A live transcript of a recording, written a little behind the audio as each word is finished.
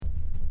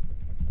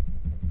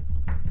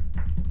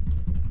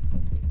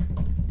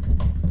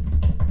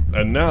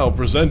And now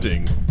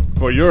presenting,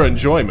 for your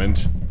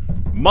enjoyment,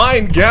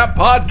 Mind Gap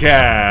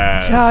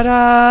Podcast.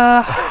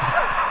 Ta-da!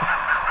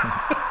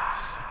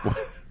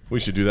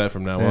 We should do that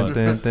from now on.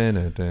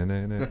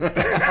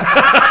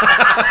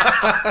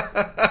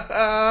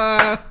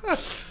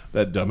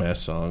 That dumbass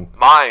song.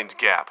 Mind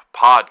Gap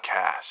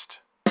Podcast.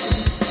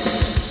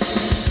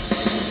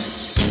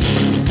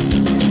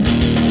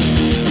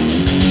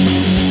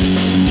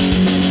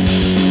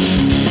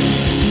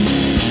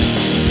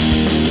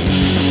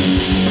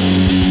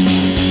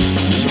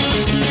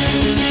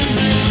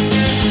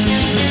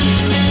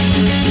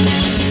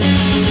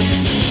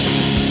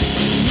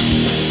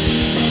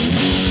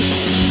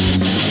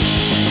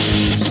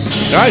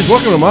 Guys,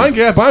 welcome to Mind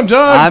Gap. I'm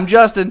Doug. I'm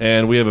Justin.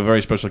 And we have a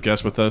very special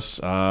guest with us.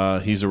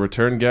 He's a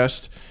return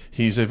guest.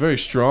 He's a very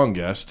strong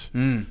guest.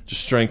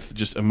 Just strength,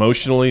 just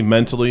emotionally,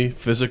 mentally,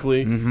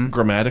 physically,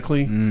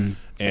 grammatically.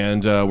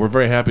 And we're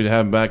very happy to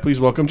have him back.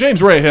 Please welcome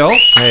James Ray Hill.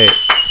 Hey,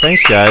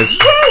 thanks, guys.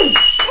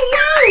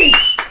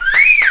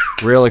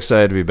 Real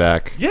excited to be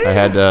back. Yeah. I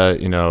had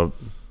to,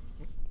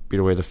 beat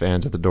away the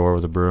fans at the door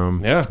with a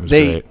broom. Yeah. It was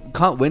They great.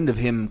 caught wind of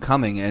him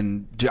coming,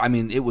 and I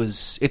mean,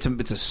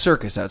 it's a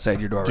circus outside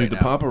your door Dude, right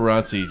the now.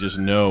 paparazzi just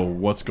know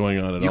what's going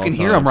on at all You can times.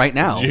 hear 'em right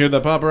now. Did you hear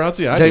that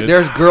paparazzi? I did.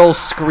 There's girls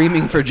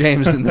screaming for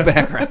James in the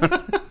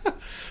background.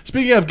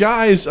 Speaking of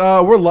guys,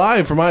 we're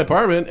live from my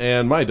apartment,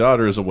 and my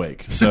daughter is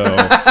awake. So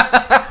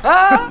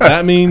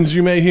that means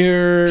you may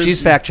hear...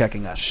 She's fact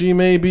checking us. You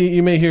may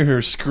hear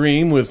her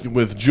scream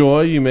with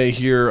joy. You may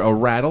hear a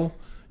rattle.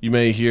 You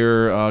may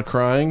hear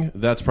crying.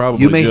 That's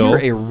probably You may Jill.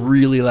 hear a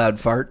really loud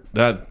fart.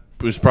 That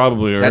was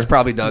probably her. That's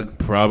probably Doug.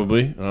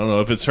 Probably. I don't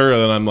know. If it's her,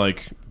 then I'm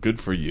like, good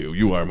for you.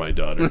 You are my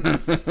daughter.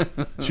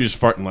 She was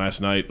farting last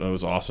night. It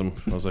was awesome.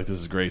 I was like,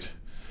 this is great.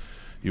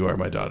 You are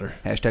my daughter.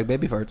 Hashtag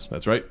baby farts.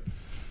 That's right.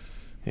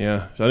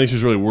 Yeah. So I think she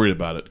was really worried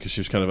about it because she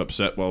was kind of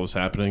upset while it was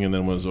happening. And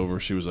then when it was over,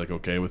 she was like,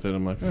 okay with it.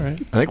 I'm like, all right.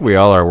 I think we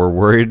all are. We're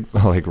worried,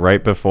 like,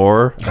 right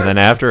before, and then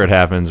after it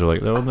happens, we're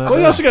like, oh, no. Well,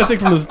 you also got to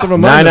think from the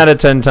mind 9 out of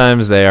 10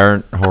 times they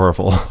aren't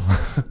horrible.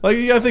 Like,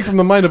 you got to think from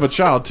the mind of a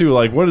child, too.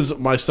 Like, what is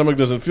my stomach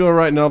doesn't feel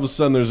right, and all of a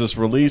sudden there's this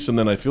release, and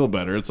then I feel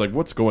better. It's like,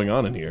 what's going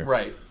on in here?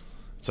 Right.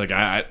 It's like,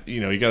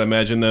 you got to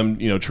imagine them,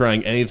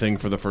 trying anything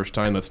for the first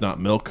time that's not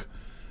milk.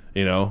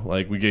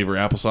 Like we gave her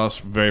applesauce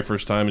for the very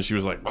first time, and she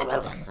was like,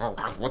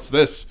 what's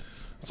this?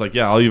 It's like,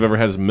 yeah, all you've ever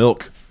had is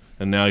milk,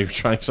 and now you're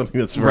trying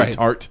something that's very Right.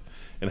 tart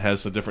and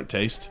has a different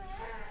taste.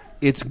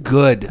 It's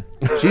good.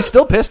 She's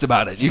still pissed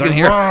about it. You can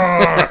hear.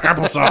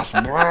 Applesauce.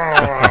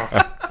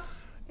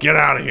 Get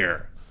out of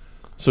here.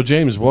 So,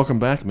 James, welcome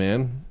back,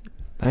 man.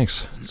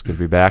 Thanks. It's good to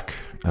be back.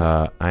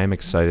 I am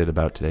excited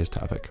about today's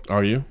topic.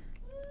 Are you?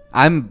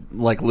 I'm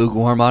like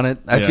lukewarm on it.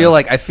 I Yeah. feel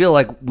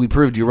like we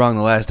proved you wrong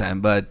the last time,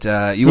 but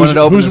you wanted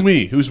to open. Who's this-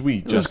 we? Who's we?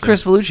 It was Justin?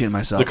 Chris Vellucci and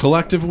myself. The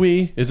collective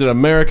we? Is it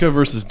America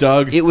versus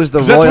Doug? It was the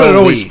 'Cause that's what it royal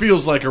always we.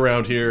 feels like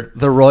around here.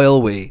 The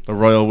royal we. The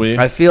royal we.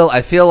 I feel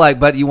like,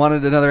 but you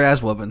wanted another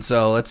ass whooping,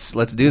 so let's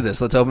do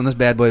this. Let's open this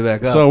bad boy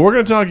back up. So we're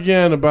going to talk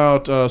again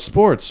about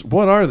sports.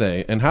 What are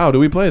they, and how do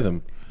we play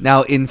them?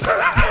 Now, Justin's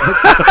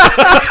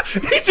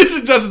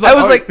I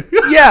was like,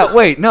 yeah,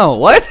 wait, no,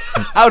 what?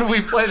 How do we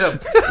play them?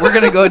 We're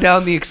gonna go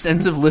down the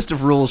extensive list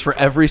of rules for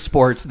every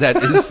sport that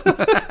is.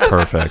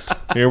 Perfect.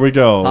 here we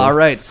go. All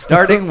right,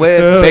 starting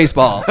with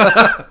baseball.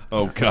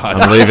 Oh God.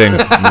 I'm leaving. All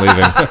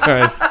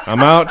right,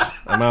 I'm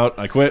out.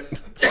 I quit.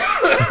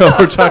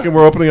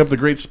 We're opening up the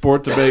great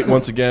sport debate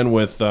once again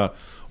with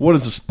what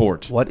is a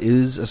sport? What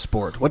is a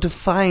sport? What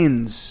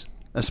defines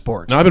a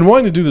sport? Now, I've been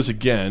wanting to do this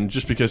again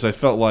just because I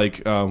felt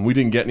like we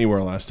didn't get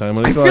anywhere last time.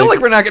 And I feel like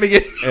we're not gonna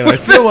get. And I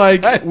feel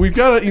like time. we've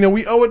got to,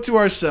 we owe it to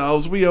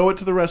ourselves. We owe it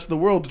to the rest of the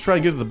world to try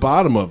and get to the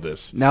bottom of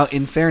this. Now,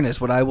 in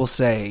fairness, what I will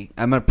say,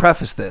 I'm going to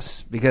preface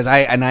this because I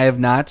have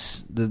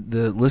not.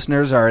 The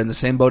listeners are in the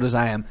same boat as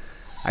I am.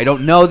 I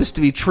don't know this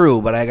to be true,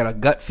 but I got a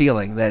gut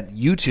feeling that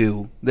you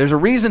two. There's a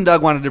reason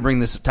Doug wanted to bring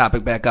this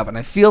topic back up, and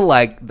I feel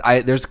like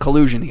there's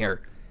collusion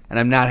here, and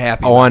I'm not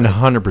happy. Oh,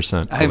 about it.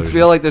 100%. I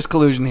feel like there's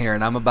collusion here,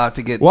 and I'm about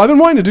to get. Well, I've been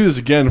wanting to do this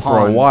again for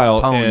a Pwned.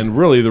 while, and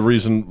really the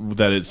reason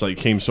that it's like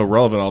came so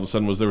relevant all of a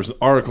sudden was there was an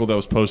article that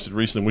was posted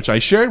recently, which I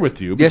shared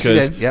with you Yes, you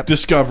because did. Yep.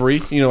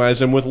 discovery,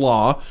 as in with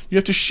law, you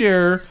have to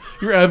share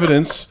your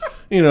evidence,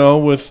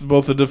 with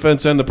both the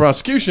defense and the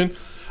prosecution,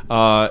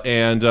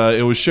 and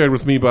it was shared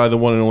with me by the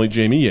one and only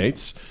Jamie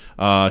Yates.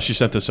 She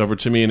sent this over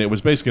to me, and it was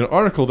basically an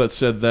article that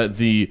said that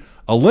the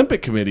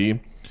Olympic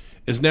Committee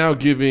is now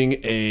giving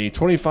a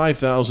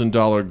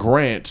 $25,000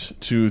 grant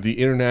to the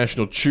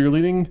International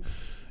Cheerleading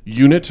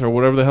Unit, or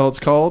whatever the hell it's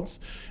called.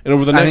 And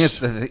over the I next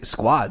think it's the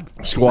squad.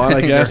 squad,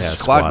 I guess. They're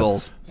squad. squad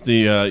goals.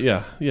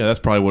 Yeah, that's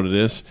probably what it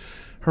is.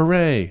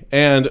 Hooray.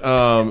 And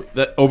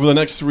that over the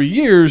next 3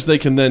 years, they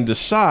can then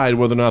decide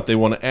whether or not they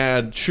want to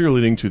add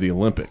cheerleading to the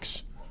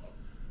Olympics.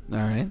 All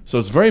right. So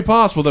it's very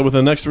possible that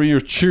within the next 3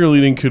 years,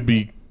 cheerleading could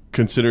be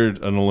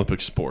considered an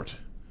Olympic sport.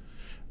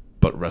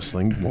 But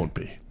wrestling won't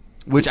be.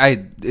 Which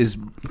is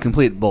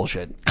complete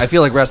bullshit. I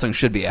feel like wrestling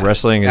should be added.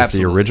 Wrestling is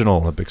Absolutely. the original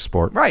Olympic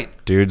sport. Right.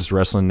 Dudes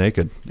wrestling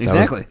naked. That was-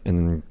 Exactly.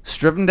 and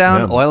Strip them down,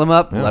 Yeah. oil them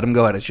up, Yeah. let them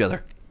go at each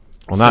other.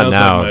 Well, not Sounds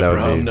now. like my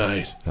prom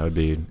night. That would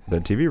be the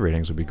TV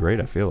ratings would be great.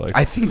 I feel like.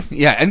 I think,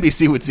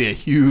 NBC would see a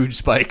huge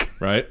spike.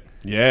 Right?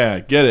 Yeah,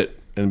 get it,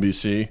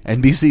 NBC.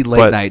 NBC late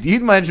But- night. You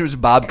can imagine it was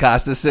Bob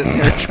Costa sitting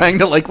there trying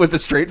to, with a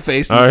straight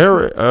face.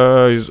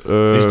 He's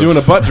He's doing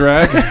a butt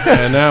drag,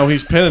 and now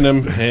he's pinning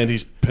him, and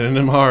he's pinning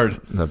him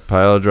hard. the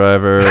pile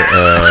driver.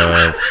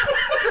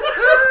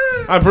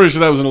 I'm pretty sure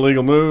that was an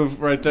illegal move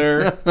right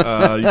there.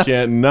 You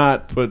can't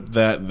not put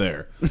that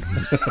there.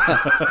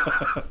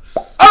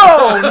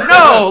 Oh,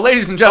 no,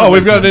 ladies and gentlemen. Oh,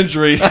 we've got an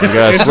injury. You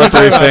got a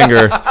slippery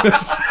finger.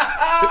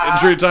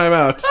 Injury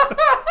timeout.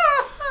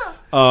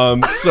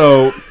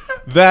 So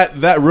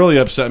that really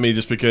upset me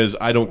just because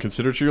I don't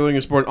consider cheerleading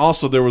a sport.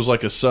 Also, there was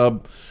like a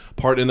sub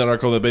part in that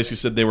article that basically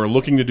said they were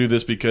looking to do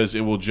this because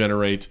it will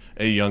generate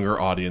a younger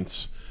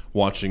audience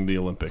watching the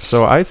Olympics.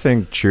 So I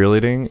think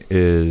cheerleading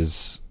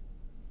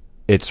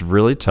it's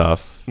really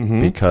tough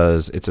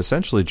because it's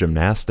essentially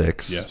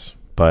gymnastics. Yes.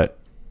 But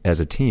as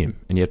a team,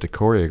 and you have to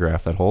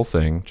choreograph that whole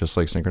thing, just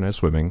like synchronized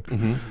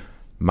swimming.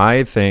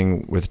 My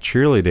thing with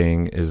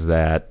cheerleading is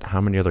that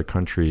how many other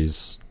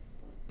countries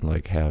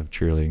have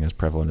cheerleading as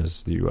prevalent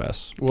as the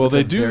U.S.? well,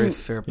 they That's a very do.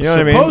 fair You know what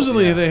I mean?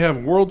 Supposedly, they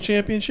have world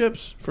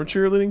championships for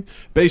cheerleading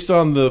based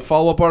on the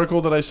follow-up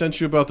article that I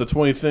sent you about the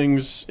 20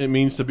 things it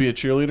means to be a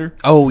cheerleader.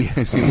 Oh,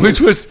 yes,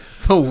 which was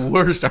the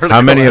worst article.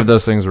 How many of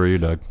those things were you,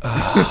 Doug?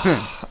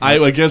 I,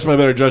 against my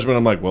better judgment,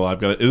 I'm like, well, I've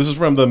got it. This is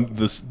from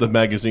the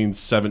magazine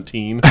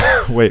 17.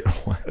 Wait,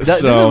 what?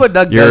 This is what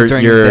Doug does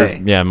during his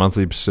day. Yeah,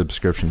 monthly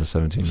subscription to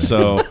 17.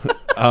 So,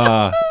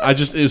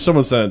 if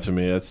someone sent it to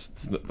me. I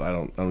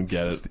don't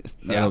get it.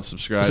 I don't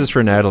subscribe. This is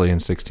for Natalie in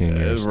 16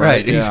 years.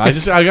 Right. Yeah.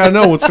 I gotta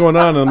know what's going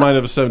on in the mind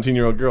of a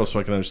 17-year-old girl so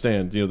I can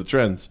understand, the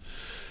trends.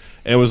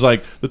 And it was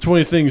like the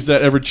 20 things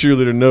that every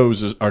cheerleader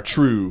knows are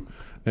true.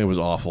 And it was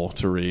awful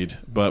to read.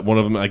 But one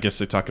of them, I guess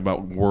they talk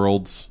about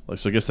worlds.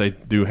 So I guess they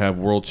do have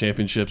world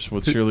championships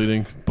with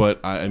cheerleading. But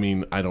I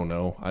mean, I don't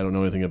know. I don't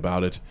know anything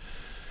about it.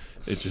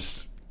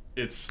 It's.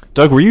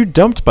 Doug, were you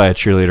dumped by a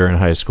cheerleader in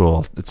high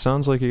school? It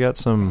sounds like you got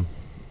some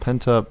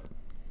pent up.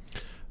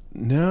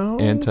 No.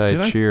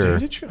 Anti-cheer. I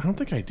don't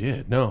think I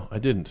did. No, I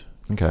didn't.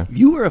 Okay.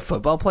 You were a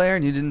football player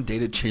and you didn't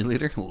date a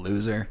cheerleader?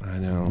 Loser. I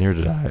know. Neither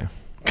did I.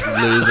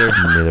 Loser.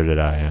 Neither did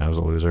I. I was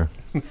a loser.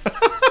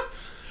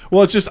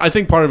 Well, it's just, I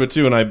think part of it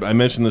too, and I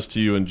mentioned this to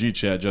you in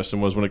G-Chat,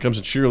 Justin, was when it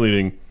comes to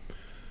cheerleading,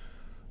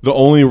 the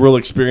only real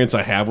experience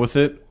I have with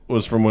it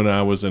was from when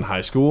I was in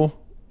high school,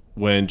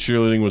 when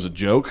cheerleading was a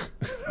joke.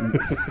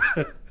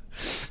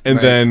 And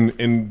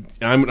then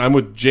I'm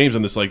with James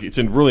on this, it's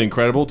really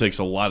incredible. It takes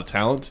a lot of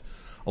talent,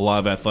 a lot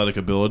of athletic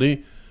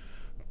ability.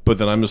 But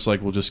then I'm just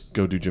like, well, just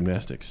go do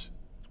gymnastics.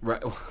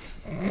 Right.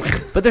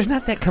 But there's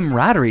not that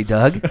camaraderie,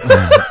 Doug.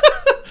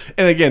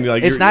 And again,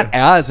 It's not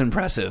as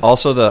impressive.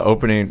 Also, the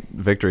opening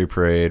victory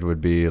parade would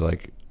be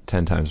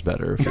 10 times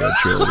better if you had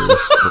cheerleaders,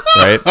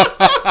 right?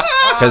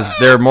 Because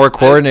they're more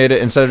coordinated.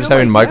 Instead of just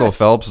having Michael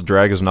Phelps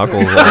drag his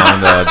knuckles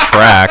along the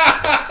track,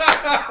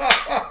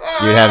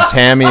 you'd have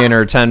Tammy and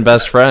her 10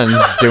 best friends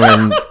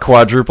doing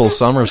quadruple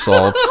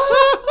somersaults.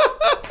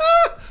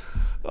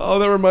 Oh,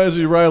 that reminds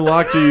me. Ryan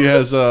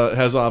Lochte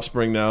has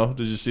offspring now.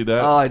 Did you see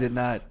that? Oh, I did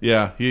not.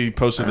 Yeah, he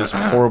posted this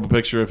horrible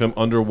picture of him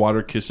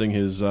underwater kissing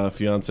his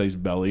fiance's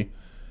belly.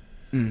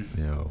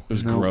 Yo. It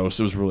was gross.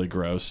 It was really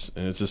gross.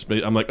 And it's just,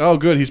 I'm like, oh,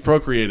 good, he's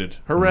procreated.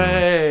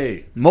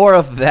 Hooray! More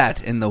of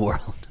that in the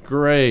world.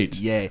 Great.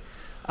 Yay.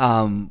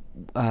 Totally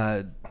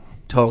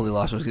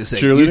lost what I was going to say.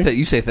 Cheerleading?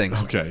 You say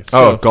things. Okay.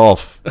 Oh,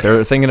 golf.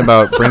 They're thinking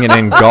about bringing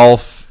in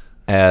golf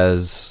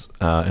as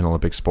an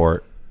Olympic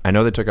sport. I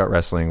know they took out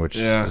wrestling, which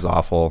is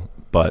awful,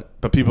 but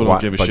people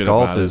don't give a shit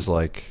golf about it. is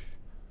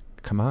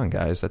come on,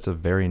 guys, that's a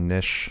very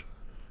niche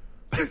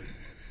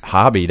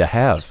hobby to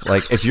have.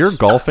 If you're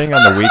golfing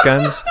on the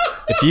weekends,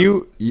 if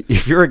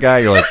you're a guy,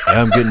 you're like,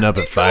 I'm getting up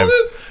at 5. A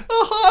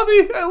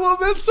hobby. I love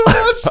that so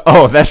much.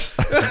 Oh,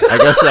 I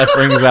guess that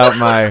brings out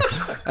my.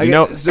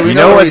 So you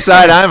know what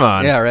side I'm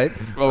on. Yeah, right?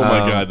 Oh my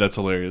god, that's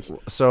hilarious.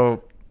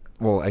 So,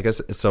 I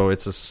guess so.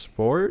 It's a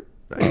sport,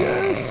 I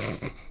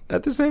guess.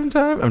 At the same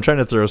time, I'm trying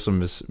to throw some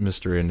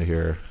mystery into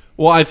here.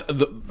 Well, I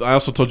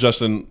also told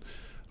Justin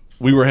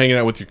we were hanging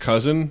out with your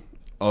cousin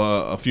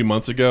a few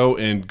months ago,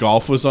 and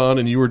golf was on,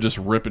 and you were just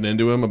ripping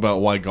into him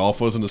about why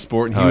golf wasn't a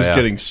sport, and he was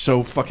getting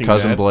so fucking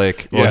Cousin mad.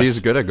 Blake. Well, Yes. he's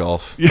good at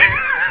golf,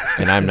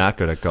 and I'm not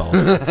good at golf.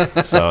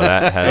 So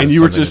that has. And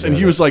you were something just, to and do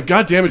he with was like,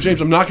 "God damn it, James!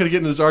 I'm not going to get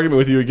into this argument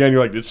with you again."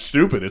 You're like, "It's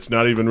stupid. It's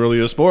not even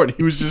really a sport." And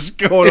he was just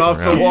going off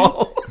the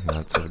wall. it.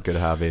 That's a good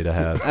hobby to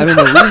have. I mean,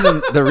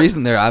 the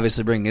reason they're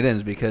obviously bringing it in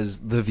is because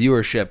the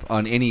viewership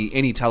on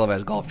any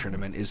televised golf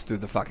tournament is through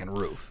the fucking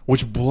roof.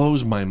 Which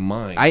blows my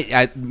mind.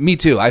 Me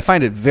too. I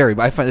find it's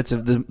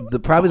the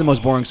probably the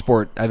most boring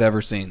sport I've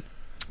ever seen.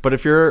 But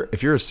if you're a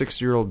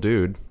 6-year-old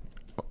dude,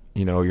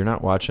 you're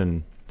not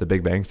watching The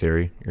Big Bang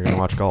Theory. You're gonna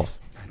watch golf.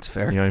 It's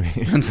fair. You know what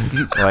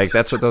I mean?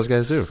 That's what those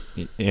guys do.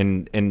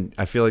 And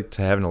I feel like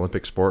to have an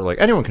Olympic sport,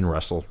 anyone can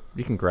wrestle.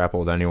 You can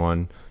grapple with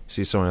anyone. You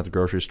see someone at the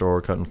grocery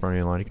store cut in front of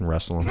you in line, you can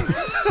wrestle them.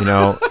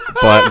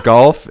 But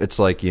golf, it's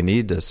like you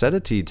need to set a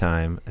tee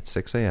time at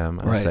 6 a.m.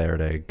 on a Right.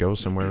 Saturday, go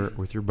somewhere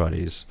with your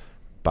buddies,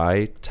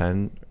 buy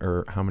 10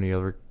 or how many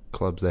other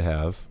clubs they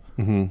have,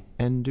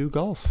 and do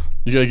golf.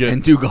 You gotta get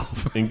And do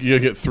golf. and you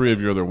gotta get 3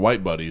 of your other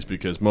white buddies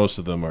because most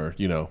of them are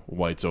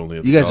whites only.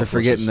 At the You guys golf are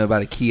forgetting courses.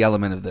 about a key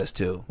element of this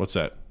too. What's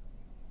that?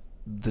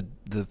 The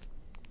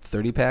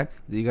 30-pack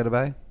that you got to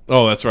buy.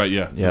 Oh, that's right.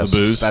 Yeah, Yes. the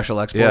booze. Special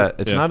export. Yeah,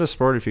 it's Yeah. not a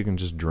sport if you can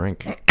just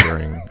drink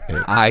during it.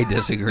 I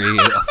disagree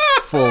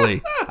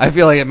fully. I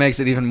feel like it makes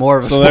it even more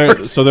of a So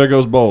sport. there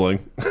goes bowling.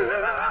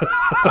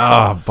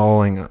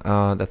 Bowling,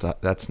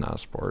 that's not a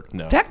sport.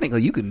 No.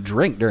 Technically, you can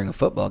drink during a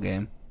football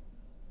game.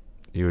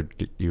 You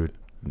would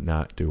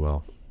not do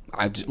well.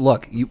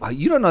 Look, you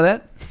don't know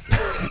that.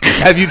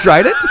 Have you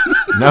tried it?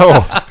 No.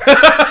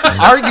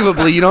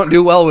 Arguably, you don't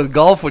do well with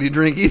golf when you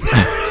drink either.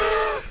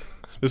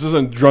 This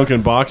isn't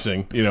drunken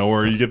boxing,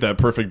 where you get that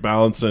perfect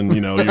balance and,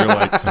 you're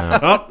like,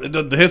 oh,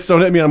 the hits don't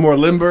hit me. I'm more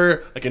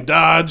limber. I can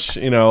dodge.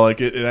 Like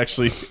it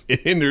actually it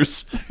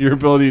hinders your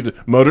ability to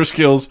motor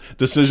skills,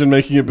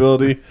 decision-making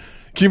ability.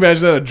 Can you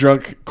imagine that, a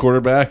drunk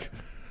quarterback?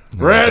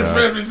 Red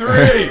 53!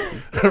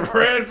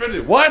 Red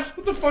 50. What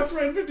the fuck's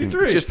Red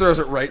 53? Just throws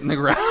it right in the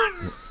ground.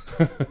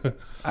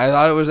 I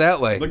thought it was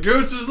that way. The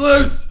goose is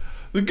loose!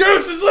 The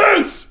goose is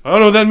loose! I don't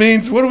know what that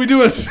means. What are we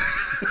doing?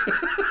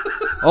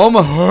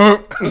 Omaha.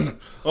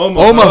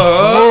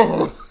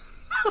 Omaha.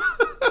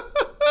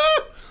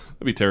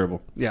 That'd be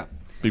terrible. Yeah.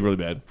 Be really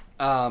bad.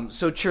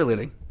 So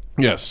cheerleading.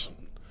 Yes.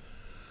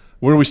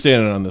 Where are we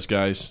standing on this,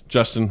 guys?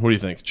 Justin, what do you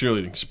think?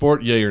 Cheerleading,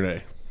 sport, yay or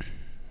nay?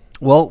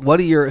 Well, what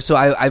are your... So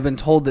I've been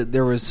told that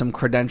there was some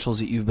credentials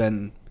that you've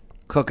been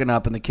cooking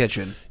up in the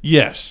kitchen.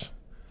 Yes.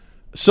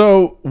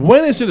 So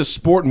when is it a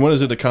sport and when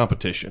is it a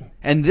competition?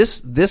 And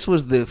this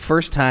was the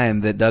first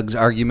time that Doug's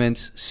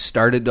arguments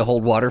started to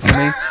hold water for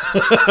me.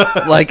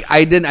 Like,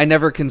 I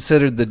never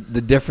considered the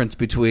difference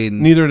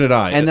between... Neither did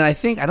I. And then I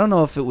don't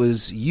know if it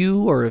was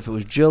you or if it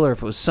was Jill or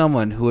if it was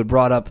someone who had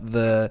brought up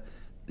the,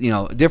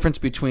 difference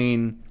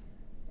between...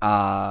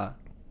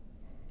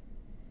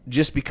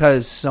 Just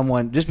because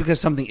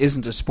something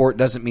isn't a sport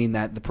doesn't mean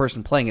that the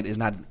person playing it is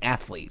not an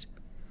athlete.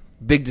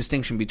 Big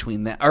distinction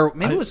between that. Or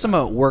maybe it was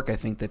someone at work, I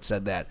think, that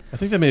said that. I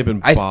think that may have been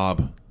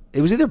Bob.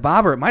 It was either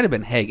Bob or it might have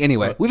been Haig.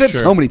 Anyway, we've had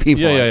Sure. so many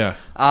people. Yeah.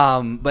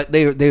 But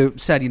they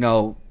said,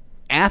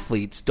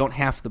 athletes don't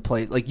have to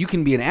play. Like, you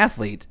can be an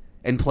athlete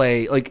and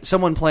play, like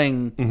someone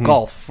playing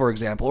golf, for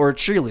example, or a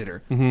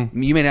cheerleader.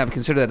 You may not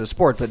consider that a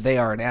sport, but they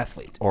are an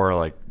athlete. Or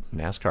like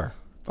NASCAR.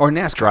 Or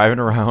NASCAR. Driving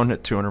around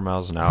at 200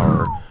 miles an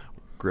hour,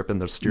 gripping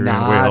the steering wheel.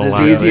 Not as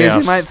like- easy as you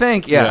Yes. might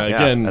think. Yeah. Yeah.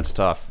 Again- that's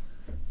tough.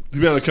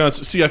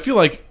 See, I feel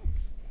like,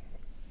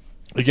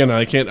 again,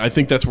 I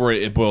think that's where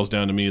it boils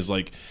down to me is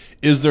like,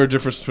 is there a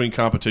difference between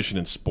competition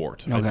and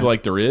sport? I Okay. feel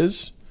like there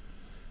is,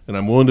 and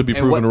I'm willing to be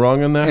proven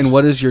wrong on that. And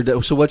what is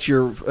what's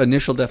your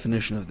initial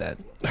definition of that?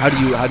 How do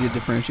you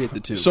differentiate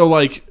the two? So,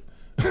 like,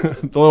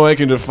 the only way I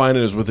can define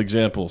it is with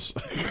examples.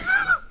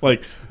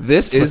 Like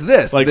this is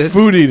this. like this,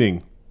 food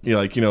eating,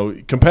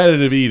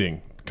 competitive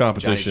eating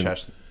competition.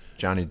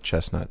 Johnny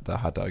Chestnut, the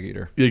hot dog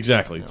eater.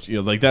 Exactly.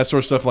 Like that sort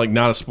of stuff. Like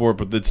not a sport,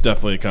 but it's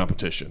definitely a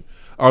competition.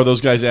 Are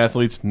those guys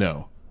athletes?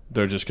 No,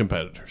 they're just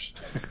competitors.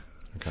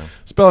 Okay.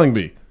 Spelling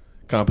bee,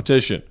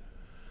 competition.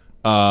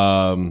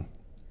 Some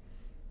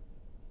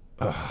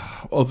I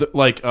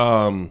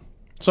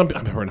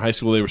remember in high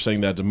school they were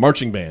saying that the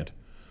marching band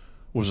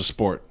was a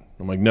sport.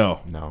 I'm like,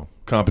 no,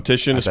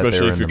 competition, I bet they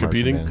especially were if you're in the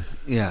marching competing. band.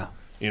 Yeah.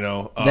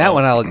 That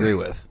one I'll agree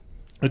with.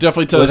 It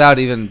definitely does. Without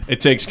even... It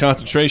takes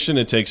concentration.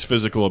 It takes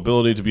physical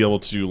ability to be able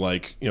to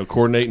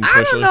coordinate. And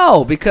I don't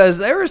know, because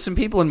there were some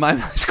people in my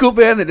high school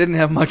band that didn't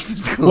have much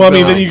physical Well, I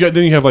mean, ability.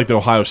 then you have like the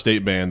Ohio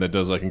State band that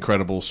does like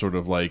incredible sort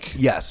of like.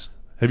 Yes.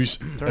 Have you?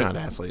 They're not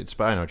athletes,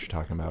 but I know what you're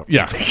talking about.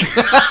 Yeah.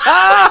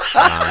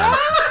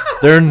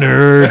 They're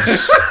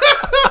nerds.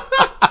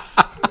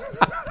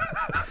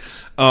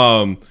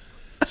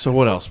 So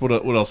what else? What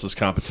else is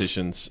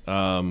competitions?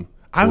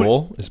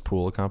 Pool? Is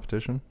pool a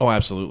competition? Oh,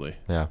 absolutely.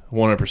 Yeah.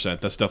 100%.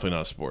 That's definitely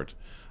not a sport.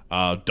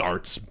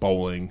 Darts,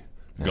 bowling,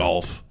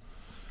 golf.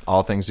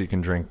 All things you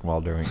can drink while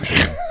doing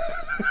it.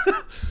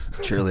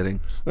 Cheerleading.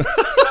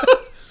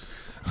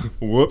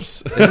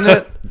 Whoops.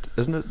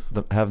 Isn't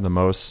it have the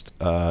most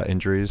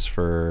injuries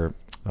for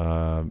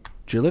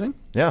Cheerleading?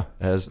 yeah,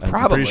 I'm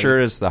Probably. pretty sure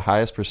it's the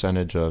highest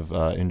percentage of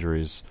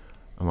injuries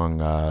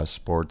among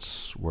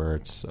sports where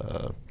it's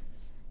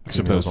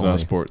Except that females it's not a only.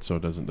 sport, so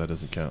that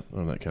doesn't count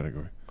on that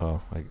category.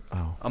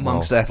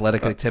 Amongst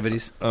athletic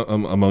activities.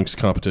 Amongst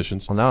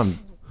competitions. Well, now I'm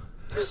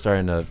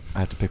starting to. I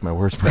have to pick my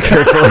words more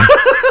carefully.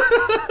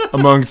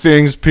 Among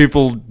things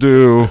people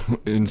do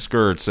in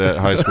skirts at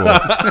high school.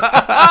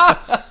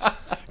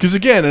 Because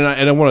again,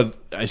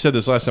 I said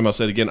this last time. I'll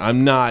say it again.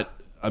 I'm not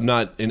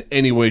in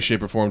any way,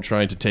 shape, or form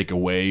trying to take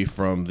away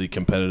from the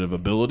competitive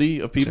ability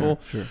of people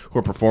who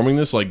are performing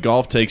this. Like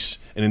golf takes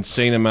an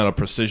insane amount of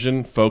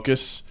precision,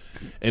 focus,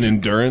 and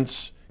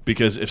endurance.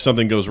 Because if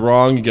something goes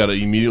wrong, you got to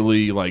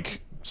immediately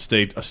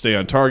stay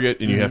on target,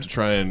 and you have to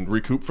try and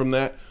recoup from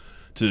that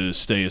to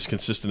stay as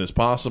consistent as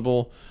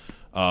possible.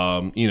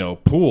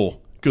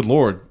 Pool. Good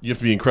Lord, you have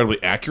to be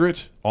incredibly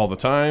accurate all the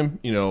time.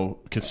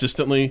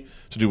 Consistently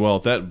to do well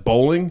at that.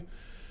 Bowling.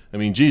 I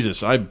mean,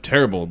 Jesus, I'm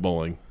terrible at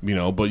bowling.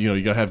 But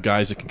you got to have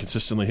guys that can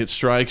consistently hit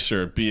strikes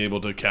or be able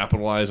to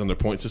capitalize on their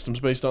point systems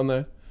based on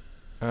that.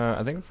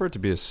 I think for it to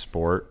be a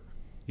sport,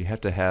 you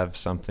have to have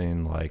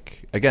something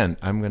like. Again,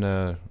 I'm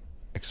gonna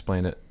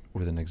explain it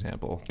with an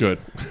example. Good.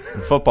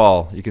 In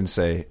football, you can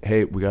say,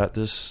 hey, we got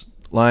this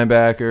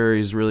linebacker.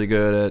 He's really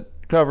good at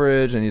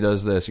coverage, and he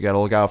does this. You got to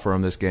look out for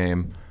him this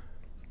game.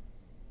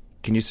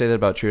 Can you say that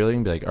about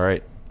cheerleading? Be like, all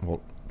right,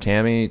 well,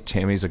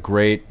 Tammy's a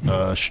great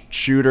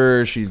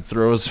shooter. She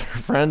throws her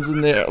friends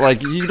in there.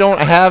 Like, you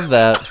don't have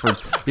that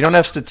you don't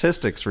have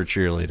statistics for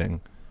cheerleading.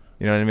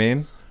 You know what I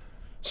mean?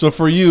 So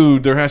for you,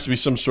 there has to be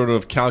some sort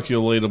of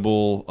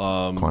calculatable...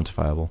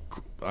 quantifiable.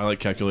 I like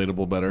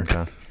calculatable better.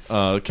 Okay.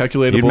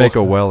 Calculatable... You'd make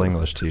a well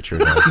English teacher.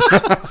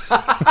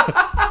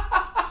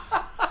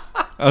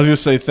 I was going to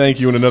say thank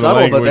you in another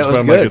Subtle, but language, that was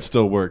I'm like, good. it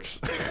still works.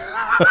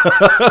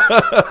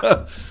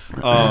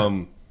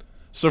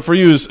 So for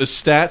you, is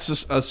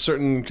stats a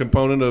certain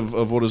component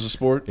of what is a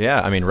sport?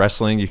 Yeah, I mean,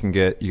 wrestling, you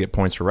get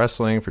points for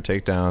wrestling, for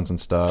takedowns and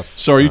stuff.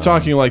 So are you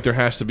talking like there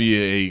has to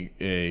be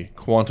a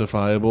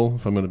quantifiable,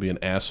 if I'm going to be an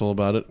asshole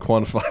about it,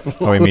 quantifiable?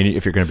 Oh, you mean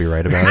if you're going to be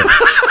right about it?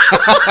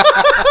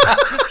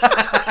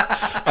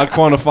 A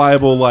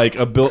quantifiable,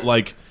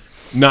 like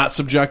not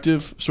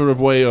subjective sort of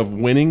way of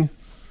winning?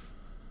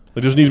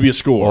 There doesn't need to be a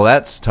score. Well,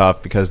 that's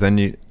tough because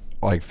then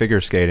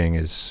figure skating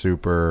is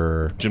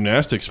super...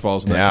 Gymnastics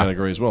falls in that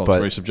category as well. It's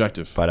very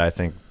subjective. But I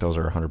think those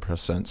are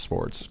 100%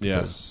 sports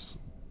because,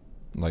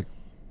 I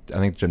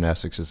think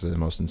gymnastics is the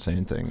most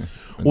insane thing.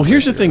 Well,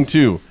 here's the thing,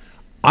 too.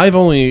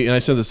 And I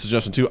said this to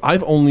Justin, too,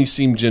 I've only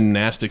seen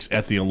gymnastics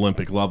at the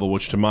Olympic level,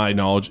 which to my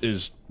knowledge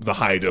is the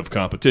height of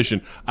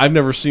competition. I've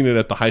never seen it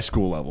at the high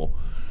school level.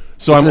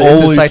 So It's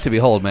a sight to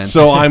behold, man.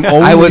 So I'm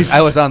only... I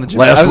was on the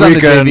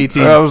JV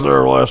team. I was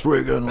there last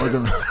weekend. It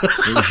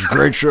was a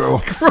great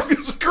show. It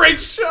was a great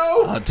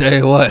show. I'll tell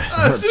you what.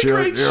 It's a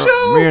great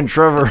show. Me and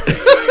Trevor.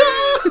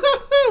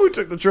 We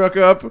took the truck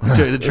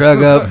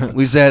up.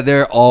 We sat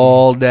there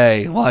all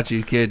day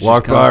watching kids.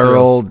 Walked by our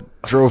old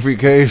trophy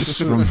case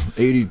from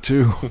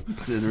 '82.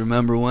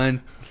 Remember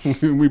when?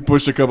 We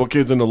pushed a couple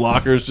kids into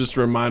lockers just to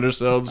remind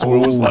ourselves what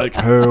it was like.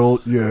 Hell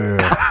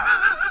yeah.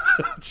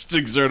 Just to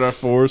exert our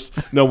force.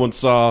 No one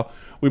saw.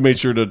 We made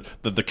sure that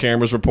the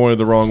cameras were pointed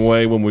the wrong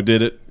way when we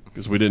did it,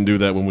 because we didn't do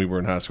that when we were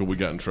in high school. We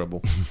got in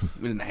trouble.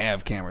 We didn't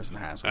have cameras in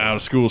high school. Out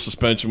of school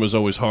suspension was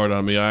always hard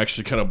on me. I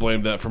actually kind of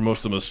blamed that for most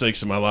of the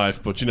mistakes in my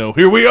life. But,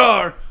 here we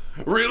are,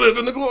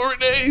 reliving the glory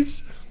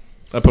days.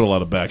 I put a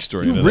lot of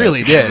backstory into that. You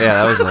really did.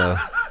 Yeah, that was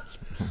a...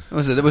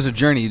 It was a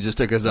journey you just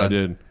took us on. I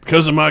did.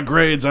 Because of my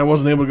grades, I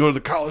wasn't able to go to the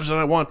college that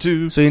I want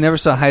to. So you never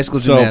saw high school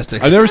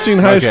gymnastics? I've never seen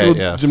high school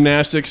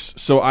gymnastics,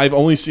 so I've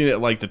only seen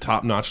it at the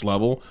top-notch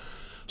level.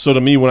 So to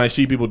me, when I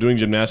see people doing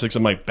gymnastics,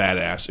 I'm like,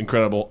 badass,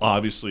 incredible,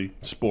 obviously,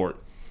 sport.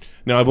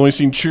 Now, I've only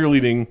seen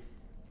cheerleading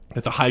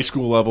at the high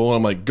school level, and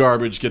I'm like,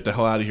 garbage, get the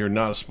hell out of here,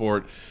 not a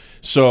sport.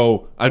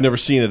 So I've never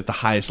seen it at the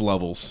highest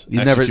levels.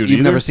 You've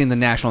never seen the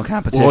national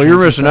competition. Well, you're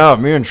missing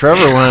out. Me and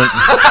Trevor went...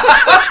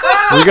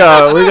 We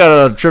got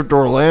a trip to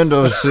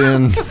Orlando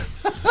soon.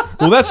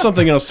 Well, that's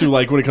something else too.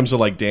 Like when it comes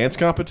to dance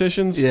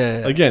competitions. Yeah.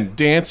 Again,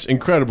 dance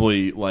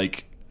incredibly.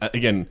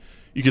 Again,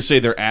 you could say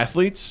they're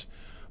athletes,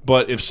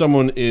 but if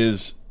someone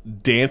is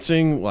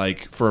dancing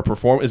for a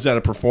performance, is that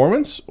a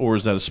performance or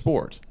is that a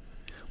sport?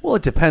 Well,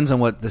 it depends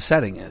on what the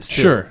setting is.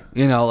 Too. Sure.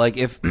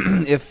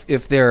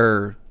 If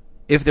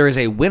there is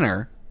a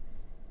winner,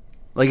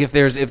 if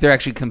they're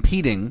actually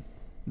competing.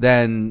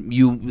 Then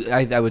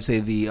I would say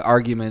the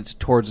argument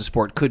towards the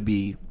sport could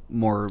be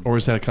more... Or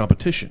is that a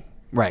competition?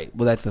 Right.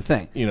 Well, that's the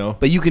thing. You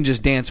But you can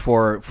just dance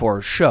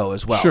for show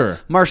as well. Sure.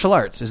 Martial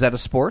arts, is that a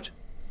sport?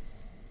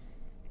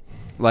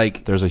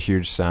 There's a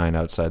huge sign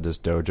outside this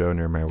dojo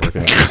near my work,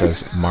 and it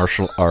says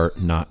 "Martial art,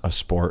 not a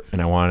sport,"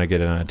 and I want to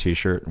get it on a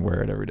T-shirt and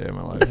wear it every day of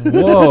my life.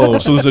 Whoa!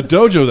 So there's a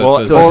dojo that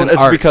says... So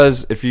it's art.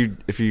 Because if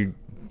you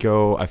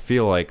go, I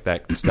feel like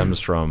that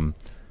stems from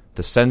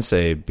the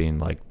sensei being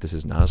like, this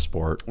is not a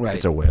sport. Right.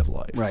 It's a way of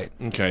life. Right.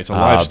 Okay, it's a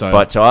lifestyle.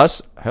 But to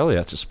us, hell yeah,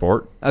 it's a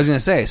sport. I was going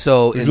to say,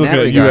 so in looking that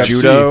at regard, UFC.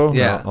 Judo,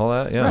 yeah, all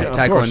that, yeah. right, of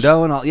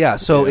Taekwondo and all, yeah.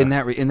 So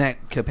Yeah. in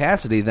that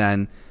capacity,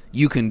 then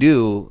you can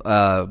do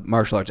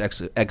martial arts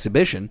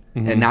exhibition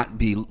and not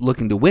be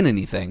looking to win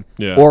anything,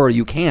 Yeah. or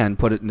you can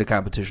put it into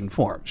competition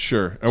form.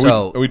 Sure.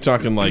 So- Are we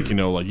talking like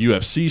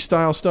UFC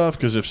style stuff?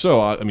 Because if so,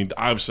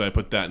 obviously I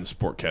put that in the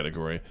sport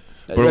category.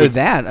 But are we-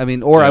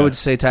 I would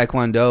say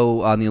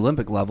Taekwondo on the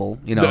Olympic level.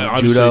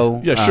 obviously-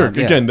 Judo. Yeah, sure.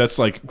 Yeah. Again, that's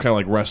kind of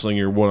like wrestling.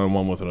 You're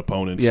one-on-one with an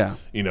opponent. Yeah.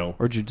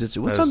 Or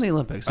jiu-jitsu. What's on the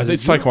Olympics? I Is think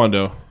it it's judo?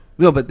 Taekwondo.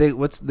 No, but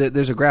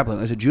there's a grappling.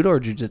 Is it judo or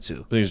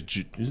jiu-jitsu? I think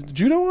is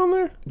judo on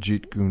there?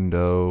 Jeet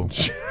Kune-do.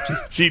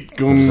 Jeet Was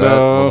Kune-do.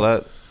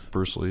 that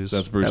Bruce Lee's?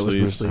 That's Bruce That was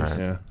Lee's. Bruce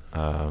Lee's.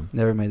 Yeah.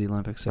 Never made the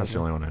Olympics. That's the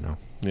only one I know.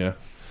 Yeah.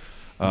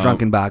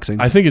 Drunken boxing.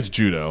 I think it's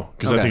judo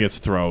because I Okay. think it's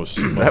throws.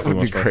 That would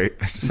be great.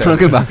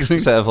 Drunken boxing.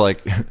 Just have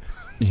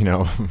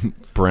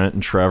Brent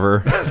and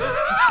Trevor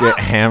get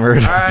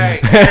hammered. All right,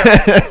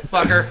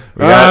 fucker.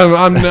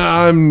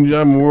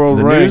 I'm world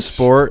The ranked. new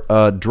sport,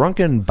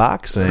 drunken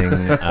boxing,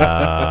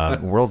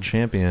 world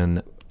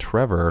champion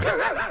Trevor,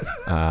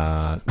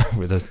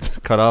 with a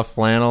cut-off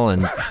flannel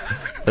and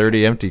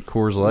 30 empty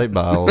Coors Light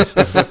bottles.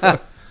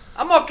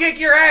 I'm gonna kick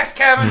your ass,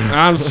 Kevin.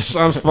 I'm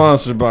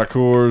sponsored by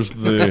Coors,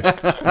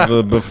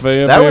 the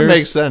buffet of That would beers.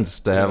 make sense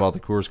to have all the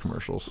Coors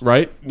commercials.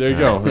 Right? There you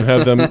go.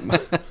 Have them.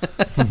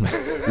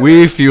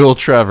 We fuel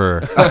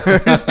Trevor.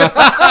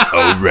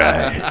 All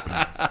right.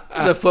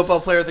 There's a football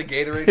player with a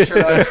Gatorade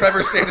shirt on.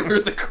 Trevor standing there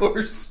with the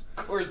Coors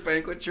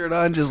banquet shirt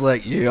on, just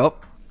like, yep.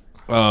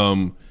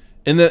 And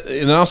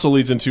that also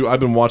leads into, I've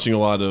been watching a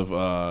lot of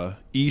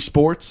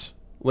esports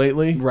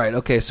lately. Right.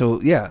 Okay.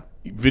 So yeah.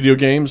 Video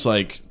games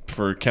like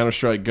for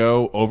Counter-Strike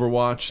Go,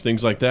 Overwatch,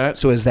 things like that.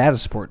 So is that a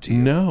sport to you?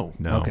 No.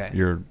 No. Okay.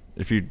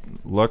 If you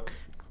look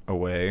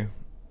away,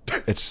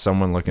 it's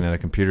someone looking at a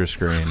computer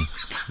screen,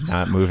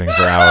 not moving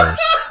for hours.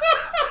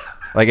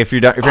 Like if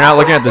you're not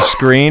looking at the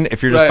screen,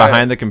 if you're just Right.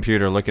 behind the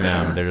computer looking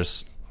at them, they're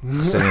just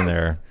sitting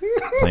there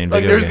playing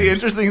Like video there's the games.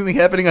 interesting thing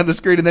happening on the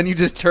screen, and then you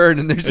just turn,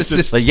 and there's just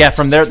this. Like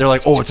from there, they're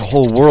like, "Oh, it's a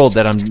whole world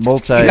that I'm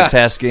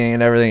multitasking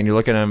and everything." And you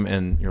look at them,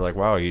 and you're like,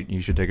 "Wow,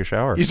 you should take a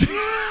shower."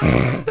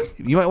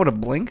 You might want to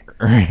blink.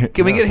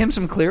 Can we get him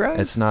some clear eyes?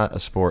 It's not a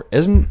sport,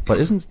 isn't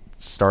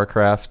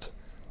StarCraft?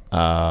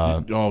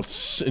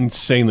 It's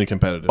insanely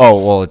competitive.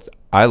 Oh well,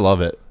 I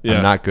love it. Yeah.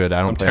 I'm not good. I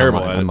don't I'm play terrible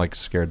online. at it. I'm like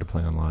scared to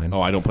play online.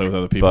 I don't play with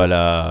other people.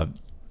 But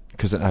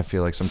because I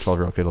feel like some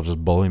 12-year-old kid will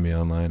just bully me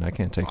online. I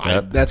can't take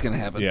that. That's gonna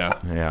happen. yeah.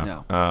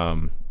 Yeah.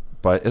 No.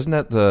 But isn't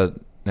that the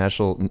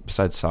national,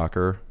 besides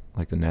soccer,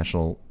 like the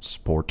national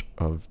sport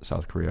of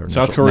South Korea? Or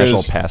South national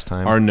Koreans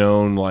pastime. are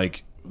known,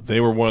 like, they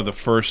were one of the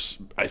first,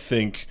 I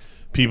think,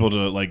 people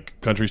to, like,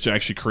 countries to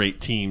actually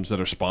create teams that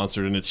are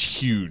sponsored, and it's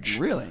huge.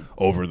 Really?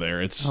 Over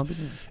there.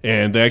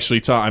 And they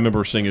actually taught, I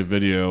remember seeing a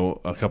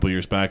video a couple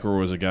years back where it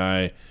was a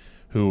guy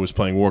who was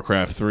playing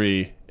Warcraft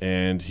 3,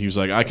 and he was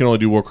like, I can only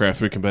do Warcraft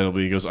 3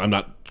 competitively. He goes, I'm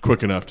not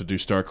quick enough to do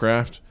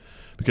StarCraft.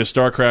 Because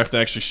StarCraft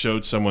actually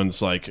showed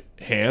someone's, like,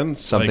 hands.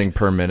 something like,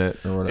 per minute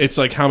or whatever. it's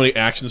like how many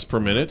actions per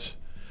minute.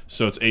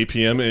 So it's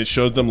APM, and it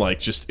showed them,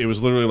 like, it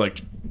was literally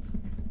like,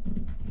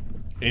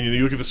 and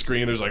you look at the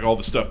screen, there's like all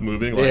the stuff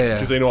moving, like, Yeah.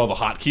 because they know all the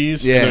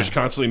hotkeys, Yeah. and there's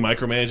constantly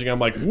micromanaging. I'm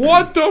like,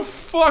 what the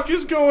fuck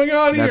is going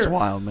on here? That's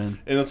wild, man.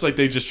 And it's like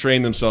they just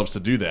train themselves to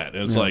do that,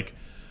 and it's like,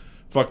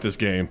 fuck this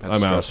game. That's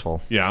I'm out.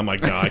 stressful. Yeah, I'm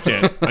like, no, I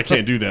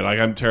can't do that. Like,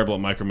 I'm terrible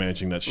at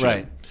micromanaging that shit.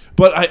 Right.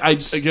 But I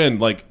again,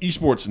 like,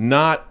 esports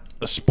not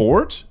a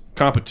sport.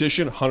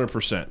 Competition,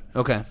 100%.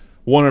 Okay.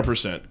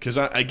 100%. Because,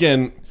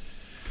 again,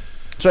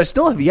 So I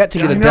still have yet to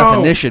get I a know.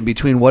 definition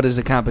between what is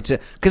a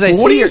competition. Because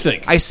Well, what do you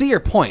think? I see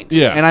your point.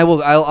 Yeah. And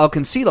I'll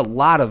concede a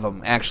lot of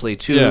them actually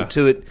Yeah.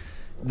 to it,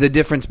 the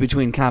difference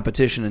between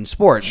competition and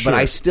sport. Sure. But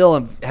I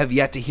still have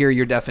yet to hear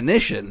your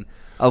definition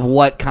of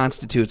what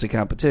constitutes a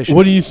competition.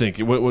 what do you think?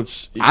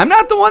 What's... I'm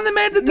not the one that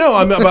made the.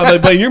 No,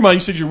 but in your mind, you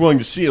said you're willing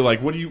to see it.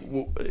 Like, what do you...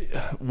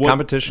 What,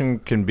 Competition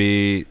can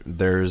be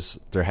there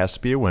has to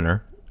be a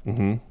winner,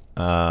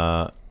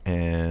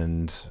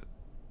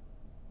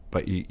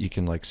 but you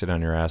can like sit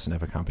on your ass and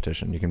have a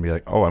competition. You can be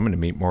like, oh, I'm going to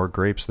meet more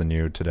grapes than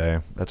you today.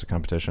 That's a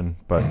competition,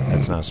 but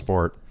that's not a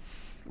sport.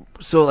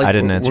 So like I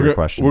didn't answer we're your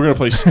gonna, question. we're going to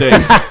play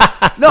stakes.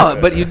 No,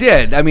 but you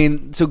did. I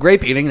mean, so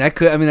grape eating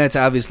that's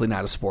obviously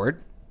not a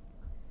sport.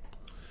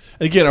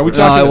 Again, are we No,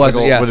 talking... it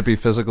wasn't. Yeah. Would it be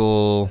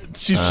physical?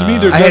 See, to me,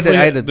 there I had to-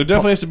 definitely,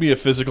 there has to be a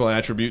physical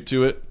attribute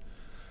to it,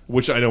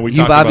 which I know we You've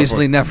talked about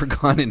obviously before. never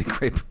gone into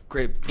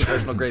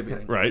professional grape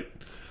eating. Right.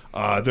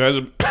 There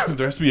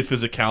has to be a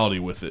physicality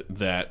with it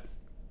that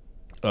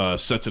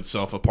sets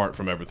itself apart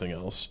from everything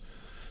else.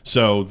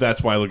 So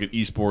that's why I look at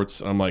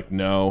esports. I'm like,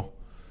 no,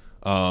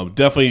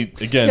 definitely.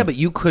 Again, Yeah, but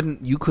you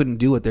couldn't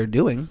do what they're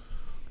doing.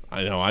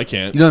 I know I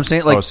can't. You know what I'm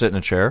saying? Like sit in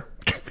a chair.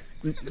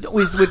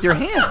 with your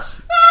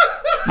hands.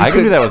 I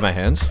can do that with my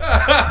hands.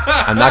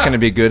 I'm not going to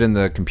be good in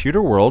the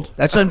computer world.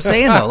 That's what I'm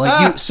saying though.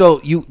 Like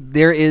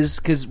there is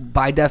because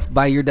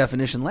by your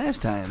definition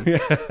last time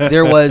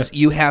there was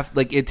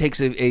it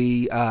takes a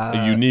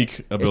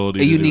unique ability.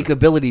 a to do unique it.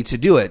 ability to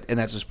do it, and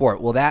that's a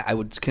sport. Well, that I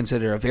would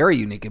consider a very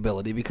unique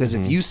ability because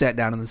Mm-hmm. if you sat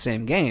down in the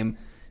same game,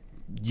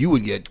 you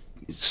would get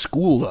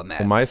schooled on that.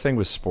 Well, my thing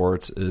with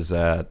sports is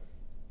that,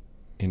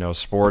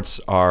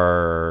 sports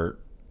are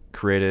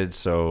created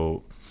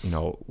so,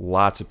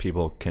 lots of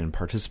people can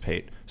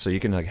participate. So you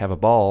can like have a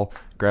ball,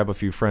 grab a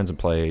few friends and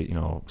play,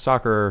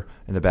 soccer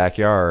in the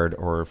backyard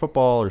or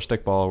football or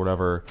stickball or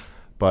whatever.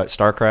 But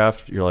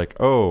StarCraft, you're like,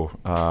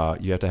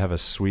 you have to have a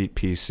sweet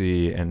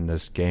PC and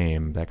this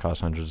game that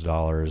costs hundreds of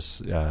dollars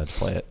to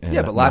play it. And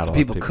yeah, but not lots a of lot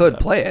people do could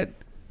that. play it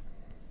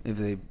if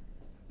they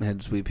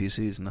had sweet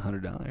PCs and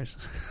 $100.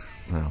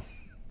 No.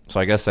 So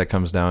I guess that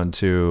comes down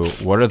to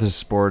what are the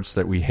sports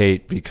that we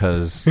hate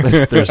because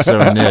they're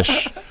so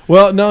niche.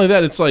 Well, not only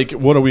that, it's like,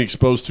 what are we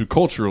exposed to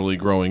culturally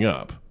growing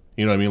up?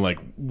 You know what I mean? Like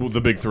the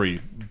big three: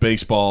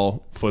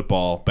 baseball,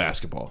 football,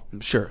 basketball.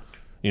 Sure.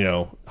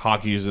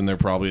 Hockey is in there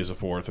probably as a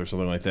fourth or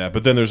something like that.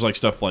 But then there's like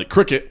stuff like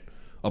cricket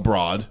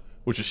abroad,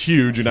 which is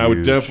huge, and I would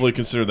Huge. definitely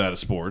consider that a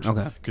sport.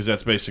 Okay. Because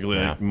that's basically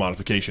a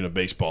modification of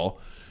baseball.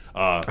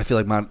 I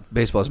feel like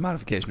baseball is a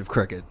modification of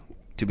cricket.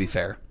 To be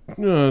fair, I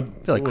feel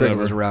like cricket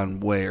whatever. was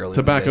around way earlier.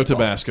 Tobacco, than baseball.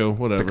 Tabasco,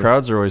 whatever. The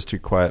crowds are always too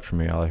quiet for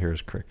me. All I hear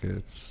is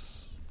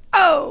crickets.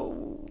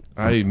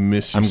 I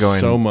miss you I'm going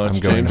so much, I'm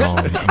going James. home.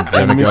 I'm I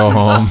gonna miss go you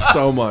home.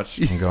 so much.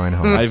 I'm going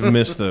home. I've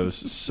missed those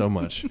so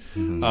much.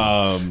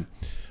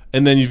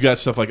 And then you've got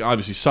stuff like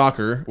obviously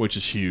soccer, which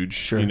is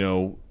huge,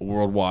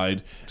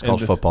 worldwide. It's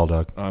called football,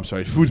 Doug. I'm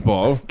sorry,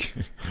 football.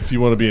 If you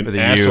want to be an With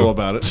a asshole U.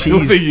 about it,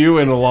 with a U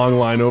and a long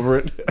line over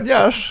it.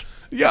 Yes.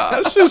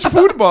 Yes, it's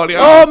football. Yeah.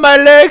 Oh, my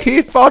leg!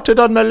 He farted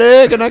on my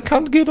leg, and I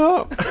can't get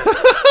up.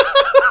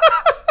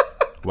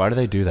 Why do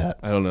they do that?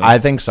 I don't know. I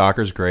think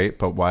soccer's great,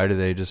 but why do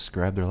they just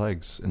grab their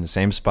legs in the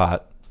same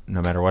spot,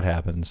 no matter what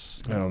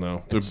happens? I don't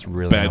know. They're It's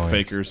really bad annoying.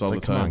 fakers all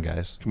It's the like, time. come on,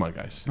 guys. Come on,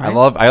 guys.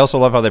 I also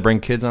love how they bring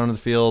kids onto the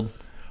field.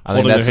 I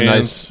think Holding that's their a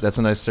hands. that's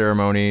a nice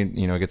ceremony.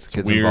 Gets the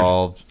kids weird.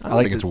 involved. I don't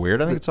like think it's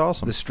weird. I think it's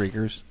awesome. The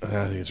streakers. I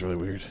think it's really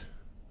weird.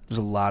 There's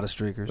a lot of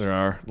streakers. There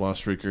are a lot of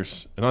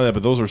streakers, and all that.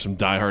 But those are some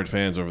diehard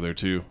fans over there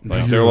too.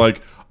 Like they're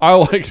like, I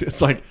like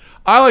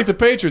the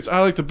Patriots,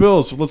 I like the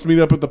Bills. So let's meet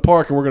up at the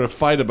park, and we're going to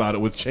fight about it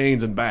with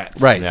chains and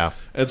bats. Right. Yeah.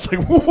 And it's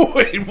like,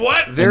 wait,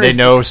 what? And they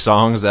know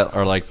songs that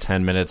are like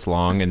 10 minutes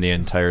long, and the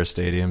entire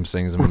stadium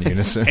sings them in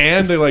unison.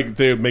 And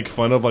they make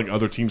fun of like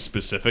other teams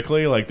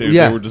specifically. Like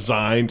they were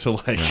designed to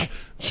like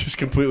just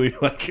completely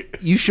like.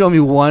 You show me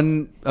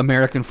one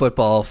American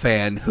football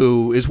fan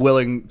who is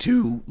willing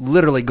to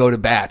literally go to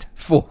bat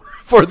for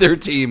their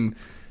team,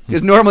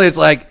 because normally it's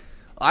like,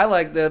 I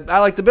like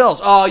the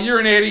Bills. Oh, you're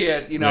an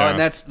idiot, Yeah. and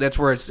that's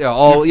where it's.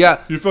 Oh,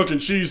 yeah, You fucking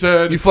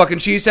cheesehead. you fucking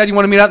cheesehead. You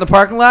want to meet out in the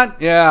parking lot?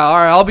 Yeah, all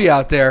right, I'll be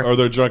out there. Or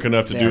they're drunk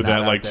enough to They're do not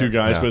that, out like there. two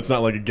guys, Yeah. but it's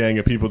not like a gang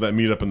of people that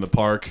meet up in the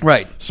park.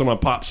 Right. Someone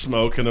pops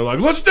smoke, and they're like,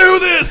 "Let's do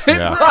this!"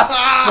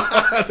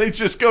 Yeah. They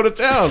just go to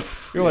town.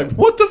 You're like,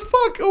 "What the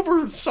fuck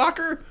over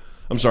soccer?"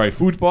 I'm sorry,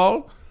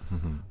 football.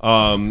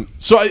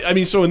 So I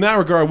mean, so in that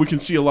regard, we can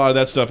see a lot of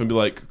that stuff and be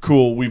like,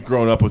 "Cool, we've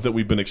grown up with it,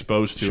 we've been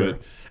exposed to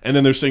it." And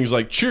then there's things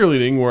like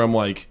cheerleading, where I'm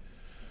like,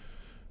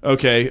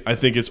 okay, I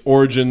think its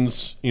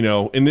origins,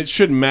 and it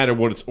shouldn't matter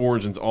what its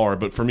origins are,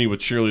 but for me with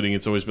cheerleading,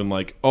 it's always been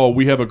like, oh,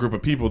 we have a group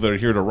of people that are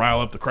here to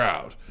rile up the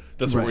crowd.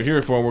 That's what we're here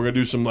for, and we're going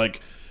to do some,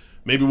 like,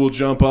 maybe we'll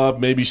jump up,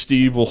 maybe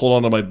Steve will hold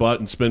on to my butt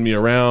and spin me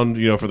around,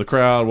 for the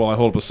crowd while I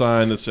hold up a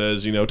sign that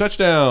says,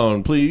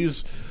 touchdown,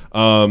 please.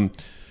 So,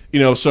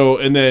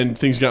 and then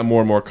things got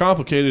more and more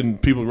complicated,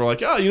 and people were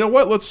like, oh, you know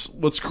what,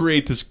 let's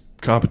create this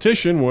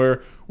competition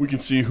where we can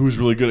see who's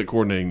really good at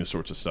coordinating this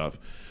sorts of stuff.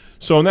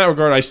 So in that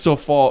regard, I still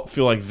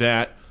feel like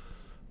that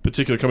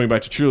particular, coming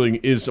back to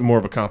cheerleading, is more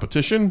of a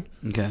competition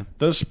Okay.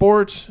 than a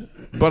sport.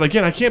 But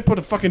again, I can't put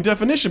a fucking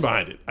definition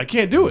behind it. I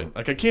can't do it.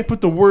 Like, I can't put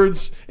the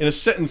words in a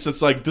sentence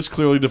that's like, this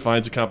clearly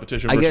defines a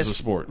competition versus a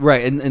sport.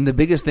 Right, and the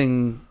biggest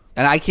thing,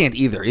 and I can't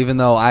either, even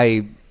though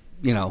I,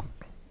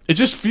 It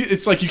just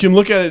it's like you can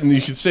look at it and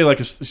you can say like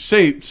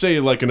say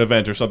like an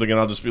event or something, and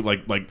I'll just be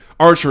like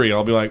archery.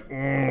 I'll be like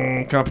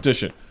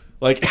competition.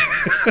 Like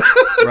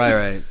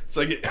right. It's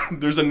like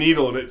there's a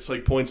needle and it's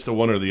like points to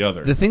one or the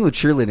other. The thing with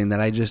cheerleading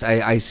that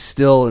I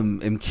still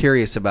am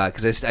curious about,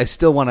 because I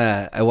still want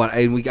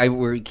to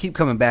we keep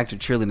coming back to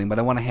cheerleading, but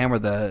I want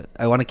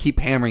to keep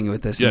hammering you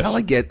with this Yes. until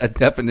I get a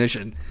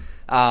definition.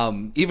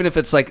 Even if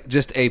it's like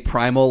just a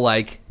primal,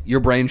 like your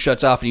brain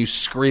shuts off and you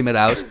scream it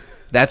out,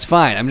 that's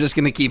fine. I'm just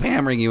going to keep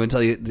hammering you until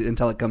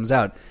it comes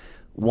out.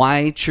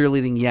 Why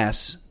cheerleading?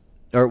 Yes,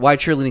 or why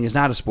cheerleading is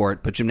not a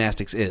sport, but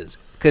gymnastics is,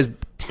 because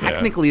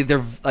technically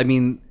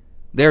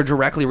they're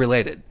directly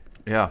related.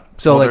 Yeah.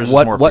 So Well, like there's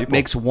just more what people.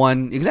 makes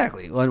one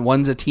exactly?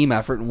 One's a team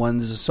effort and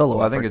one's a solo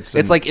Well, I effort. think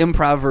It's like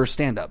improv or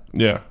stand up.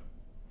 Yeah.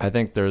 I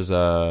think there's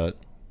because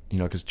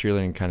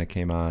cheerleading kind of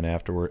came on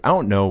afterward. I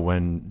don't know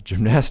when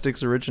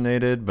gymnastics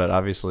originated, but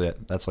obviously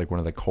that's like one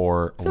of the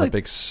core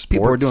Olympic sports.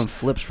 People were doing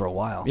flips for a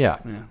while. Yeah.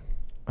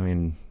 I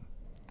mean,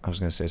 I was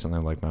going to say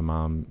something like my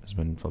mom has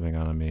been flipping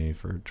on me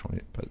for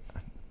 20, but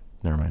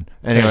never mind.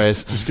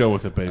 Anyways, Just go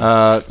with it, baby.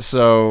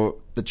 so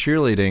the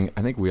cheerleading,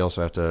 I think we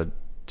also have to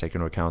take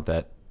into account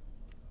that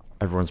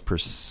everyone's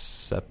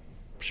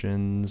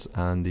perceptions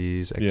on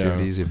these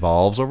activities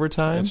evolves over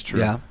time. That's true.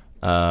 Yeah.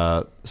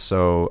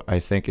 So I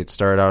think it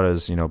started out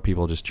as,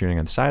 people just cheering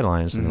on the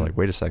sidelines, and they're like,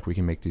 wait a sec, we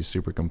can make these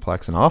super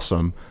complex and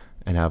awesome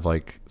and have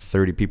like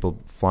 30 people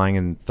flying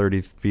in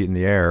 30 feet in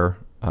the air.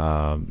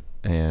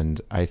 And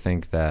I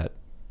think that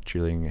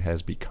cheerleading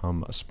has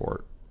become a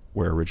sport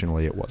where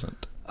originally it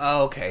wasn't.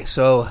 Oh, okay,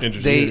 so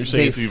Interesting. You're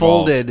saying they it's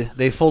evolved.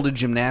 folded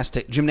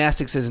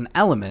gymnastics as an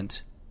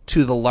element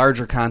to the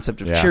larger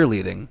concept of Yeah.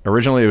 cheerleading.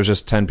 Originally it was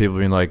just 10 people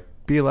being like,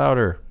 be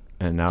louder.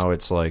 And now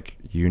it's like,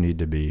 you need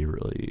to be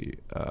really,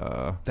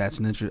 That's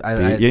an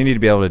interesting. you need to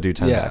be able to do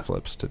 10 Yeah.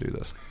 backflips to do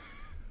this.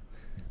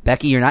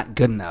 Becky, you're not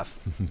good enough.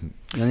 You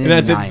only And I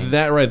need think 9.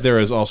 that right there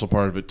is also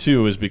part of it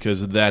too, is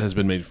because that has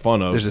been made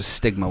fun of. There's a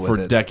stigma with for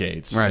it.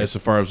 decades, Right. as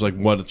far as like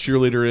what a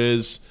cheerleader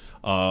is.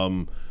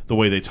 the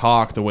way they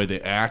talk, the way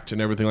they act,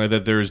 and everything like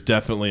that, there is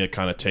definitely a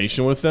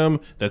connotation with them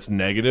that's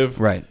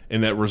negative, Right.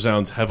 and that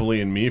resounds heavily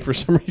in me for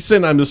some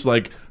reason. I'm just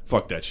like,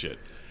 fuck that shit.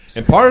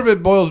 And part of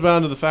it boils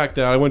down to the fact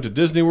that I went to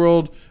Disney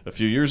World a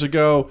few years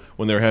ago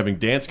when they were having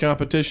dance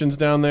competitions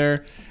down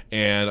there,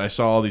 and I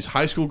saw all these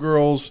high school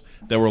girls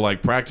that were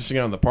like practicing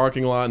out in the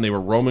parking lot, and they were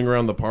roaming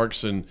around the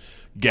parks in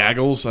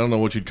gaggles. I don't know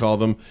what you'd call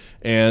them,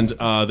 and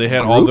they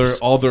had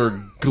all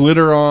their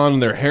glitter on,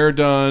 and their hair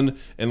done,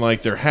 and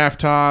like their half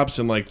tops,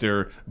 and like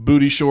their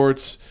booty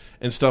shorts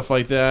and stuff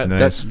like that.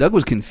 Nice. Doug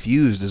was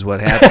confused is what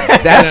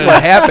happened. That's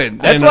what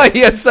happened. That's why he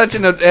has such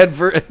an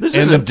advert. This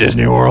isn't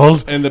Disney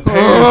World. And the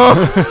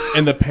parents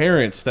and the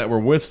parents that were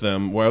with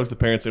them, where I was the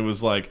parents, it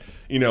was like,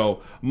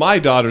 my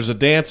daughter's a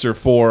dancer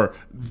for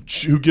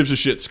Who Gives a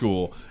Shit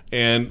School,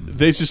 and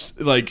they just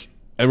like,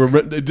 I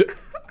remember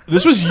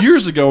this was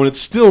years ago, and it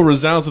still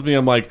resounds with me.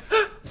 I'm like,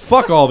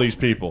 fuck all these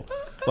people.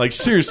 Like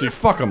seriously,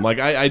 fuck them. Like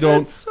I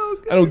don't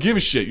give a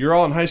shit. You're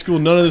all in high school.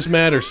 None of this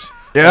matters.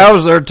 Yeah, I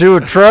was there too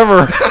with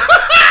Trevor.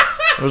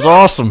 It was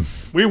awesome.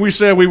 We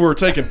said we were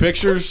taking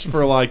pictures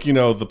for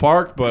the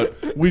park,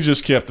 but we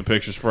just kept the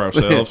pictures for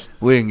ourselves.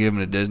 We didn't give him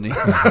to Disney.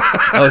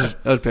 That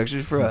was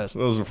pictures for us.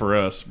 Those are for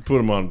us. Put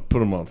them on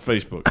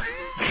Facebook.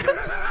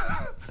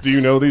 Do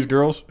you know these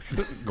girls?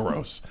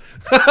 Gross.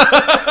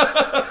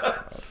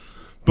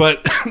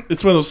 But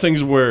it's one of those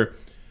things where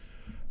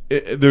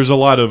there's a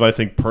lot of, I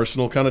think,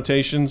 personal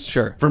connotations.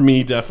 Sure. For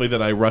me, definitely,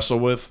 that I wrestle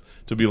with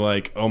to be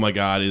like, oh my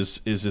God,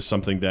 is this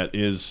something that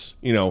is,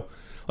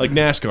 like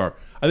NASCAR.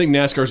 I think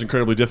NASCAR is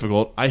incredibly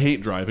difficult. I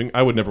hate driving.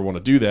 I would never want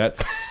to do that.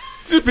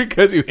 Just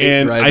because you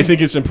hate driving. I think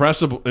it's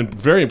impressive and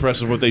very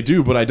impressive what they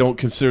do, but I don't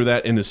consider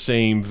that in the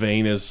same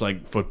vein as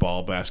like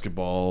football,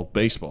 basketball,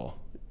 baseball.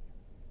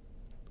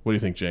 What do you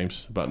think,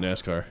 James, about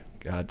NASCAR?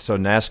 God, so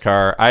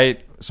NASCAR,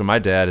 so my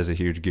dad is a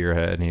huge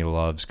gearhead, and he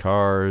loves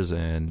cars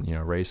and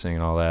racing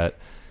and all that.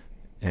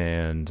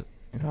 And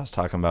I was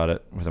talking about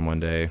it with him one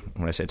day.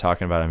 When I say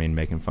talking about it, I mean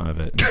making fun of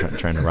it, and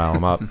trying to rile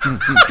him up.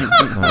 And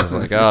I was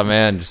like, "Oh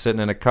man, just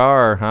sitting in a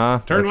car,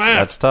 huh? Turn left.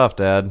 That's tough,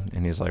 Dad."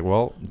 And he's like,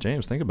 "Well,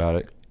 James, think about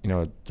it.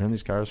 They're in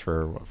these cars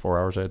for 4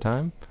 hours at a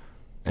time,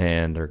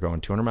 and they're going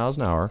 200 miles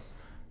an hour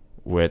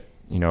with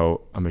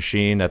a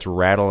machine that's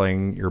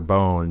rattling your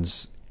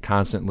bones."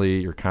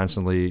 You're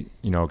constantly,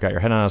 got your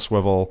head on a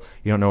swivel.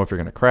 You don't know if you're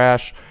going to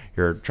crash.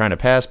 You're trying to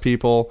pass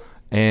people,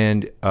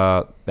 and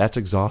that's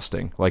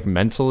exhausting, like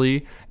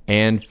mentally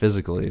and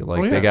physically.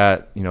 Like they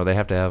got, they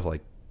have to have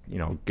like,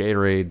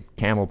 Gatorade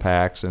Camel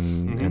packs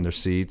and in their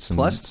seats and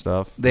Plus,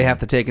 stuff. They have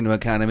to take into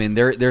account. I mean,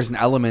 there's an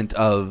element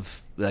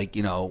of like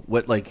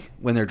what like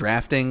when they're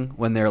drafting,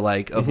 when they're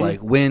like of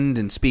like wind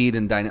and speed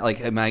and like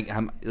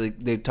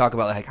they talk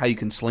about like how you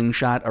can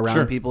slingshot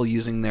around people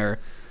using their.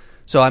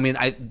 So I mean,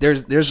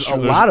 there's a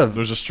lot of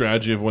there's a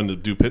strategy of when to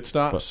do pit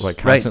stops, like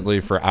constantly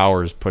for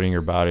hours putting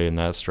your body in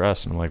that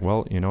stress. And I'm like,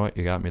 well, you know what,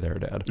 you got me there,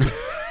 Dad.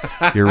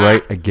 You're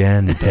right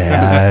again,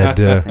 Dad.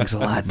 Thanks a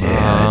lot,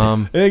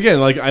 Dad. And again,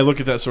 like I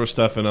look at that sort of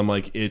stuff, and I'm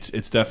like, it's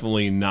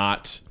definitely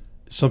not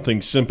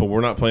something simple.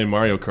 We're not playing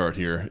Mario Kart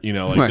here,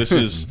 This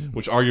is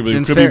which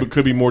arguably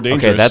could be more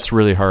dangerous. Okay, that's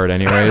really hard,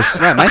 anyways.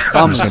 Yeah, my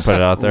thumb's I'm just gonna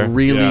put it out there.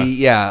 Really,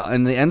 yeah.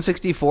 And the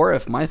N64,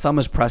 if my thumb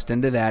is pressed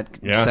into that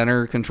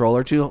center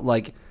controller too,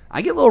 like.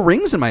 I get little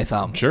rings in my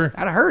thumb. Sure.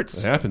 That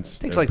hurts. It happens.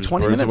 It takes like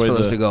 20 minutes for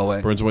those to go away.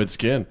 Burns away the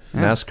skin.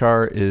 Yeah.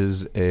 NASCAR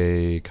is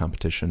a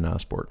competition, not a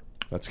sport.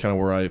 That's kind of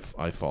where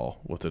I fall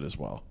with it as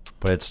well.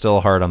 But it's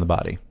still hard on the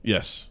body.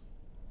 Yes.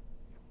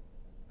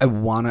 I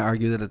want to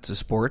argue that it's a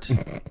sport.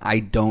 I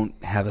don't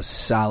have a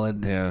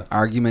solid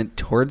argument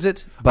towards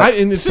it. But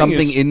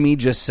something in me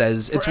just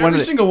says it's one of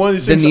the single one of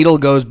these the things. needle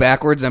goes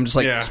backwards. And I'm just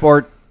like,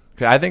 sport.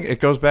 Okay, I think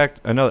it goes back.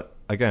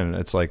 Again,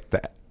 it's like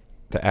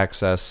the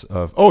access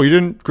of, you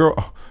didn't grow.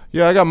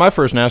 Yeah, I got my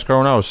first NASCAR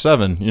when I was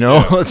 7.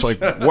 It's like,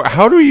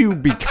 how do you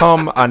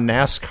become a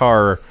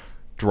NASCAR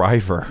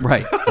driver?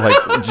 Right.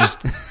 Like,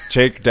 just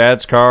take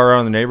Dad's car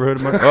around the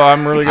neighborhood.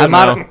 I'm really good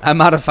now. I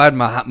modified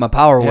my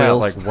power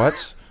wheels. Like,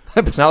 what?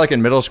 It's not like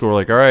in middle school,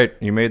 like, all right,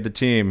 you made the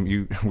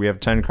team. We have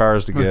 10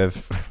 cars to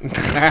give.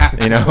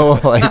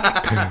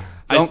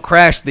 Don't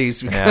crash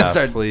these because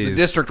the please.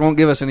 district won't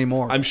give us any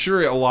more. I'm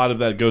sure a lot of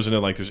that goes into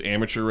like there's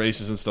amateur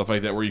races and stuff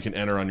like that where you can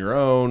enter on your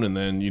own, and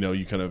then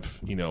you kind of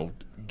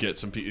get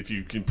some. If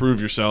you can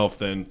prove yourself,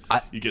 then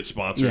you get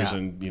sponsors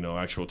and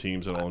actual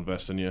teams that'll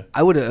invest in you.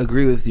 I would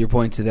agree with your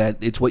point to that.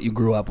 It's what you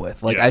grew up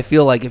with. Like I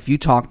feel like if you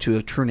talk to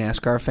a true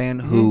NASCAR fan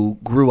who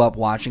grew up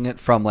watching it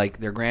from like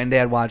their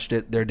granddad watched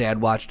it, their dad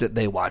watched it,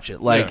 they watch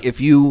it. Like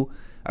if you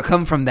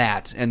come from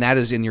that and that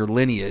is in your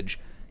lineage,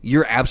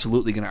 you're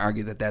absolutely going to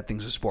argue that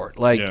thing's a sport.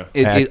 Like at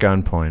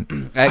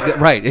gunpoint.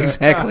 Right,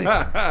 exactly.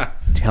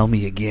 Tell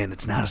me again,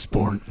 it's not a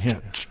sport. Yeah,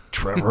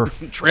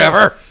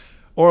 Trevor.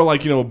 Or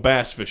like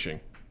bass fishing.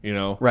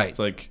 Right. It's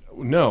like,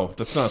 no,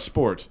 that's not a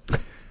sport.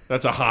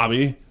 That's a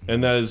hobby,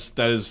 and that is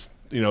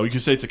you can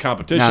say it's a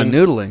competition.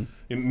 Now noodling.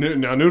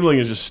 Now noodling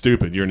is just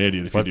stupid. You're an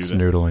idiot if you do that.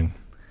 What's noodling?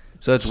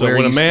 So it's So where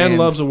when a you man stand-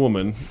 loves a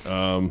woman,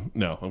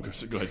 no, I'm going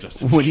to go ahead,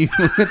 Justin. when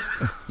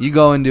you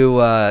go into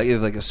either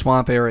like a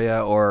swamp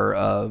area or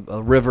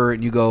a river,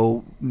 and you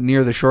go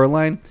near the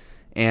shoreline,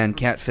 and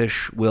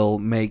catfish will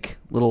make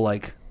little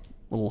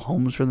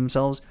homes for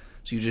themselves.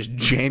 So you just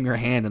jam your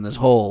hand in this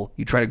hole.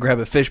 You try to grab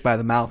a fish by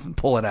the mouth and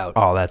pull it out.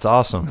 Oh, that's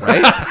awesome.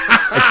 Right?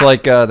 It's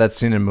like that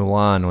scene in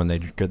Mulan when they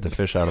get the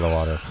fish out of the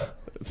water.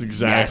 That's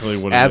exactly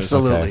Yes, what it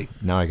absolutely. is. Okay,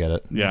 now I get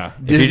it. Yeah.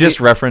 If you just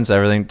reference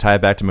everything, tie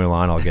it back to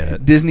Mulan, I'll get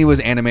it. Disney was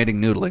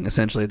animating noodling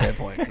essentially at that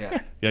point. Yeah.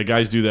 Yeah,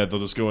 guys do that. They'll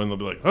just go in, they'll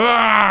be like,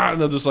 ah,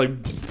 and they'll just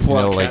like pull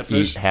out They'll like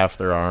catfish. eat half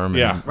their arm.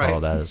 Yeah. And, Right. Oh,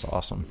 that is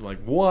awesome. Like,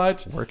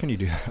 what? Where can you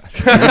do that?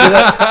 Can we do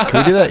that? Can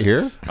we do that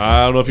here?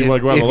 I don't know if you want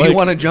to go out on If the you lake.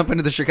 want to jump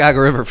into the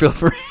Chicago River, feel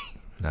free.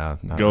 No,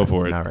 not Go right,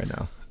 for it. Not right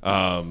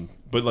now.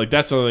 But like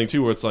that's another thing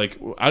too, where it's like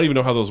I don't even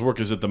know how those work.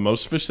 Is it the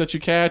most fish that you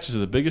catch? Is it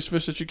the biggest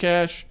fish that you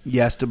catch?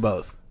 Yes to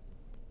both.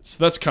 So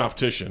that's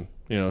competition,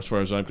 as far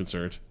as I'm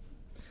concerned.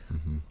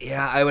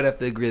 Yeah, I would have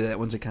to agree that that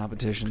one's a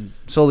competition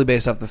solely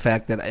based off the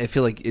fact that I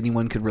feel like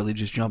anyone could really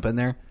just jump in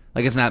there.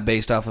 Like it's not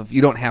based off of,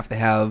 you don't have to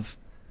have,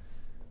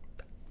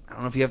 I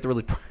don't know if you have to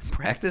really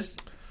practice.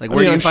 Like where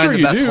do you I'm find sure the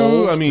you best do.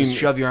 holes I mean, to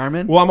shove your arm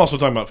in? Well, I'm also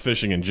talking about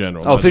fishing in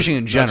general. Oh, not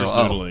fishing just- in not just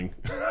general.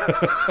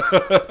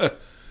 noodling.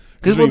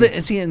 Because I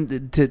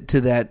mean-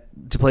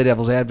 to play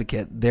devil's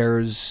advocate, there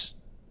is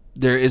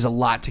a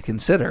lot to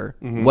consider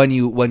when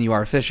you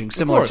are fishing,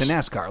 similar to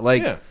course. NASCAR.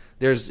 Like Yeah.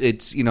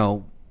 it's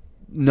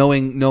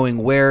knowing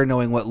where,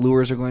 knowing what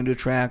lures are going to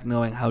attract,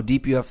 knowing how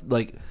deep you have,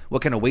 like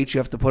what kind of weight you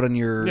have to put on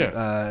your,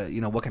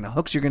 what kind of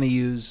hooks you're going to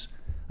use.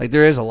 Like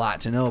there is a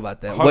lot to know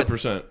about that.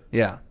 100%.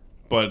 Yeah.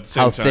 But at the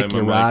same How time, thick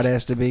your I'm rod like,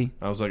 has to be.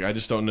 I was like, I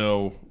just don't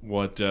know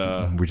what.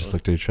 We just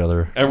looked at each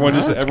other. Everyone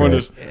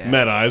just great.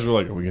 met eyes. We're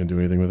like, are we going to do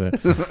anything with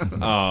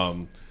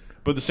that?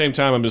 But at the same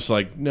time, I'm just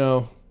like,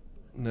 no,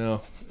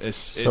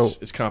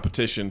 it's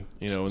competition,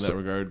 in that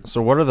regard.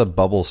 So what are the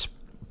bubble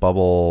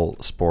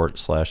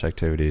sport /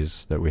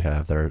 activities that we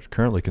have that are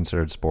currently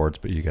considered sports,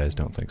 but you guys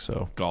don't think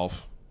so?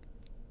 Golf.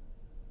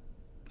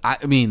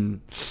 I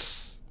mean,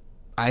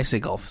 I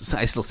say golf.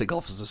 I still say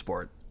golf is a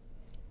sport.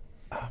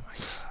 Oh my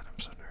god, I'm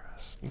so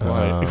nervous.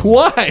 Why?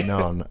 Why?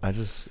 No,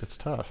 it's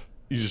tough.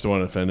 You just don't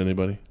want to offend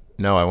anybody.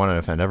 No, I want to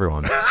offend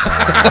everyone.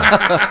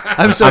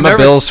 I'm so I'm nervous.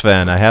 a Bills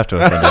fan. I have to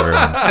offend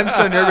everyone. I'm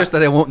so nervous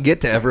that I won't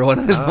get to everyone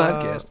on this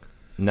podcast.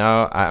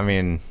 No, I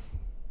mean,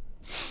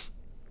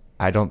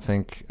 I don't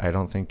think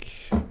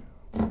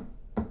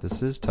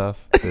this is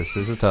tough. This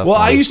is a tough Well,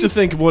 one. I used to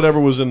think whatever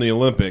was in the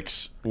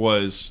Olympics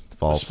was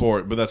False. a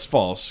sport, but that's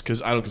false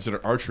because I don't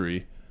consider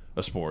archery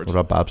a sport. What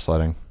about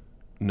bobsledding?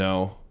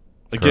 No.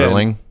 Again,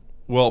 Curling?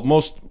 Well,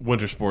 most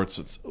winter sports.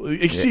 See,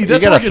 You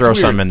that's gotta where it gets throw weird.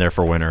 something in there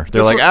for winter.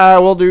 They're That's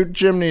like, we'll do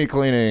chimney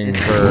cleaning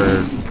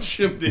for.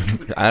 Chimney.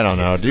 I don't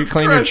know. Do you Jesus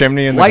clean your Christ.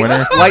 chimney in the winter?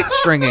 Light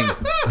stringing.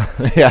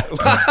 Yeah.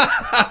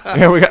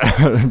 Yeah, we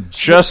got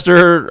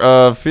Chester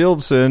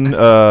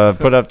Fieldson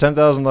put up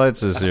 10,000 lights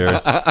this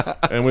year.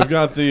 And we've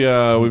got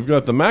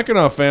the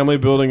Mackinac family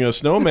building a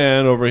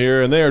snowman over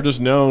here, and they are just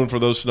known for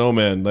those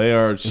snowmen. They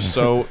are just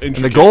so And the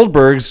intricate.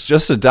 Goldbergs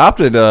just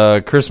adopted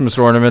Christmas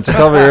ornaments a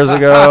couple years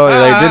ago.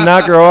 They did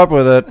not grow up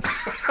with it.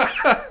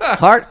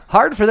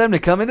 Hard for them to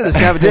come into this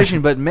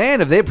competition, but man,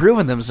 have they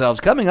proven themselves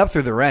coming up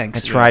through the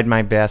ranks. Tried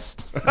my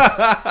best.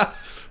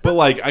 But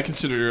I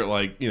consider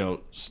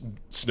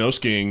snow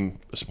skiing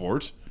a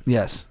sport.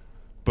 Yes.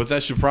 But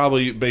that should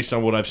probably, based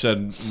on what I've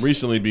said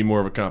recently, be more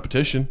of a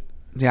competition.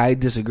 Yeah, I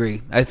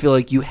disagree. I feel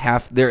like you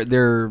have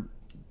they're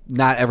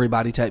not every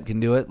body type can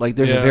do it. Like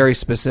there's a Yeah. very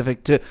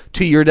specific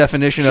to your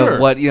definition Sure. of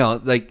what,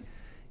 like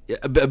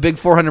a big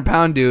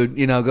 400-pound dude,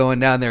 going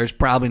down there is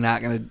probably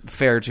not going to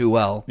fare too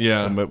well.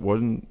 Yeah. But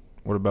what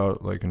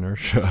about like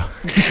inertia?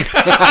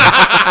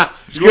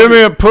 Just give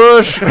me a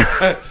push.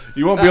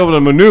 You won't be able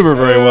to maneuver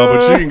very well,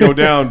 but you can go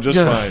down just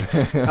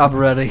fine. I'm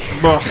ready.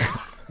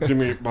 Give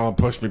me,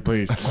 push me,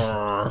 please.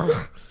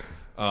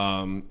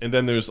 And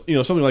then there's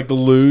something like the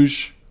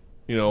luge,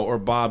 or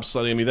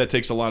bobsledding. I mean, that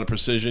takes a lot of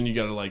precision. You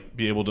got to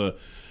be able to.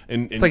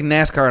 And It's like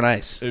NASCAR on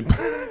ice.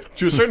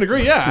 to a certain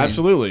degree, yeah,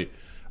 absolutely.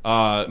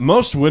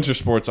 Most winter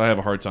sports I have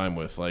a hard time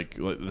with, like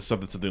the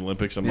stuff that's at the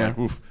Olympics. I'm Yeah. like,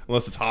 oof.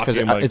 Unless it's hockey, Because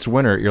I'm like, it's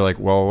winter. You're like,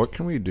 well, what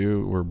can we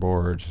do? We're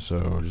bored,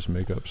 so just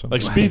make up something.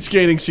 like speed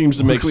skating seems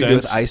to What make can we do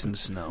sense. with ice and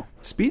snow?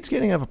 Speed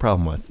skating I have a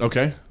problem with.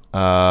 Okay.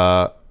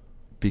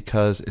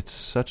 Because it's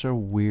such a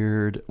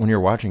weird. When you're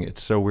watching it,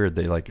 it's so weird.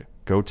 They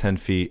go 10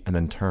 feet and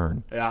then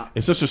turn. Yeah.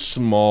 It's such a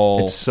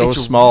small. It's so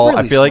It's small. I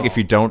really feel like small. if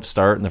you don't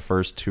start in the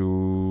first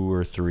 2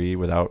 or 3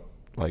 without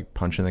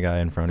punching the guy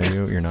in front of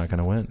you, you're not going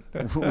to win.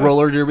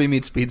 Roller derby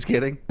meets speed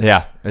skating.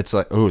 Yeah, it's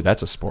like, ooh,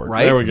 that's a sport.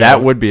 Right? There we go.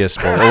 That would be a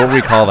sport. What would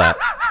we call that?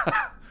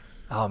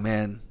 Oh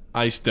man.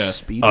 Ice death.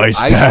 Speed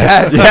Ice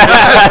death. death.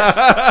 Yes.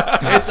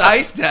 It's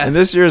ice death. In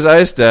this year's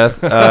Ice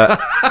Death,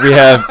 we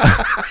have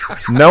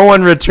no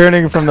one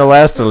returning from the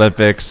last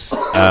Olympics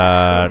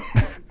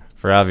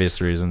for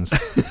obvious reasons.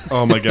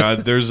 Oh my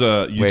God! There's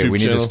a YouTube Wait, we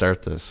need channel. to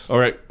start this. All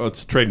right,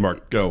 let's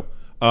trademark. Go.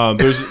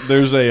 There's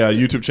a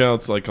YouTube channel.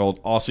 It's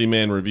called Aussie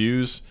Man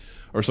Reviews,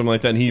 or something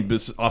like that. And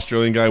this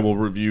Australian guy will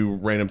review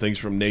random things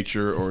from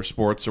nature or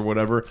sports or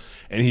whatever.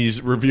 And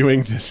he's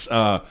reviewing this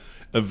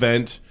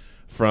event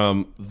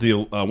from the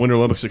Winter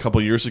Olympics a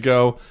couple years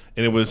ago,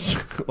 and it was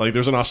like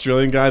there's an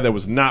Australian guy that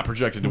was not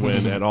projected to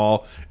win at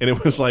all, and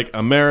it was like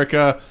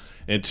America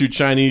and 2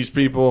 Chinese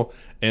people,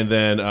 and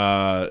then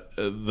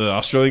the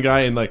Australian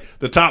guy, and like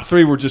the top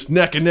 3 were just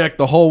neck and neck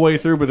the whole way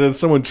through, but then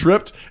someone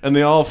tripped and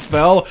they all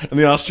fell, and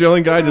the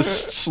Australian guy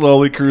just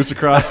slowly cruised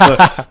across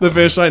the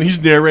finish line.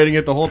 He's narrating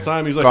it the whole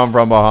time. He's like, Come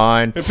from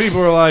behind. and people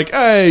were like,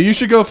 hey, you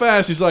should go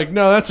fast. He's like,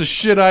 no, that's a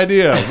shit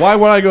idea. Why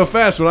would I go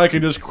fast when I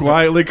can just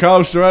quietly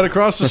coast right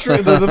across the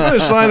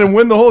finish line and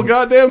win the whole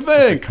goddamn A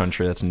thing?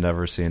 country that's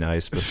never seen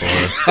ice before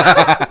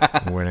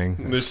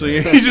winning. So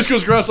he just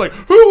goes across like,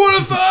 who would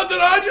have thought that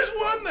I just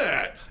won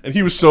that? And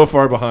he was so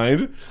far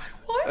behind.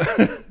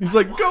 What? He's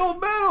like,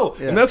 gold medal.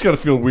 Yeah. And that's got to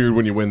feel weird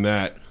when you win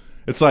that.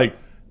 It's like,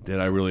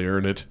 did I really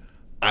earn it?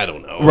 I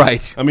don't know.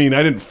 Right. I mean,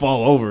 I didn't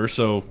fall over,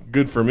 so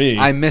good for me.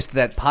 I missed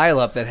that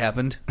pileup that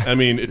happened. I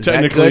mean, that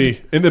technically,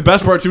 good? and the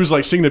best part too is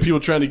like seeing the people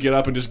trying to get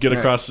up and just get Right.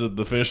 across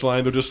the finish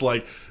line. They're just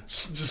like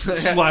just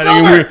sliding Silver!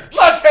 in weird,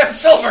 Let's have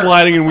silver!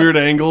 sliding in weird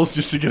angles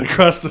just to get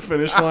across the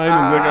finish line,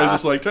 and the guy's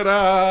just like,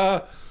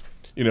 ta-da!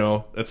 You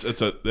know, that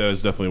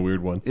is definitely a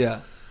weird one.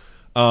 Yeah.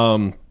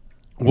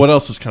 What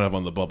else is kind of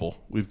on the bubble?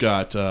 We've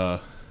got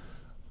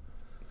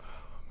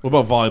what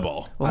about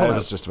volleyball? Well, I hold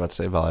was on. just about to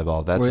say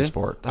volleyball. That's Were a you?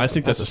 sport. I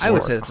think that's a sport. I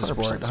would say it's a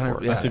 100% sport.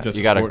 sport. Yeah. I think that's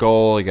You a got a sport.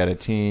 goal. You got a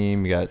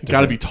team. You got. You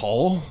got to be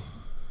tall.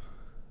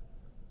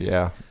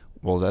 Yeah.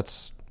 Well,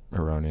 that's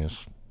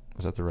erroneous.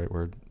 Is that the right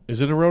word?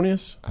 Is it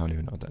erroneous? I don't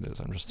even know what that is.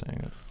 I'm just saying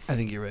it. I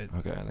think you're right.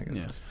 Okay, I think it's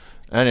Yeah.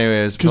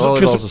 Anyways, 'Cause-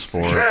 volleyball's a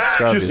sport. It's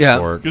got to be a Yeah.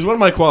 sport. Because one of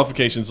my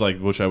qualifications, like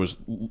which I was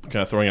kind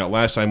of throwing out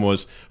last time,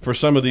 was for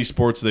some of these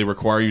sports they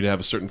require you to have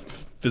a certain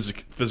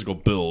physical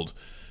build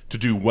to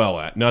do well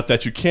at. Not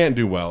that you can't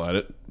do well at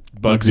it.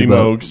 Bugsy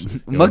Mogs.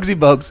 Muggsy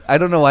Bogues. I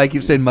don't know why I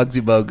keep saying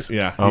Muggsy Bogues.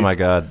 Yeah. Oh my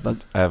God,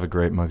 I have a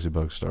great Muggsy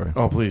Bogues story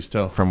Oh, please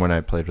tell. from when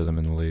I played with him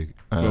in the league.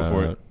 Go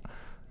for it.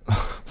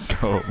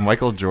 So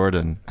Michael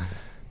Jordan,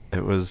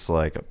 it was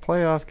like a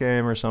playoff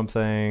game or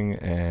something,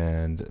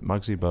 and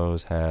Muggsy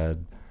Bogues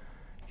had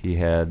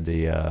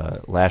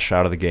the last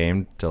shot of the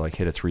game to like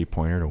hit a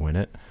 3-pointer to win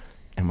it,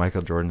 and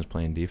Michael Jordan's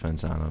playing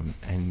defense on him,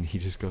 and he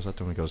just goes up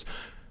to him and goes,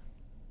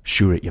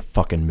 "Shoot it, you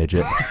fucking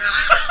midget!"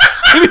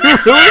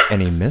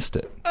 And he missed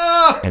it,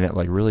 and it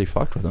like really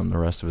fucked with him the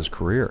rest of his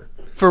career.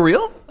 For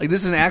real? Like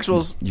this is an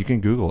actual... You can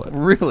Google it.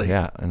 Really?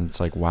 Yeah, and it's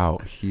like, wow,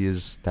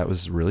 that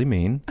was really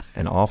mean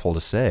and awful to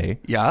say,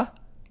 Yeah?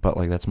 but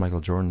like that's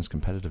Michael Jordan's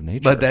competitive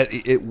nature. But that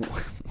it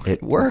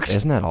worked.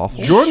 Isn't that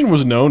awful? Jordan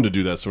was known to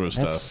do that sort of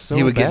That's stuff so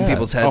He would get in bad.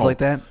 people's heads Oh, like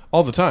that?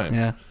 all the time.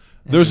 Yeah.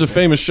 There's a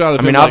famous shot of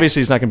I mean, him, like-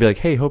 obviously he's not gonna be like,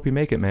 "Hey, hope you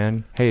make it,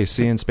 man. Hey,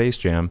 see you in Space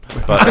Jam."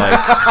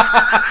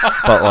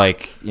 But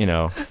like, you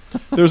know,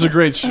 There's a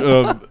great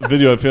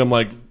video of him,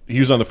 like, he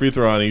was on the free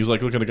throw line, and he's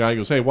like looking at the guy, he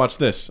goes, hey, watch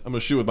this. I'm going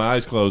to shoot with my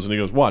eyes closed. And he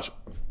goes, watch.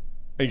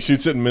 And he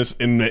shoots it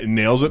and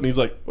nails it, and he's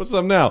like, what's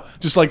up now?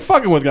 Just like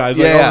fucking with guys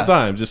like Yeah. all the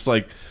time. Just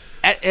like,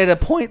 At a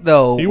point,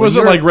 though... He when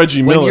wasn't you're- like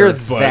Reggie When Miller, you're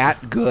but-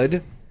 that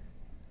good...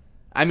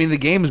 I mean, the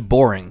game's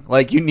boring.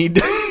 Like, you need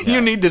to,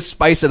 you need to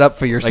spice it up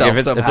for yourself like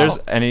if somehow. there's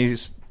any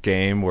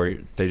game where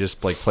they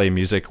just like play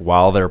music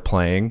while they're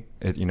playing,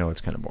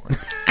 it's kind of boring.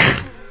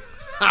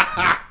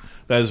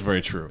 that is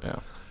very true. Yeah.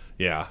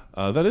 Yeah.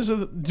 That is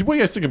what do you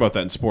guys think about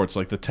that in sports?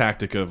 Like the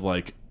tactic of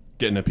like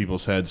getting at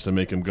people's heads to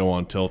make them go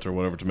on tilt or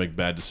whatever to make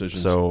bad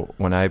decisions. So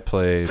when I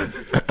played,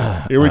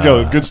 here we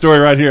go. Good story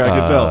right here. I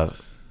can tell.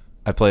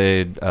 I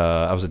played.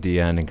 I was a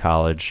DN in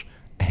college,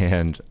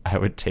 and I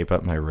would tape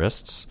up my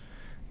wrists,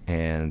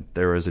 and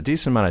there was a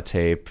decent amount of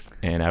tape,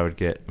 and I would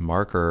get a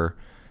marker,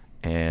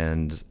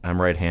 and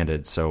I'm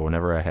right-handed, so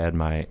whenever I had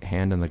my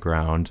hand in the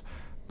ground,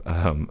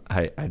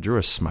 I drew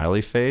a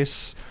smiley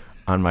face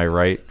on my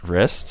right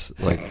wrist,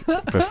 like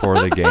before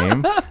the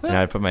game, and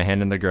I'd put my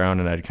hand in the ground,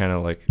 and I'd kind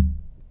of like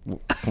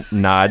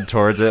nod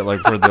towards it, like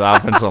for the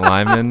offensive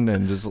lineman,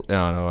 and just I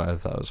don't know. I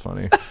thought it was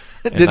funny.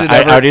 And Did it I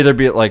ever- would either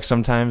be like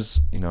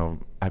sometimes,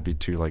 I'd be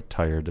too like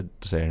tired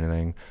to say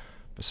anything,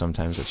 but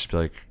sometimes it'd just be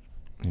like,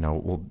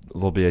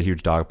 there'll be a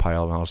huge dog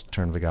pile, and I'll just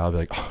turn to the guy, I'll be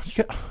like, "Oh,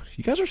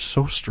 you guys are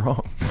so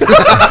strong."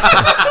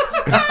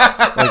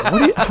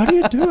 Like, how do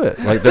you do it?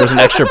 Like, there was an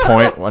extra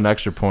point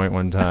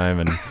one time,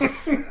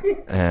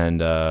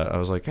 and I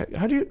was like,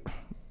 how do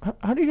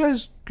you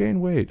guys gain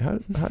weight? How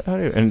do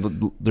you?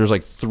 And there's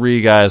like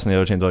 3 guys on the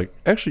other team. They're like,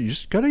 actually, you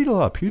just gotta eat a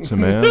lot of pizza,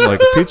 man.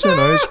 Like pizza and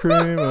ice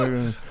cream.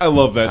 Like, I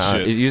love that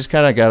shit. you just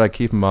kind of gotta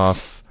keep them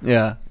off.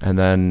 Yeah. And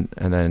then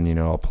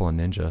I'll pull a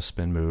ninja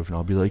spin move, and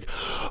I'll be like,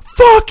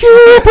 "Fuck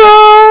you,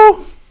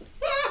 bro!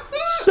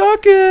 Suck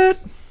it."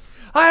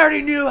 I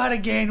already knew how to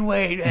gain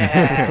weight.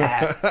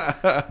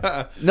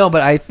 No,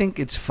 but I think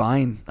it's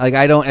fine. Like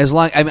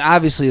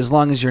obviously, as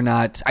long as you're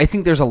not. I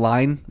think there's a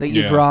line that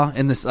you Yeah. draw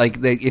in this. Like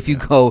if you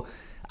go,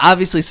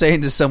 obviously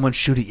saying to someone,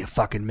 "Shoot it, you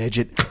fucking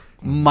midget,"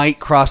 might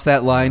cross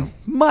that line.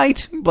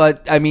 Might,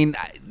 but I mean,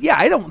 Yeah,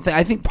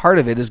 I think part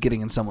of it is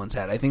getting in someone's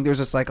head. I think there's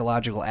a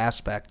psychological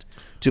aspect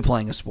to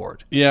playing a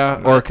sport.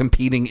 Yeah. Or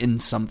competing in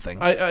something.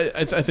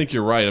 I think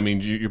you're right. I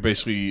mean, you're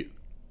basically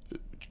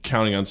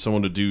counting on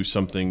someone to do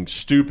something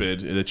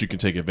stupid that you can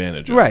take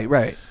advantage of.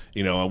 Right.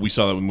 You know, we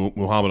saw that with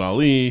Muhammad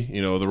Ali,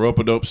 you know, the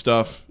rope-a-dope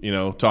stuff, you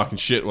know, talking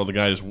shit while the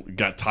guy just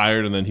got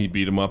tired and then he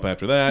beat him up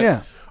after that.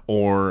 Yeah.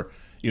 Or,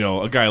 you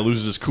know, a guy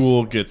loses his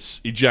cool, gets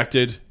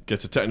ejected,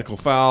 gets a technical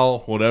foul,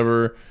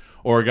 whatever.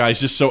 Or a guy's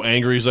just so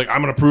angry, he's like,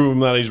 I'm going to prove him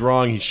that he's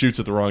wrong. He shoots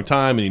at the wrong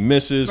time and he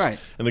misses. Right.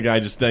 And the guy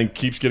just then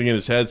keeps getting in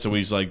his head, so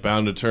he's like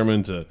bound and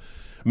determined to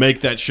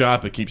make that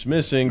shot but keeps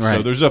missing. Right.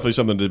 So there's definitely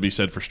something to be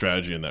said for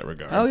strategy in that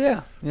regard. Oh,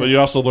 yeah. But you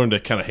also learn to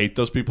kind of hate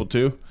those people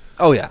too.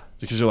 Oh, yeah.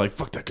 Because you're like,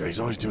 fuck that guy. He's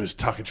always doing his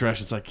talking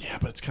trash. It's like, yeah,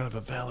 but it's kind of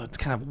a valid. It's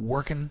kind of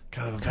working.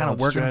 Kind of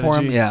working strategy. for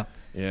him. Yeah.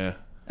 Yeah.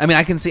 I mean,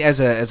 I can see as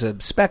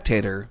a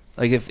spectator,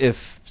 like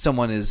if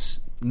someone is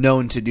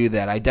known to do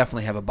that, I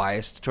definitely have a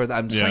bias toward that.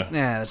 I'm just like,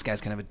 nah, this guy's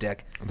kind of a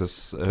dick.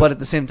 But at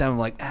the same time, I'm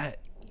like,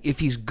 if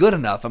he's good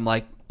enough, I'm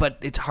like, but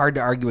it's hard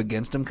to argue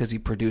against him because he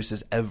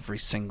produces every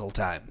single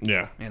time.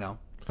 Yeah. You know?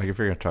 Like, if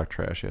you're going to talk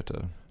trash, you have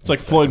to... It's like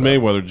Floyd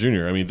Mayweather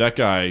Jr. I mean, that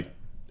guy,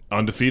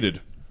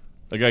 undefeated.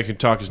 That guy can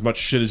talk as much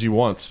shit as he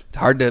wants. It's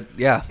hard to,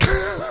 yeah.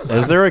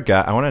 Is there a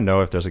guy... I want to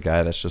know if there's a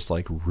guy that's just,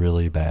 like,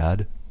 really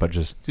bad, but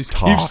just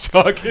talk. Keeps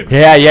talking.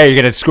 Yeah, you're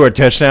going to score a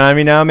touchdown on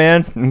me now,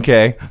 man?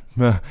 Okay.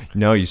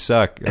 No, you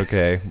suck.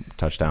 Okay.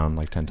 Touchdown,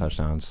 like 10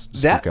 touchdowns.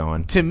 Just That, keep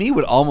going. to me,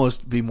 would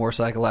almost be more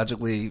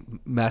psychologically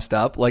messed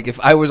up. Like, if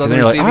I was on And the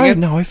then you're receiving like,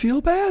 end, now I feel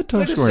bad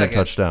Wait a scoring a second.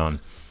 touchdown.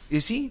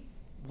 does he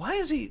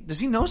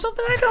know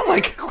something I don't?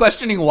 Like,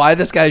 questioning why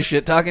this guy's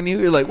shit-talking to you.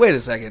 You're like, wait a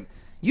second.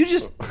 You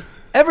just,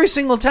 every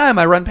single time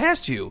I run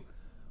past you,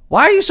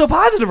 why are you so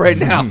positive right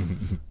now?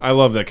 I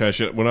love that kind of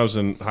shit. When I was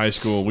in high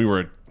school,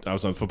 I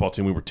was on the football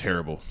team. We were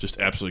terrible, just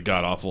absolutely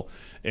god awful.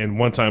 And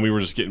one time we were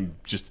just getting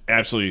just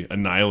absolutely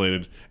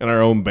annihilated. And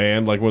our own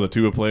band, like one of the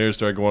tuba players,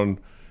 started going.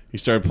 He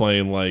started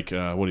playing like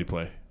what do you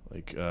play?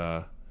 Like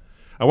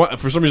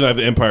for some reason I have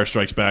the Empire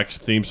Strikes Back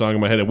theme song in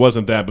my head. It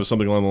wasn't that, but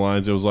something along the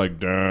lines. It was like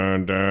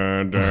dun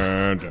dun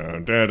dun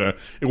dun dun dun.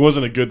 It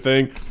wasn't a good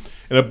thing.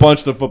 And a bunch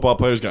of the football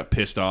players got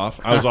pissed off.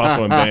 I was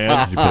also in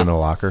band. Did you put him in a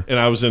locker? And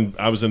I was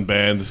in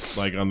band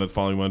like on the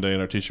following Monday,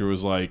 and our teacher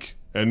was like,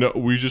 "And no,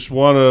 we just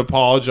want to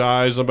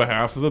apologize on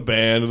behalf of the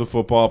band and the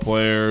football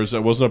players.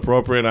 That wasn't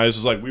appropriate." And I was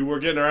just like, "We were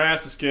getting our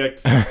asses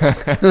kicked.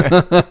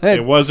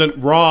 It wasn't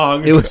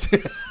wrong. It was...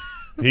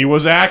 He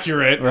was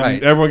accurate." Right.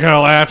 And everyone kind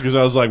of laughed because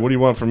I was like, "What do you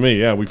want from me?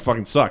 Yeah, we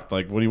fucking sucked.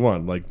 Like, what do you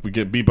want? Like, we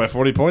get beat by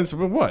 40 points?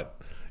 But what?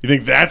 You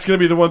think that's going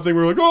to be the one thing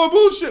we're like, oh,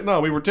 bullshit?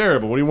 No, we were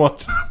terrible. What do you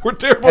want? We're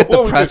terrible." At the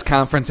What we press did.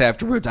 conference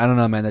afterwards, I don't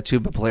know, man. The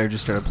tuba player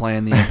just started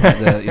playing the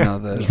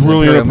really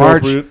Imperial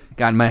March. inappropriate.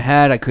 Got in my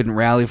head. I couldn't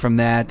rally from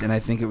that, and I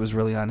think it was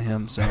really on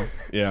him. So,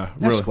 Yeah.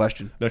 next really.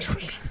 question. Next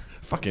question.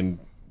 Fucking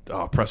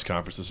press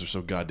conferences are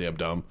so goddamn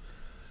dumb.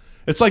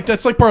 It's like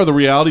that's like part of the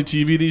reality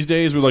TV these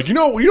days. We're like, you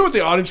know what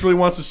the audience really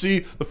wants to see?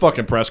 The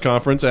fucking press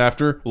conference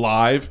after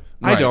live.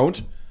 I Right.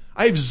 don't.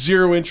 I have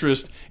zero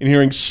interest in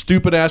hearing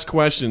stupid ass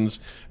questions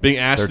being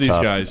asked They're to these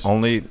tough. guys.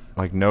 Only,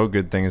 like, no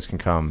good things can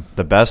come.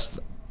 The best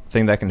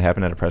thing that can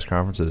happen at a press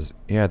conference is,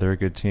 yeah, they're a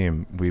good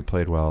team. We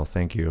played well.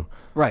 Thank you.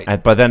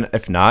 Right. But then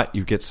if not,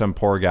 you get some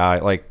poor guy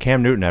like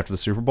Cam Newton after the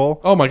Super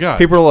Bowl. Oh my god.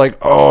 People are like,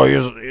 oh,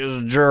 he's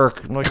a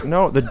jerk. I'm like,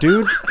 no, the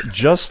dude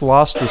just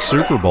lost the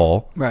Super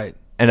Bowl. Right.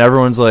 And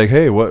everyone's like,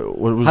 hey, what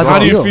was How's that? How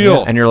do you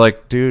feel? And you're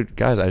like, dude,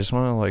 guys, I just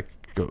want to, like,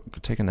 go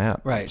take a nap.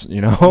 Right.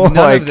 You know? None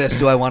like, of this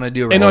do I want to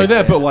do right And not only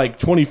now. that, but like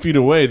 20 feet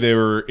away, they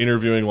were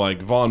interviewing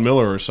like Von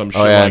Miller or some shit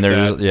oh, yeah, like and they're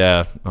that. just,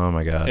 yeah. Oh,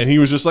 my God. And he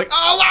was just like,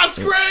 "Oh, life's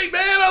great,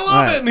 man. I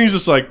love Right. it." And he's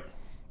just like,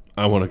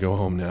 "I want to go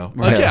home now."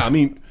 Like, Right. yeah, I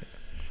mean,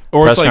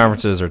 or Press it's like,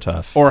 conferences are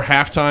tough. or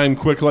halftime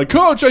quick, like,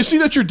 "Coach, I see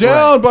that you're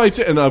down by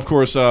 10. And of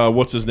course,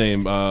 what's his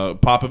name?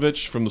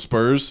 Popovich from the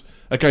Spurs.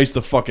 That guy's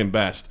the fucking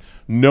best.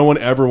 No one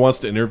ever wants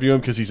to interview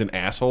him because he's an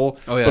asshole.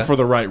 Oh, yeah? But for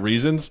the right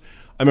reasons.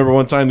 I remember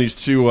one time these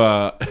two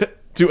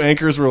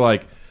anchors were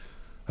like,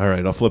 "All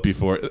right, I'll flip you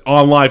for it."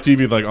 On live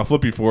TV, like, "I'll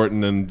flip you for it,"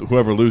 and then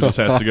whoever loses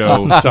has to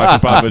go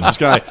talk to Popovich. This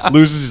guy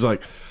loses, he's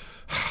like,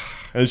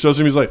 and it shows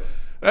him, he's like,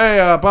 "Hey,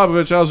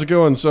 Popovich, how's it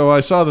going? So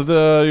I saw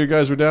that you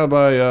guys were down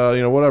by,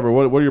 whatever.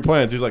 What are your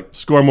plans?" He's like,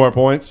 "Score more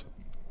points."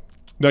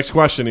 Next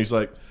question, he's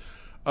like,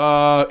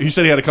 he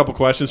said he had a couple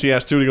questions. He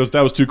asked two, and he goes,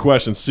 "That was 2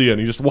 questions. See ya." And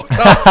he just walked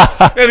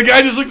out. And the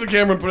guy just looked at the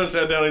camera and put his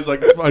head down. He's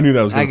like, "I knew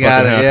that was I going to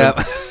got fucking it.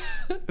 happen."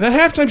 Yeah. That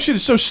halftime shit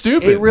is so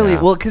stupid. It really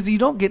Yeah. well because you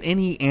don't get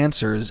any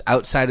answers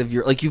outside of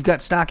your like you've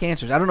got stock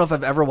answers. I don't know if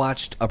I've ever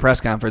watched a press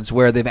conference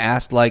where they've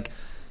asked like,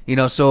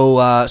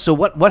 so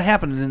what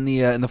happened in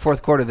the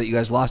fourth quarter that you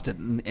guys lost it?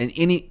 And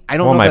any I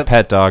don't Well, know. my if I've-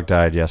 pet dog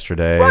died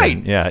yesterday. Right.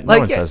 And, yeah, no like,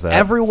 one says that.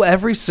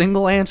 Every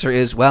single answer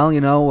is, well, they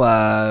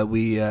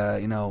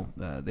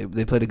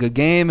played a good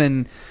game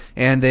and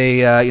they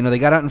they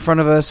got out in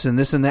front of us and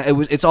this and that.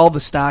 It's all the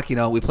stock.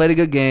 We played a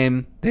good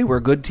game. They were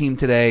a good team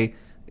today.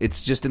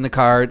 It's just in the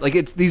card. Like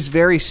it's these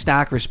very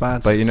stock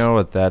responses. But you know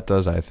what that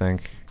does, I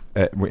think?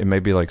 It may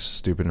be like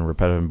stupid and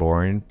repetitive and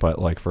boring, but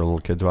like for little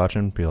kids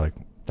watching, be like,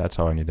 that's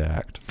how I need to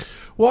act.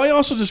 Well, I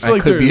also just feel That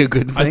like could they're- be a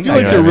good I thing, feel I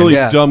like they're guess. really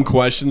Yeah. dumb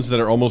questions that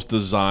are almost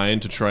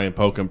designed to try and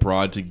poke and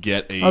prod to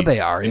get Oh, they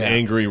are, an yeah.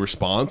 angry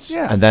response.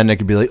 Yeah. And then it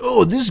could be like,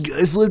 oh, this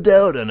guy flipped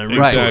out on a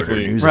Exactly.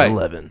 recorder. He was Right.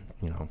 11.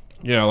 You know.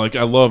 Yeah, like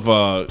I love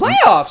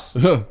Playoffs.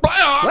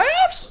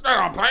 playoffs. They're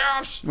not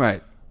playoffs.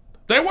 Right.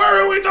 They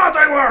were who we thought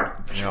they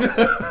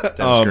were.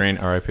 Dennis Green,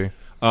 R.I.P.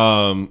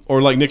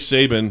 Or like Nick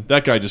Saban,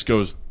 that guy just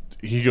goes.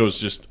 He goes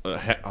just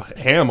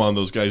ham on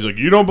those guys. He's like,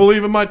 you don't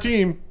believe in my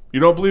team. You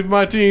don't believe in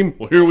my team.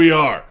 Well, here we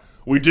are.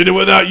 We did it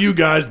without you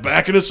guys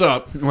backing us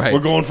up. Right. We're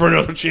going for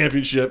another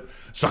championship.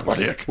 Suck my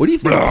dick. What do you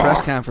think a Blah.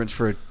 press conference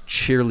for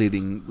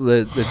cheerleading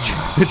the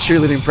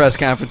cheerleading press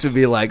conference would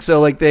be like?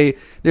 So like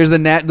there's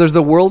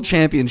the World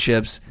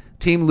Championships,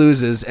 team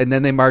loses, and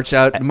then they march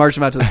them out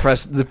to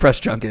the press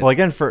junket. Well,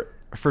 again, for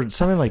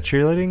something like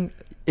cheerleading,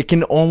 it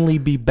can only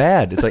be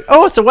bad. It's like,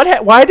 oh, so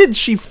what? Why did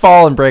she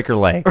fall and break her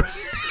leg?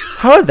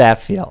 How did that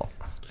feel?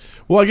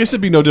 Well, I guess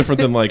it'd be no different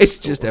than like It's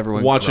just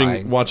everyone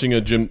crying. watching a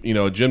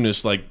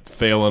gymnast like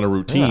fail on a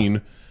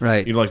routine.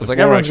 Right. You know, like It's the like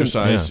floor everyone's in-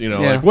 exercise. yeah. You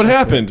know, Yeah, like what that's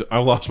happened? I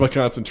lost my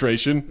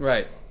concentration.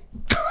 Right.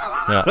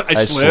 Yeah,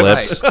 I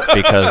slipped.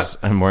 because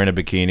I'm wearing a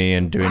bikini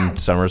and doing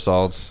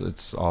somersaults.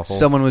 It's awful.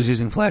 Someone was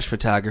using flash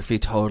photography.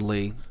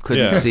 Totally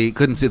couldn't Yeah. see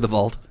the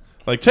vault.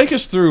 Like, take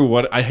us through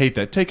what I hate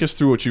that. Take us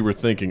through what you were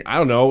thinking. I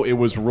don't know. It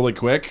was really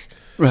quick.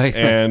 Right.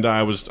 And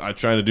I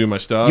trying to do my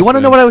stuff. You want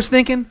to know what I was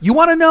thinking? You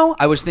want to know?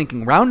 I was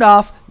thinking round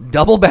off,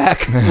 double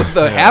back with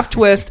a half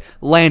twist,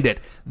 land it,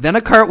 then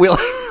a cartwheel.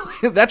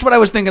 That's what I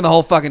was thinking the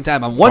whole fucking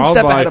time. I'm one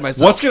step ahead of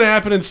myself. What's going to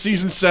happen in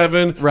season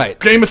 7? Right.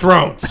 Game of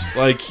Thrones.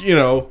 Like,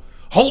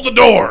 hold the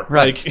door.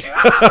 Right. Like,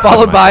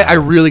 Followed by, I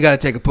really got to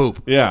take a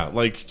poop. yeah.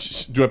 Like,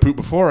 do I poop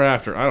before or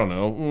after? I don't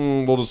know.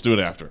 We'll just do it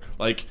after.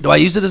 Like, Do I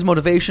use it as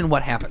motivation?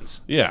 What happens?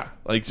 yeah.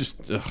 Like, just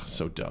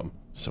so dumb.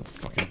 So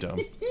fucking dumb.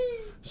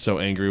 So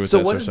angry with So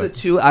that. what is the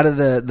two out of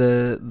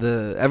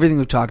the everything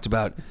we've talked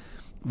about?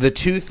 The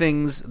two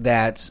things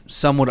that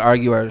some would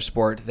argue are a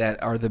sport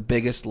that are the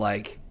biggest,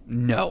 like,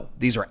 no,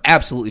 these are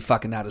absolutely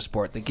fucking not a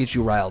sport that gets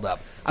you riled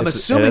up. I'm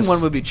assuming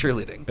one would be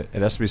cheerleading.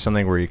 It has to be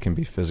something where you can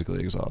be physically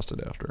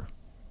exhausted after.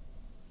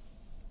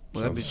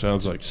 Well, that'd be-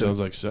 sounds like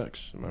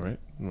sex. Am I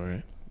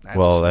right? That's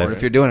Well, a sport that-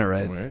 if you're doing it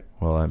right. Am I right?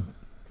 Well,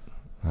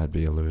 I'd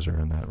be a loser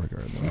in that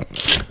regard.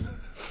 Though.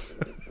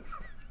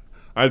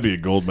 I'd be a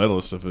gold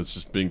medalist if it's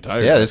just being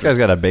tired. Yeah, this guy's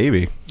got a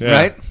baby. Yeah.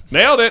 Right?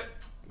 Nailed it.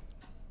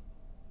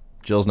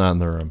 Jill's not in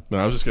the room. No,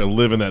 I was just gonna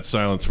live in that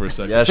silence for a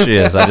second. Yes, she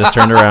is. I just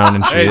turned around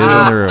and she is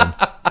in the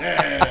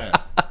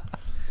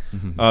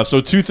room.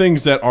 So two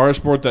things that are a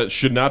sport that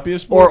should not be a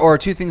sport. Or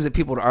two things that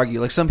people would argue.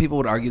 Like some people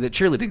would argue that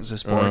cheerleading is a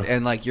sport,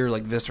 and like you're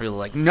like viscerally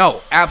like,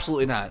 no,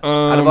 absolutely not.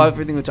 Out of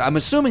everything we talk, I'm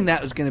assuming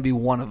that was going to be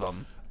one of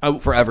them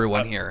for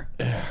everyone here.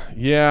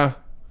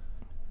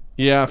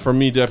 Yeah, for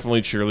me,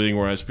 definitely cheerleading.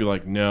 Where I just be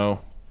like,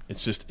 no,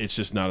 it's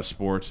just not a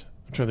sport.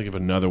 I'm trying to think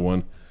of another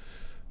one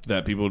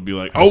that people would be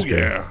like, oh Disagree.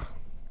 yeah.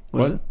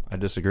 Was it I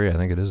disagree. I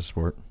think it is a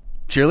sport.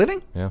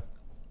 cheerleading? Yeah.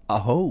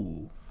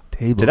 Oh,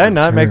 Did I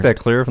not make that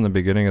clear from the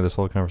beginning of this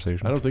whole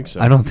conversation? I don't think so.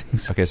 I don't think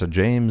so. Okay, so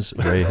James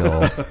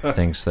Rahill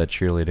thinks that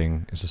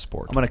cheerleading is a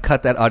sport. I'm going to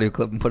cut that audio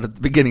clip and put it at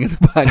the beginning of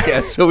the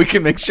podcast so we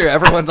can make sure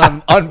everyone's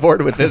on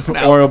board with this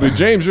now. Or it'll be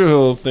James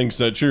Hill thinks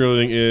that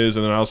cheerleading is,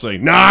 and then I'll say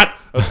not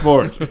a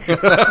sport.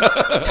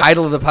 The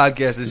title of the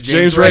podcast is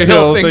James Ray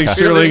Hill thinks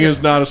cheerleading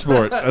is not a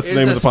sport. That's the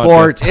name of the podcast.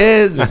 sport.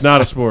 Is It's not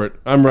a sport.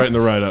 I'm writing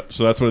the write up,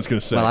 so that's what it's going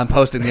to say. well, I'm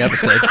posting the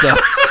episode, so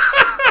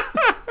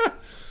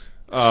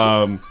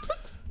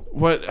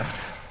What? I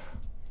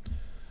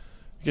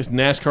guess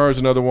NASCAR is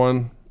another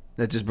one.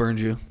 that just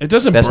burns you. It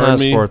doesn't That's burn not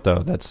a me. sport, though.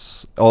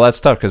 That's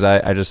tough because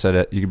I just said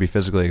it. You could be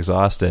physically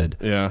exhausted.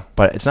 Yeah.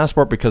 But it's not a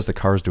sport because the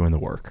car's doing the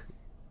work.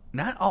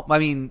 Not all. I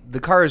mean, the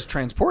car is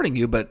transporting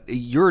you, but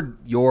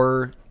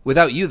you're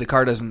without you, the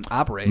car doesn't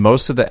operate.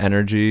 Most of the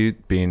energy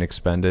being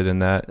expended in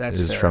that That's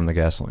is fair. from the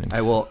gasoline.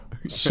 I will.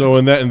 So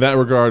in that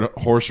regard,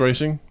 horse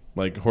racing,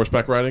 like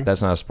horseback riding,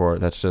 That's not a sport.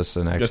 That's just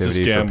an just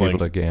activity for gambling.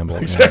 people to gamble.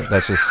 Yeah,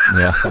 that's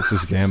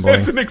just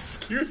gambling. an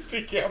excuse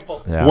to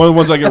gamble. Yeah. One of the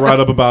ones I get right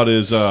up about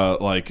is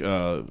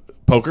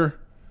poker.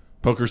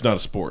 Poker's not a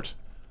sport.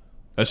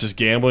 That's just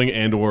gambling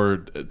and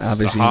or it's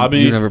Obviously, a hobby.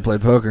 you never played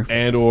poker.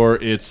 and or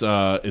it's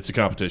a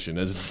competition.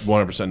 It's 100%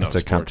 not It's a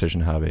sport.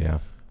 competition hobby, yeah.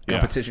 Yeah.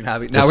 Competition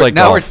hobby. Just Now like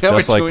we're golf.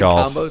 Just like doing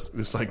golf. combos.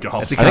 It's like golf.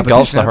 That's a I think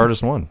golf's the competition.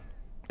 hardest one.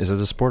 Is it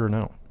a sport or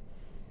no?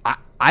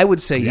 I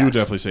would say yes. You would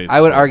definitely say it's I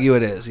would sport. argue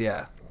it is.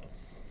 Yeah.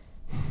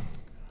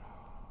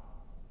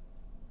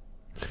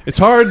 It's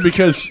hard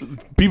because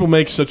people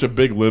make such a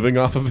big living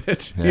off of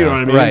it. You know what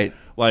I mean? Right.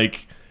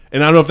 Like,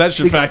 and I don't know if that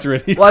should factor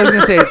in. Well, I was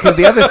going to say because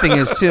the other thing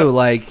is too,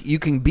 like you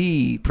can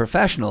be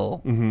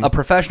professional, Mm-hmm. a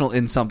professional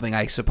in something.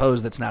 I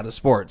suppose that's not a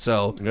sport.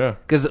 So Yeah.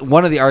 because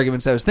one of the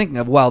arguments I was thinking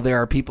of, well, there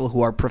are people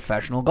who are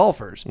professional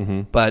golfers,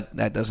 Mm-hmm. but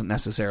that doesn't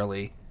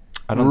necessarily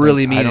I don't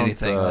really think- I mean don't,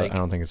 anything. Like I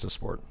don't think it's a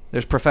sport.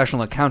 there's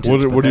professional accountants. What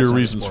but are that's your not a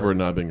reasons sport. for it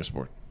not being a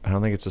sport? I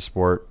don't think it's a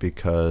sport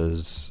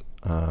because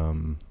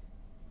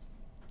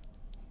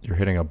you're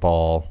hitting a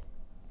ball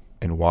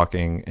and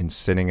walking and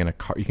sitting in a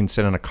car. You can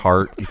sit in a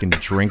cart. You can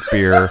drink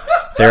beer.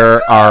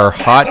 There are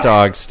hot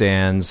dog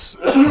stands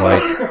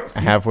like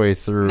halfway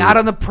through. Not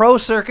on the pro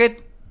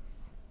circuit.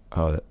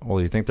 Oh, well,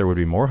 you think there would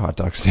be more hot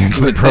dog stands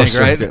in the pro think,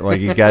 right? circuit?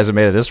 Like, you guys have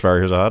made it this far.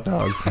 Here's a hot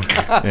dog.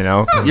 You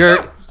know?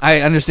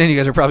 I understand you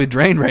guys are probably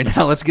drained right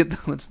now. Let's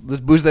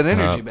boost that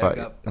energy back but,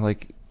 up.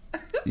 Like,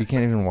 you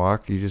can't even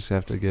walk. You just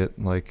have to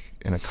get, like,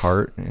 in a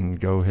cart and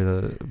go hit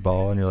a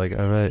ball, and you're like,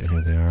 all right,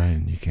 here they are,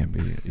 and you can't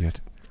be,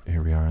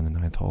 here we are in the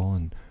 9th hole,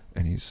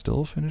 and he's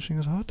still finishing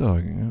his hot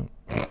dog. You know?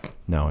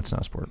 No, it's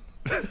not a sport.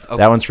 Okay.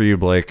 That one's for you,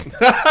 Blake.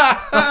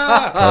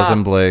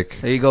 Cousin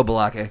Blake. There you go,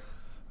 Balake.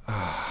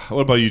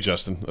 What about you,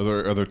 Justin?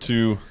 Are there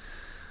two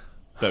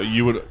that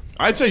you would?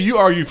 I'd say you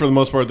argue for the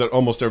most part that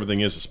almost everything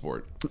is a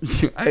sport.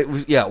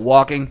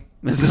 Walking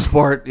is a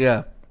sport.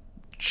 Yeah,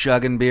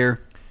 chugging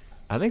beer.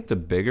 I think the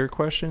bigger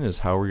question is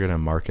how we're going to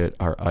market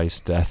our ice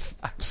death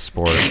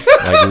sport.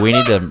 Like, we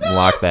need to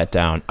lock that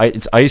down.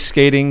 It's ice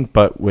skating,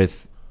 but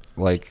with,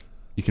 like,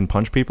 you can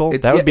punch people.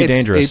 That would be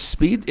dangerous. It's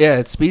speed. Yeah,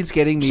 it's speed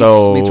skating meets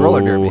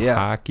roller derby. Yeah,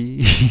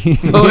 hockey.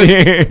 So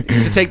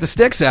to take the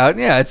sticks out.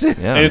 Yeah, it's it.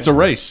 Yeah. And it's a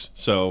race,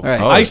 so right.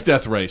 ice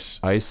death race.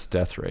 Ice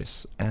death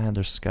race. And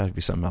there's got to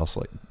be something else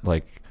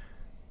like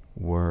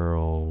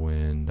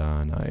Whirlwind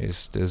on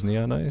Ice, Disney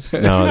on Ice.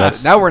 No,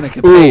 that's now we're in a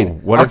capade. Ooh,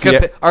 what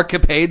our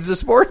capade's a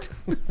sport?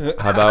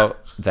 How about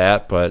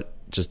that, but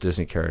just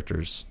Disney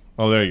characters?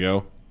 Oh, there you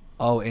go.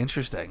 Oh,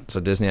 interesting. So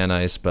Disney on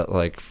Ice, but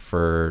like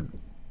for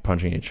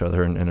punching each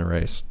other in a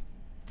race.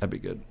 That'd be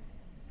good.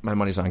 My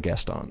money's on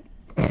Gaston.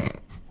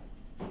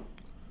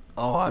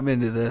 Oh, I'm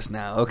into this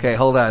now. Okay,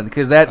 hold on,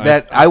 because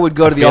that I would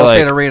go to the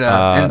Allstate Arena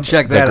and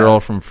check that out. The girl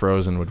from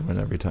Frozen would win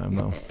every time,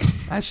 though.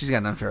 She's got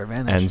an unfair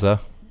advantage.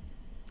 Enza.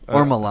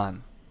 Or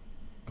Mulan.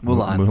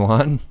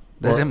 Mulan?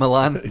 Is it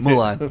Milan?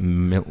 Mulan.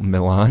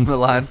 Milan.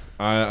 Milan.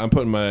 I'm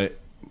putting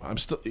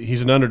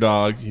he's an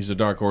underdog. He's a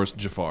dark horse,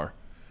 Jafar.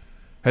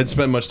 Hadn't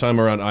spent much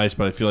time around ice,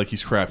 but I feel like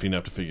he's crafty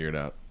enough to figure it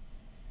out.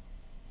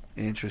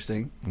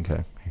 Interesting.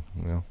 Okay.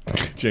 Well,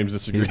 James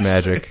disagrees. He's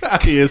magic.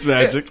 He is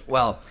magic.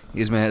 Well,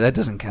 he's that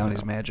doesn't count.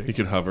 He's magic. He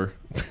could hover.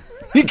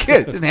 He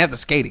could. Doesn't have the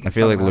skating. I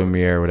feel like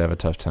Lumiere would have a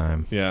tough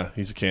time. Yeah,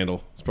 he's a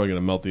candle. It's probably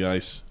going to melt the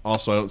ice.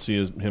 Also, I don't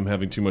see him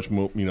having too much,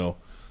 ability.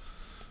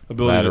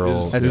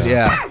 Lateral.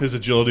 His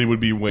agility would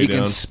be way he down.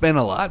 He can spin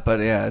a lot, but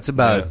it's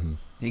about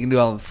he can do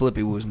all the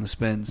flippy woos and the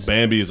spins.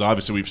 Bambi is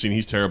obviously we've seen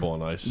he's terrible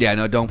on ice. Yeah,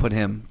 no, don't put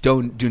him.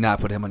 Do not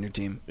put him on your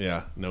team.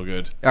 Yeah, no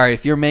good. All right,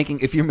 if you're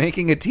making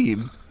a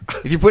team,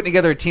 if you're putting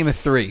together a team of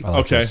 3,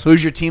 okay,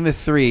 who's your team of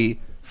 3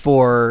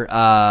 for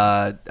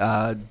what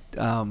are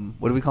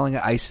we calling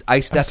it? Ice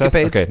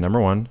Deathcapades? Okay, number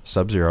 1,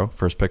 Sub-Zero,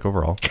 first pick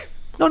overall.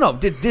 No,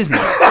 Disney.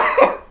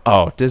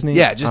 Oh, Disney?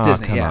 Yeah, just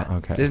Disney. Come Yeah, on.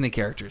 Okay. Disney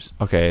characters.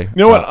 Okay. You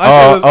know what?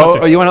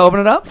 Oh, you want to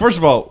open it up? First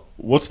of all,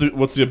 what's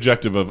the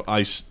objective of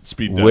ice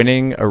speed death?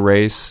 Winning a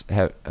race.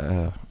 I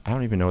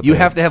don't even know what you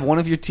have to have one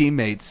of your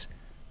teammates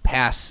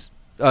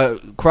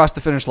cross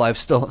the finish line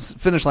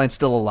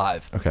still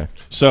alive. Okay.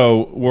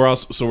 So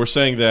we're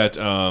saying that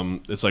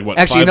it's like what?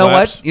 Actually, 5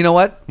 laps? You know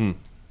what?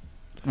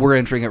 We're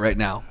entering it right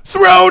now.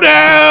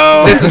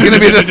 Throwdown. This is going to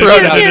be the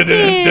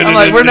throwdown. I'm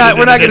like, we're not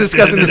going to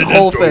discuss this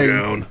whole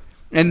thing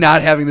and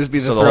not having this be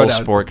the So the throwdown. whole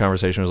sport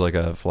conversation was like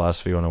a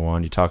philosophy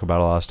 101. You talk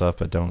about a lot of stuff,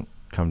 but don't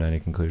come to any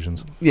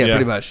conclusions. Yeah,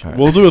 pretty much. Right.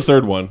 We'll do a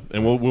third one,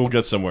 and we'll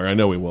get somewhere. I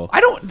know we will.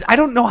 I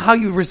don't know how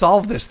you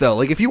resolve this though.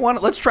 Like, if you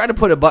want, let's try to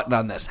put a button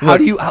on this.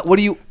 What's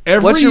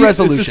your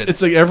resolution?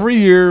 It's like every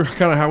year,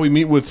 kind of how we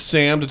meet with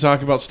Sam to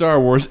talk about Star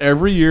Wars.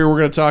 Every year, we're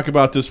going to talk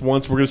about this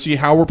once. We're going to see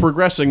how we're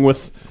progressing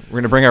with. We're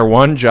going to bring our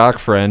one jock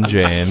friend,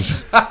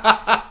 James.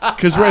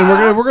 Because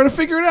we're going to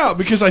figure it out.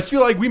 Because I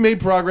feel like we made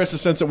progress in the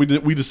sense that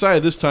we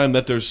decided this time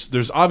that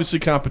there's obviously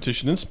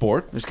competition in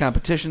sport. There's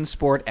competition,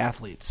 sport,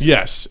 athletes.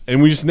 Yes,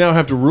 and we just now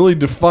have to really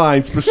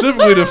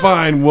specifically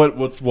define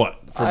what's what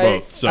for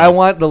both. So I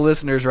want the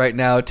listeners right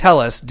now. Tell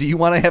us: do you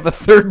want to have a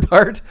third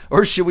part,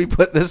 or should we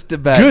put this to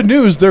bed? Good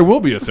news, there will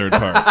be a third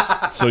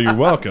part. So you're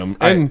welcome.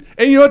 And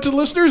you know what, to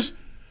listeners.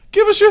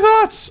 Give us your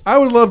thoughts. I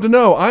would love to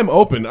know. I'm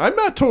open. I'm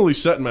not totally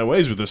set in my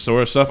ways with this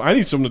sort of stuff. I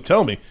need someone to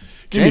tell me.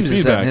 Give James me feedback.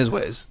 is set in his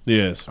ways.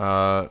 Yes.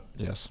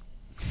 Yes.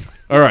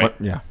 All right.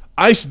 Yeah.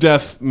 Ice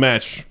death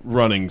match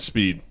running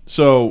speed.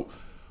 So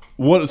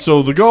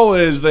the goal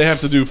is they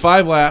have to do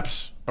 5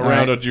 laps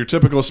around your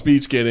typical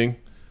speed skating.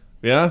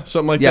 Yeah,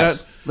 something like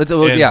that. Let's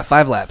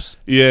 5 laps.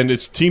 Yeah, and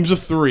it's teams of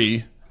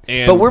 3.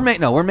 But we're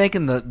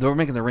making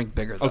the rink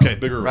bigger. Though, okay,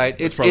 bigger, right?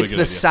 It's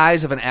the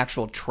size of an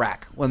actual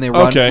track when they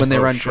run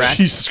run track.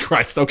 Jesus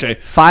Christ! Okay,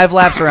 5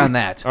 laps around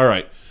that. All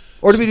right.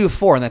 Or do we do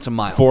 4 and that's a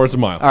mile? 4 is a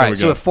mile. All right,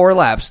 so at 4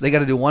 laps, they got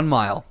to do 1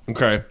 mile.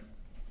 Okay.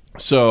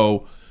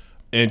 So,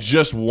 and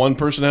just one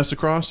person has to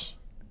cross?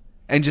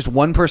 And just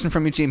one person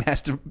from your team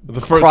has to the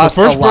cross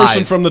first alive.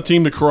 person from the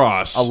team to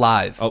cross.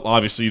 Alive.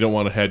 Obviously, you don't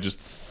want a head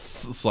just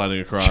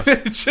sliding across.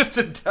 Just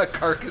a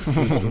carcass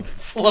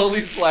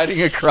slowly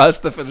sliding across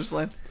the finish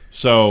line.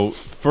 So,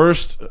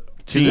 first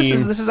team...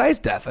 This is ice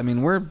death. I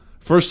mean,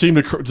 First team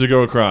to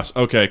go across.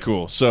 Okay,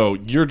 cool. So,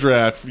 your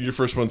draft, your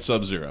first one's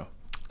Sub-Zero.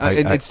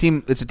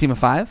 It's a team of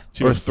 5?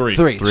 Team of 3.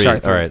 Three. Sorry,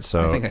 3. All right,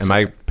 so am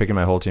I picking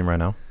my whole team right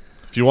now?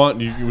 If you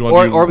want, you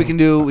want or we can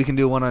do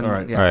one on. All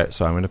right. Yeah. All right,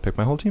 so I'm going to pick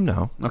my whole team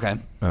now. Okay.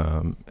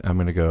 I'm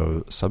going to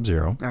go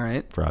Sub-Zero. All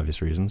right. For obvious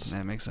reasons.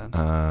 That makes sense.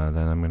 Then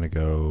I'm going to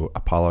go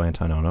Apollo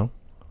Antonono.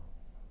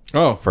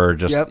 Oh, For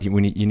just you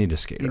need a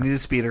skater. You need a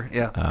speeder.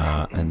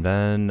 Yeah. And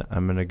then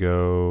I'm going to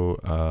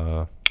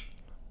go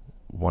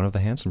one of the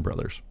Hanson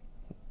brothers.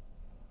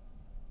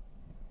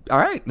 All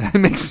right. That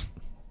makes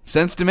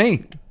sense to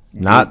me.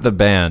 Not the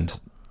band,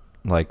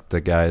 like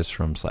the guys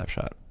from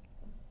Slapshot.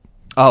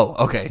 Oh,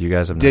 okay. You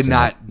guys have did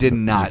not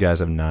not. You guys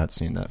have not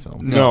seen that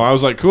film. no, I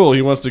was like, cool.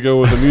 He wants to go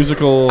with a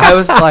musical. I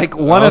was like,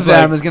 one I of was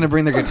them like- is going to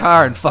bring their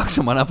guitar and fuck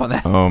someone up on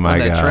that. Oh my on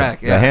that god!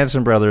 track. The Yeah.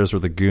 Hanson brothers were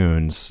the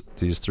goons.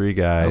 These 3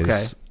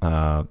 guys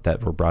that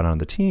were brought on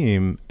the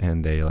team,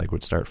 and they like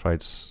would start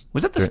fights.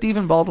 Was that the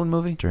Stephen Baldwin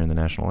movie? During the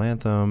national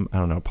anthem? I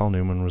don't know. Paul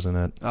Newman was in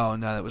it. Oh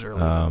no, that was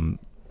early.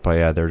 But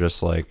yeah, they're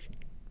just like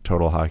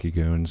total hockey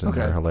goons, and Okay.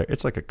 they're hilarious.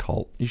 It's like a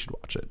cult. You should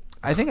watch it.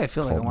 I think I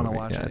feel like I Cult want to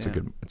movie. watch Yeah, it.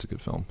 it's a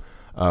good film.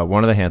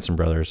 One of the Hanson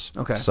brothers.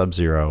 Okay.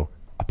 Sub-Zero.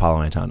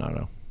 Apollo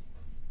Antonono.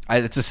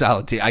 It's a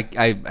solid team.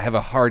 I have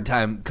a hard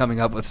time coming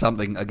up with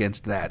something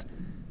against that.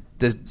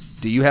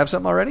 Do you have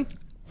something already?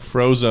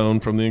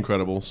 Frozone from The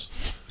Incredibles.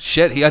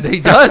 Shit, he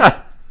does.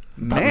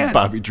 Man,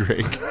 Bobby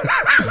Drake.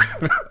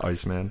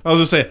 Iceman. I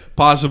was going to say,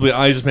 possibly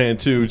Iceman,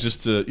 too,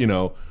 just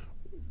to,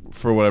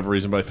 for whatever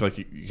reason, but I feel like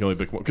you can only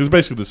pick one. Because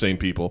basically the same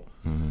people.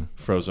 Mm-hmm.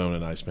 Frozone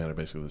and Iceman are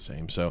basically the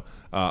same. So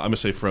I'm going to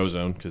say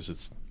Frozone because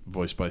it's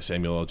voiced by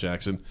Samuel L.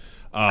 Jackson.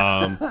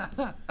 Fuck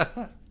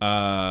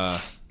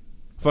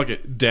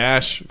it.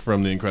 Dash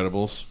from The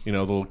Incredibles. The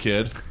little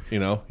kid.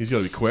 He's got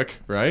to be quick,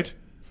 right?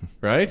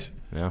 Right?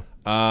 Yeah.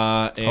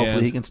 And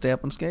hopefully he can stay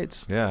up on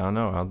skates. Yeah, I don't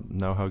know. I'll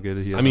know how good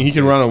he is. I mean, he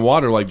can run on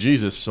water like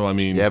Jesus, so I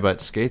mean... Yeah, but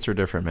skates are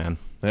different, man.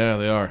 Yeah,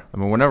 they are. I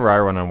mean, whenever I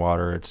run on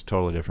water, it's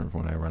totally different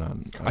from when I run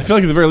on... I feel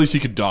like at the very least he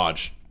could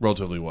dodge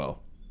relatively well.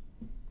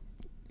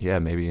 Yeah,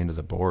 maybe into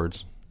the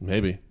boards.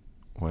 Maybe.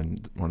 When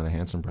one of the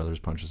Hanson brothers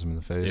punches him in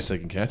the face. If they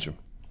can catch him.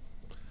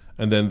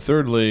 And then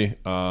thirdly,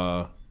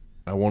 I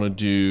want to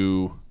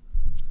do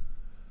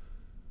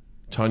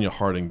Tanya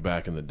Harding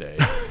back in the day.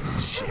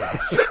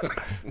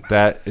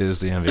 That is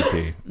the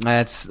MVP.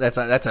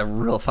 That's a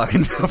real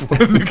fucking tough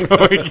one to go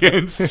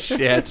against.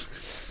 Shit.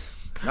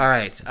 All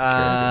right.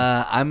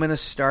 I'm going to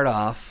start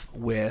off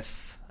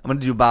with... I'm going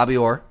to do Bobby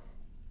Orr.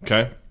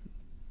 Okay.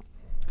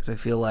 Because I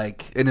feel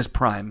like... In his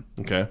prime.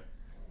 Okay.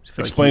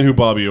 Explain Explain who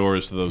Bobby Orr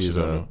is to those He's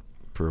who don't a know.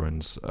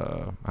 Bruins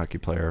hockey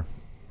player.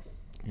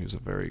 He was a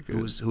very good...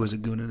 Who was a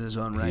goon in his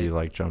own right.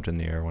 He jumped in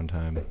the air one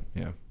time.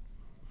 Yeah.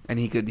 And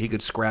he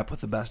could scrap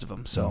with the best of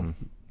them. So,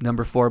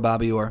 number 4,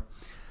 Bobby Orr.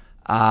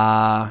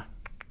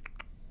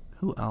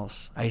 Who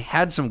else? I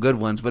had some good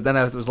ones, but then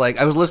I was like,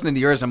 I was listening to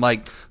yours. I'm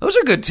like, those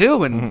are good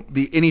too. And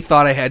any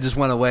thought I had just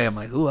went away. I'm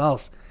like, who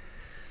else?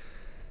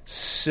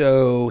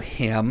 So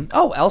him.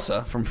 Oh,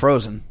 Elsa from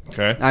Frozen.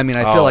 Okay. I mean,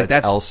 I feel like it's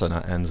that's Elsa,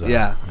 not Enzo.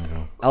 Yeah,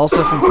 Enzo.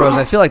 Elsa from Frozen.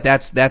 I feel like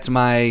that's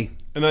my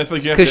And I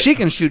think you have because to, she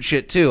can shoot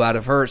shit too out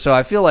of her. So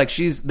I feel like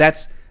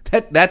that's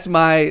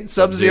my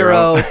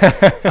Sub-Zero,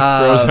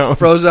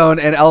 Frozone,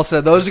 and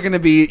Elsa. Those are going to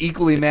be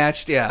equally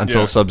matched. Yeah.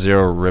 Until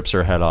Sub-Zero rips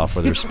her head off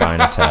with her spine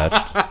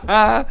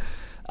attached.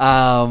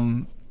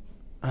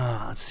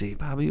 Let's see,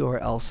 Bobby Orr,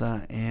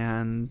 Elsa,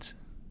 and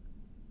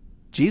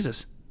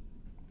Jesus.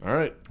 All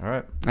right.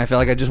 I feel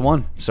like I just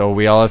won. So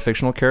we all have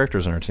fictional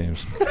characters in our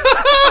teams.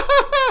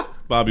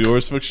 Bobby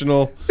Orr's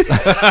fictional. Nah,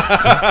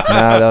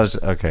 that was...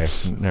 Okay,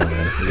 never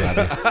mind. We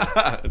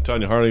got it.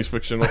 Tanya Harding's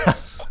fictional.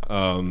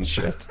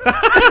 Shit.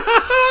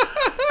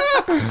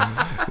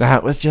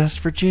 That was just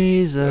for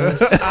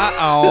Jesus.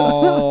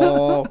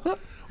 Oh.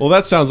 Well,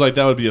 that sounds like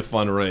that would be a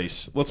fun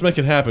race. Let's make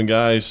it happen,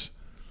 guys.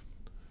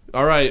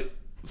 All right.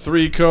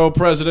 3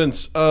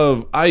 co-presidents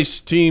of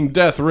Ice Team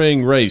Death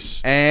Ring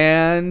Race.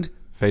 And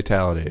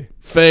Fatality.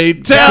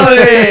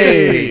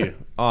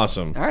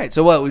 Awesome. all right,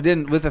 so what we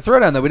didn't with the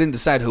throwdown though, we didn't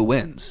decide who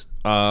wins.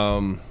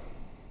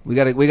 We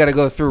got to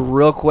go through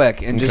real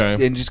quick and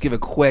just give a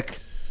quick.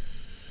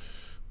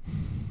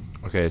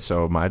 Okay,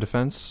 so my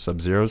defense,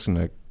 Sub-Zero's going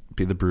to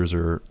be the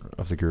bruiser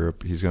of the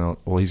group. He's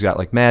got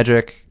like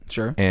magic.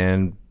 Sure.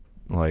 And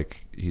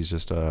like he's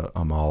just a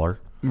mauler.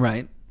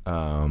 Right.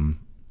 The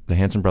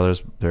Hanson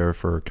brothers, they're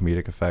for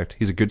comedic effect.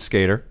 He's a good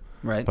skater.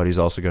 Right. But he's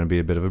also going to be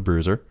a bit of a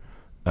bruiser.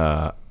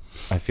 I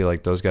feel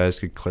like those guys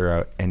could clear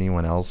out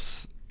anyone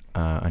else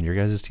on your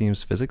guys'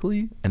 teams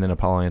physically. And then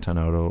Apollo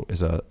Antonono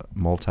is a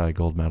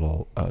multi-gold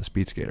medal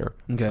speed skater.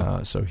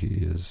 Okay. So he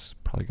is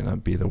probably going to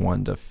be the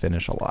one to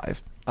finish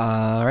alive.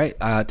 All right.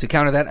 To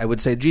counter that, I would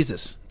say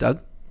Jesus.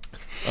 Doug?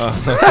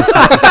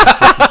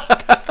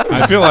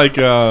 I feel like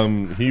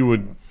he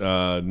would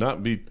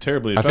not be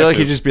terribly effective. I feel like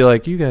he'd just be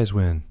like, you guys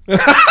win.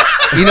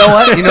 You know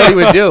what? You know what he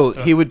would do?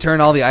 He would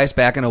turn all the ice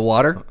back into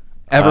water.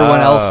 Everyone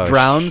else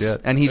drowns,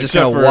 shit. and he just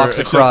kind of walks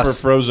across.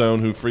 Except for Frozone,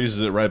 who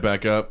freezes it right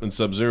back up, and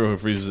Sub-Zero, who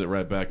freezes it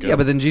right back up. Yeah,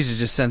 but then Jesus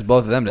just sends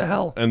both of them to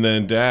hell. And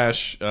then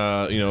Dash,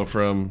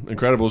 from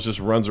Incredibles, just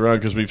runs around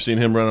because we've seen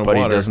him run on But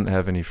water. he doesn't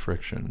have any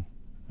friction.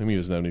 I mean, he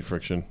doesn't have any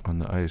friction. on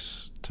the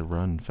ice to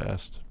run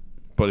fast.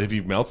 But if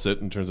he melts it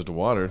and turns it to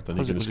water, then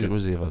he can just get...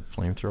 Was he have a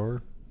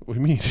flamethrower? What do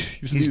you mean?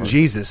 He's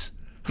Jesus.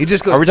 He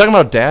just goes. Are we talking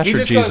about Dash he or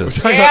just Jesus?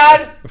 Goes,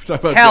 Dad, We're talking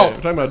about help!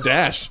 We're talking about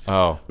Dash.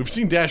 Oh. We've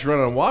seen Dash run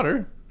on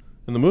water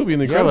in the movie in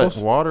The Yeah, Incredibles.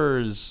 but water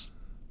is...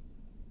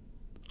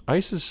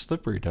 Ice is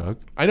slippery, Doug.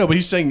 I know, but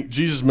he's saying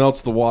Jesus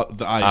melts the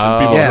ice and Oh,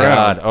 people Yeah. drown.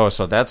 God. Oh,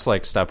 so that's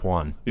like step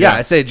one. Yeah,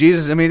 I say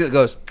Jesus immediately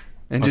goes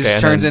and just Okay,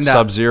 and turns then into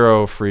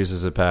Sub-Zero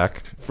freezes it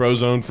back,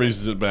 Frozone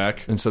freezes it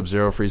back. and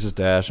Sub-Zero freezes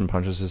Dash and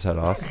punches his head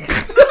off.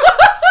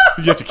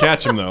 You have to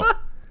catch him, though.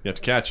 You have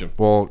to catch him.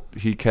 Well,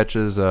 he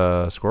catches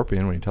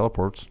Scorpion when he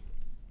teleports.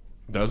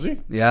 Does he?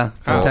 Yeah,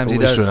 sometimes he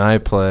At least does. when I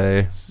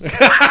play.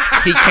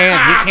 He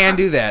can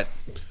do that.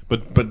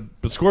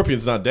 But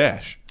Scorpion's not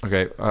Dash.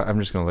 Okay, I'm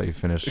just gonna let you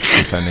finish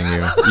defending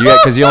you.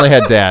 Because you only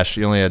had Dash.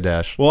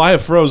 Well, I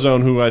have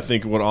Frozone, who I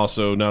think would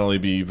also not only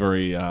be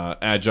very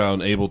agile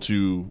and able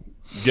to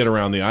get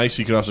around the ice,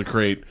 he could also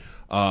create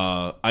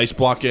ice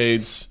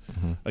blockades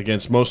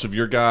against most of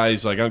your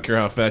guys. Like, I don't care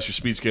how fast your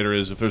speed skater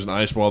is. If there's an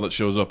ice wall that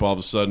shows up all of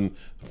a sudden,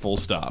 full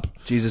stop.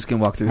 Jesus can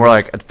walk through. More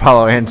like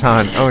Apollo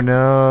Anton. Oh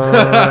no!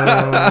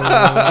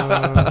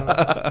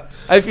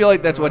 I feel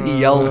like that's what he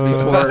yells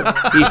before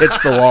he hits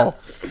the wall.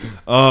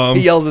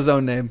 He yells his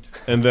own name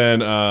And then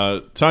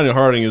Tanya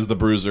Harding is the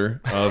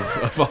bruiser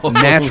of all of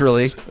them.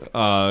 naturally.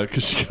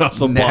 Because she can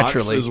also box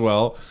Naturally. as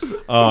well.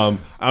 I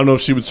don't know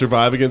if she would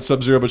survive against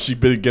Sub-Zero, but she'd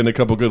be getting a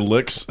couple good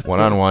licks.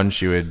 1-on-1,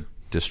 she would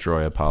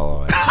destroy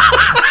Apollo.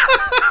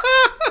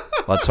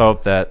 Let's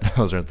hope that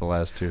those aren't the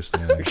last two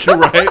standing.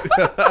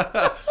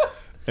 Right?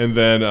 And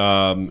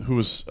then who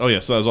was? Oh yeah,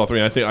 so that was all three.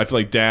 And I feel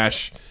like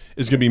Dash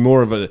is going to be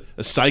more of a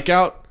psych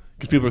out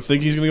because people are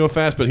thinking he's going to go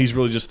fast, but he's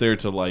really just there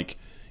to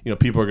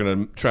people are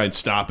going to try and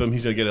stop him.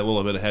 He's going to get a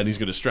little bit ahead. He's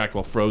going to distract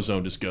while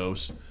Frozone just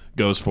goes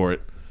for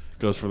it,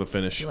 goes for the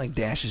finish. I feel like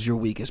Dash is your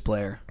weakest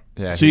player.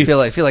 Yeah, See,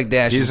 I feel like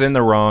Dash. he's is, in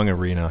the wrong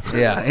arena.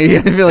 Yeah, I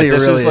feel like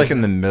This really is like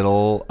in the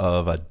middle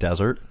of a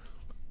desert.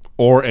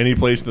 or any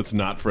place that's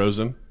not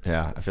frozen.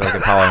 Yeah, I feel like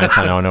Apollo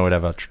Anton would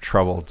have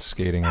trouble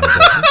skating in the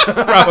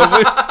desert.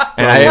 Probably.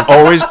 And I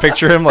always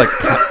picture him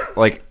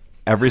like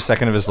every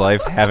second of his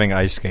life having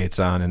ice skates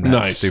on and that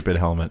Nice. stupid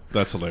helmet.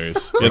 That's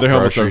hilarious. Yeah, their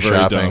helmets are Grocery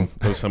very shopping. dumb.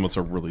 Those helmets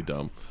are really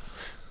dumb.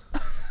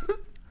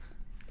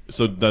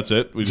 So that's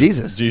it.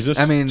 Jesus.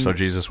 I mean, So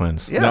Jesus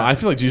wins. yeah. No, I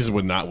feel like Jesus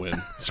would not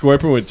win.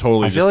 Scorpion would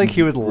totally. I feel just like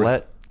he would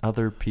let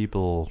other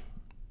people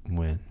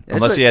win. That's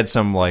Unless what- he had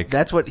some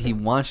that's what he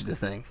wants you to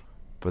think.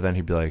 but then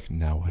he'd be like,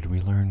 now what do we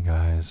learn,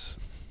 guys?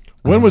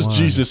 When was Won.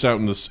 Jesus out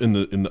in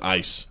the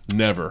ice?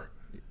 Never.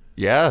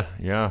 Yeah,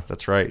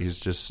 that's right. He's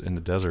just in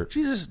the desert.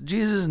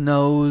 Jesus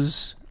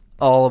knows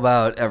all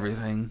about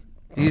everything.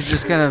 He's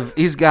just kind of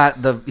he's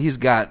got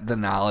the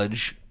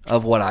knowledge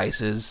of what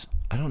ice is.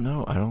 I don't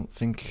know. I don't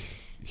think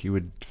he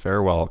would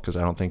fare well because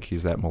I don't think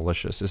he's that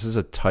malicious. This is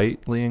a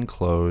tightly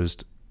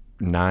enclosed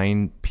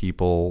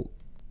 9-people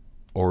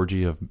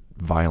orgy of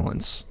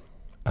violence.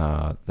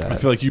 I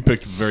feel like you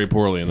picked very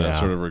poorly in that Yeah.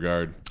 sort of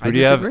regard. Who do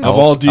you have? disagree. Of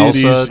all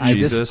deities, Elsa, I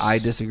Jesus. I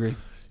disagree.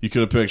 You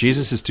could have picked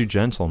Jesus is too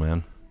gentle,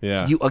 man.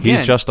 Yeah.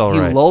 Again, just all he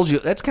right. lulls you.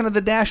 That's kind of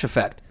the Dash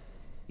effect.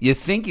 You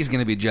think he's going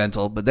to be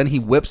gentle, but then he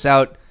whips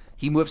out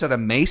a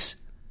mace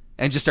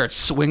and just starts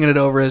swinging it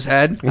over his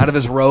head out of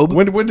his robe.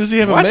 when does he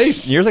have a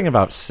mace? You're thinking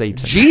about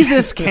Satan.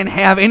 Jesus can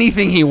have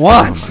anything he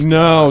wants.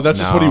 No, that's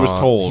just what he was No,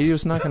 told. He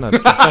was not going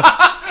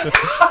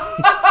to.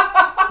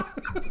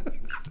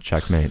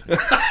 Checkmate.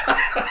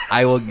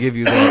 I will give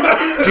you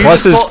that.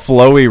 Plus, his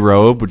flowy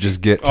robe would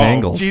just get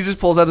tangled. Jesus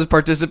pulls out his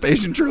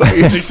participation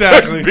trophy.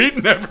 Exactly.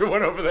 beating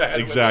everyone over the head.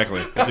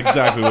 Exactly. That's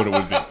exactly what it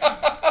would be.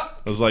 I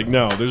was like,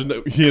 no,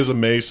 he has a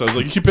mace. I was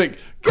like, you can pick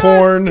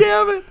corn.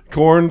 damn it.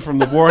 Corn from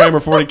the Warhammer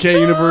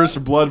 40K universe, or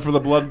blood for the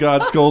blood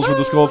god, skulls for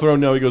the skull throne.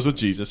 No, he goes with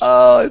Jesus.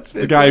 Oh, it's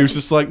The guy who's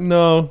just like,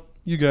 no,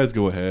 you guys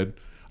go ahead.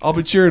 I'll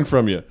be cheering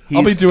from you.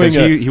 I'll be doing Because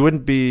it. he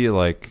wouldn't be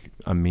like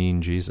a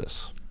mean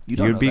Jesus. You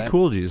don't He know would be that.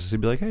 cool Jesus.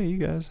 He'd be like, hey, you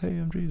guys, hey,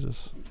 I'm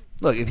Jesus.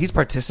 Look, if he's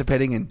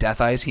participating in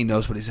Death Ice, he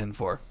knows what he's in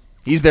for.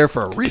 He's there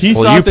for a reason. He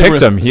Well, thought you they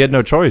picked were- him. He had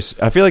no choice.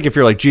 I feel like if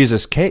you're like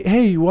Jesus,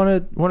 hey, you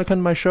want to come to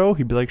my show?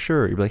 He'd be like,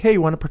 sure. You'd be like, hey,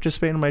 you want to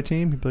participate in my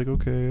team? He'd be like,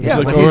 okay. Yeah,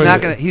 Like, but all he's right.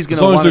 not gonna. He's As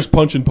gonna long as want there's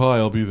punch and pie,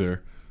 I'll be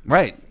there.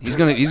 right. He's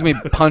gonna be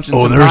punching.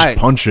 Oh, some there's pie.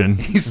 punching.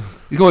 He's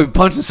gonna be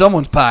punching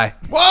someone's pie.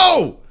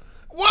 Whoa!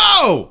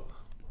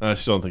 I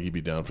still don't think he'd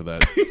be down for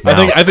that.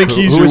 Now, I think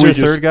he's who your was your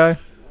weakest. third guy?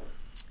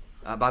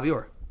 Bobby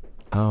Orr.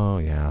 Oh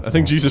yeah. I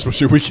think Jesus was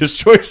your weakest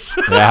choice.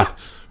 Yeah.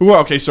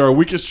 Okay, so our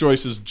weakest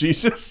choice is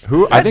Jesus.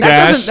 Who? I think.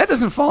 That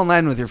doesn't fall in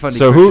line with your funny.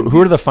 So Christian.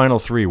 who are the final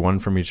three? One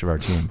from each of our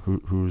team.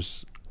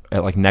 Who's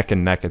at like neck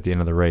and neck at the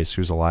end of the race?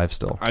 Who's alive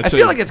still? I'd I say-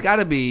 feel like it's got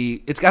to be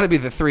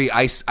the three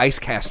ice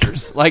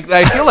casters. Like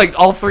I feel like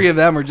all three of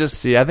them are just.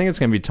 See, I think it's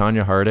gonna be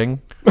Tanya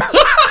Harding.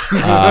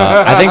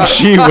 I think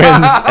she wins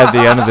at the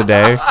end of the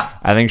day.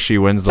 I think she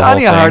wins the whole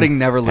thing. Tanya Harding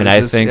never And I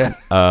loses, think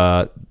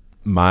yeah.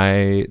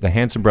 the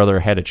handsome brother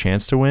had a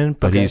chance to win,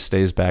 but Okay. he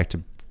stays back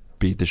to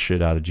beat the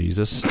shit out of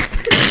Jesus.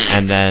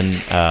 And then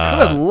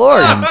Good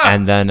Lord.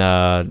 and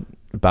then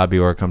Bobby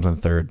Orr comes on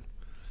third.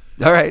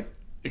 All right.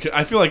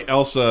 I feel like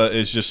Elsa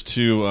is just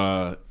too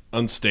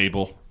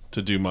unstable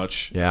to do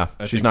much. Yeah,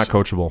 I she's think not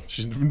coachable.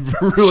 She's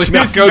really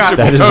not coachable.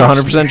 That is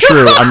 100%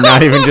 true. I'm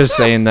not even just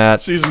saying that.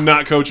 She's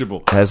not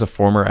coachable. As a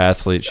former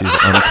athlete, she's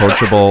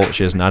uncoachable.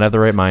 She does not have the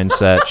right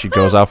mindset. She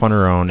goes off on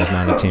her own. Is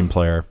not a team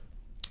player.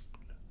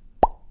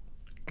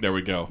 There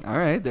we go. All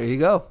right. There you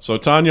go. So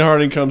Tanya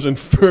Harding comes in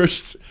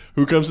first.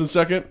 Who comes in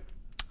second?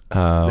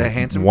 The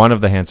Hanson. One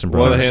of the Hanson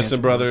brothers. One of the Hanson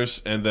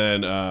brothers, and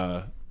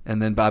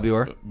then Bobby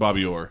Orr.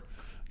 Bobby Orr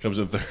comes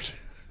in third.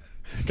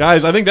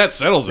 Guys, I think that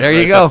settles it. There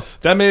you right? go.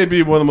 That may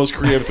be one of the most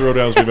creative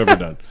throwdowns we've ever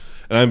done,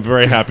 and I'm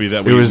very happy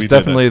that we. It was we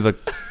definitely did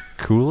that. the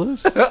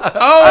coolest.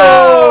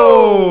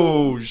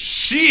 Oh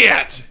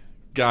shit!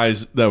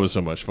 Guys, that was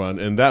so much fun,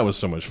 and that was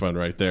so much fun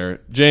right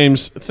there.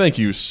 James, thank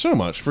you so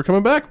much for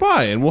coming back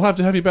by, and we'll have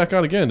to have you back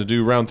on again to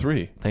do round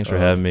 3. Thanks for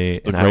having me.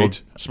 The And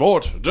great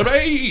sport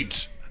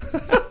debate.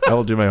 I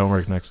will do my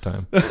homework next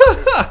time.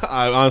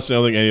 I honestly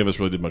don't think any of us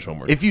really did much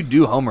homework. If you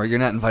do homework, you're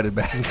not invited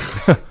back.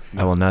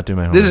 I will not do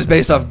my homework. This is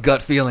based off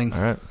gut feeling.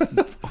 All right.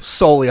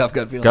 Solely off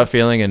gut feeling. Gut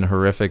feeling and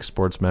horrific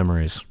sports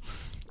memories.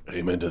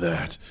 Amen to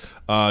that.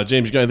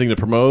 James, you got anything to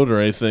promote or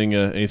anything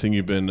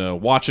you've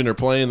been watching or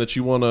playing that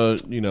you want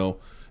to,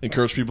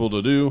 encourage people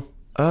to do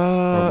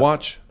or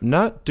watch?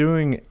 Not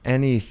doing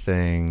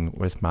anything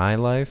with my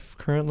life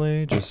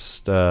currently.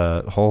 Just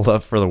hold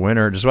up for the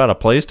winter. Just about a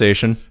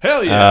PlayStation.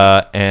 Hell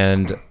yeah.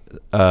 And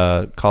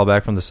call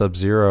back from the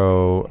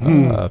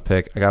Sub-Zero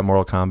pick. I got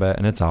Mortal Kombat,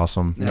 and it's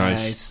awesome.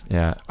 Nice.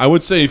 Yeah. I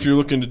would say if you're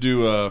looking to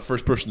do a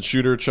first-person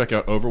shooter, check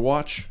out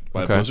Overwatch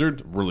by Okay.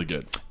 Blizzard. Really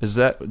good. Is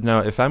that now?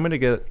 If I'm going to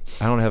get,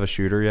 I don't have a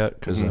shooter yet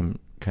because I'm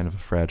kind of a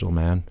fragile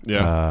man.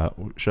 Yeah.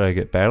 Should I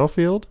get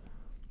Battlefield,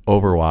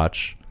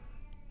 Overwatch,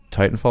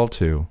 Titanfall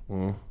 2,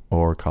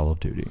 or Call of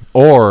Duty,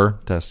 or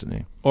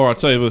Destiny? Or I'll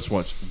tell you this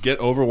once. Get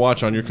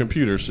Overwatch on your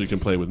computer so you can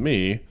play with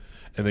me,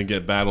 and then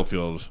get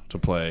Battlefield to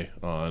play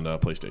on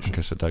PlayStation.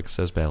 Okay, so Doug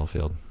says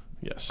Battlefield.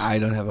 Yes. I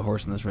don't have a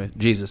horse in this race.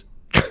 Jesus.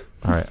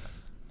 All right,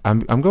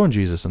 I'm going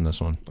Jesus in this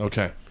one.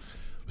 Okay.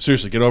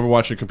 Seriously, get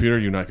Overwatch on your computer.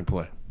 You and I can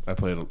play. I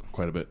played it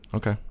quite a bit.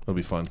 Okay. It'll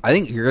be fun. I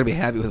think you're going to be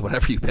happy with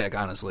whatever you pick,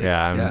 honestly.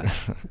 Yeah,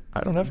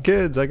 I don't have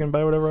kids. I can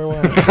buy whatever I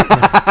want.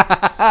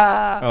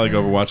 I like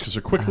Overwatch because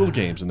they're quick little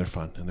games and they're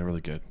fun and they're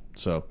really good.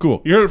 So,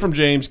 cool. You heard it from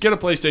James. Get a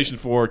PlayStation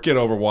 4, get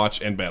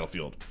Overwatch, and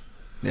Battlefield.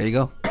 There you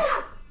go.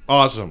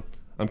 Awesome.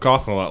 I'm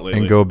coughing a lot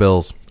lately. And go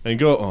Bills. And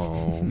go.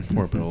 Oh,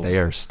 poor Bills. They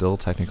are still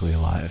technically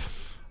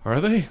alive.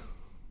 Are they?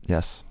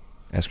 Yes.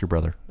 Ask your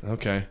brother.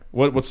 Okay.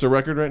 What's the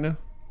record right now?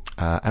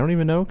 I don't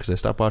even know because I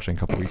stopped watching a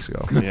couple weeks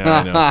ago. Yeah,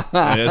 I know.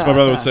 As my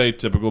brother would say,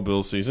 typical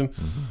Bills season.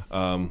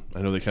 I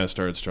know they kind of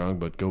started strong,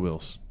 but go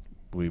Bills.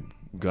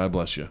 God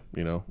bless you.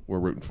 We're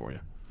rooting for you.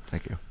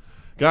 Thank you.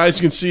 Guys,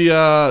 you can see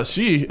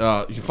you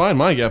can find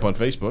Mind Gap on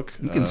Facebook.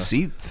 You can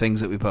see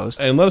things that we post.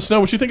 And let us know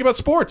what you think about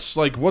sports.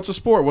 Like, what's a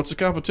sport? What's a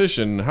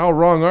competition? How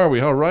wrong are we?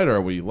 How right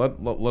are we? Let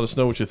us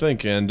know what you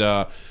think.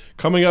 And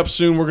coming up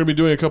soon, we're going to be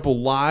doing a couple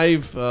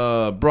live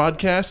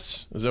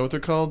broadcasts. Is that what they're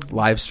called?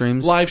 Live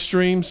streams. Live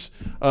streams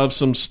of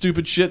some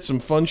stupid shit, some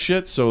fun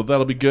shit. So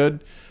that'll be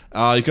good.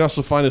 You can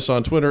also find us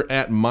on Twitter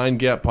at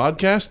MindGap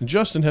Podcast. And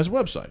Justin has a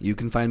website. You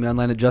can find me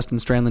online at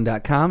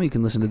justinstrandland.com. You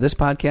can listen to this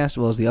podcast as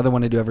well as the other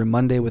one I do every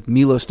Monday with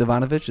Milo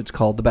Stevanovic. It's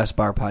called The Best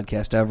Bar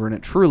Podcast Ever, and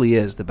it truly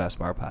is the best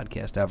bar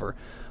podcast ever.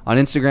 On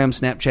Instagram,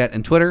 Snapchat,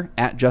 and Twitter,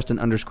 at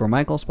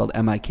Justin_Michael, spelled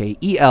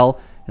Mikel.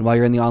 And while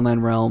you're in the online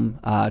realm,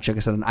 check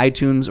us out on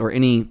iTunes or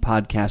any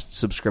podcast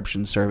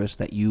subscription service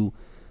that you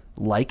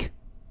like,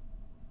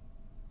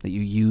 that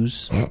you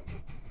use,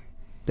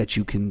 that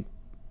you can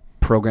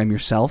program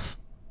yourself.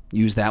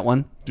 Use that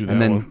one. Do that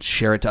and then one.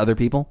 share it to other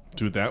people.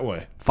 Do it that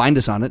way. Find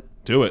us on it.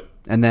 Do it.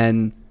 And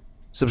then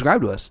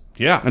subscribe to us.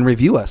 Yeah. And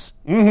review us.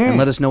 And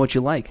let us know what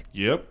you like.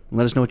 Yep. And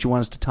let us know what you want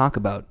us to talk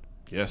about.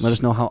 Yes. Let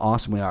us know how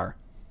awesome we are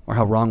or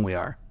how wrong we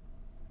are.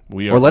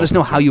 We are Or let us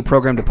know open how you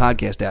programmed a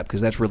podcast app because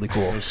that's really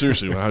cool. to-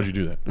 Seriously, how'd you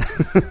do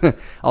that?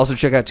 Also,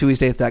 check out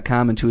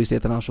TwoEastEighth.com and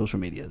TwoEastEighth on all social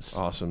medias.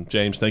 Awesome.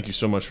 James, thank you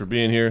so much for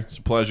being here. It's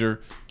a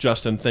pleasure.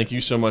 Justin, thank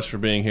you so much for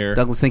being here.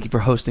 Douglas, thank you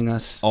for hosting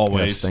us.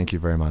 Always. Yes, thank you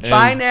very much.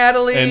 Bye,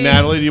 Natalie. And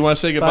Natalie, do you want to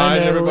say goodbye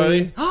to Natalie.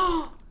 everybody?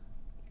 Oh,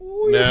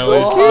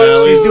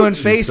 she's doing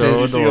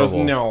faces. so She goes,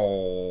 adorable.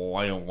 no,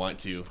 I don't want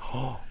to.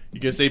 You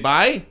can say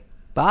bye?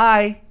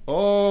 Bye.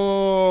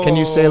 Oh. Can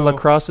you say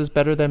lacrosse is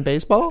better than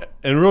baseball?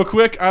 And real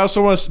quick, I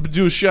also want to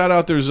do a shout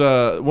out. There's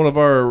one of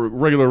our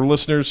regular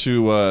listeners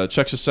who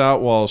checks us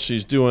out while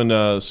she's doing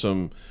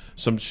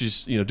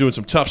she's doing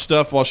some tough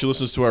stuff while she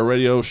listens to our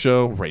radio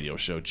show,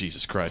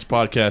 Jesus Christ,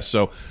 podcast.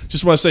 So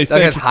just want to say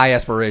Doug has thank you. high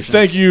aspirations.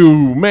 Thank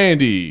you,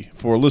 Mandy,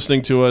 for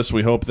listening to us.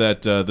 We hope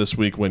that this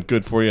week went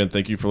good for you, and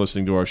thank you for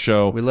listening to our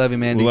show. We love you,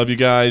 Mandy. We love you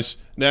guys.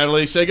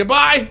 Natalie, say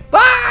goodbye.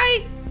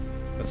 Bye.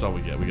 That's all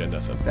we get. We got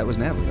nothing. That was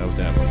Natalie. That was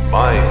Natalie.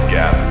 Mind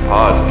Gap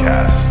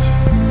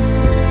Podcast.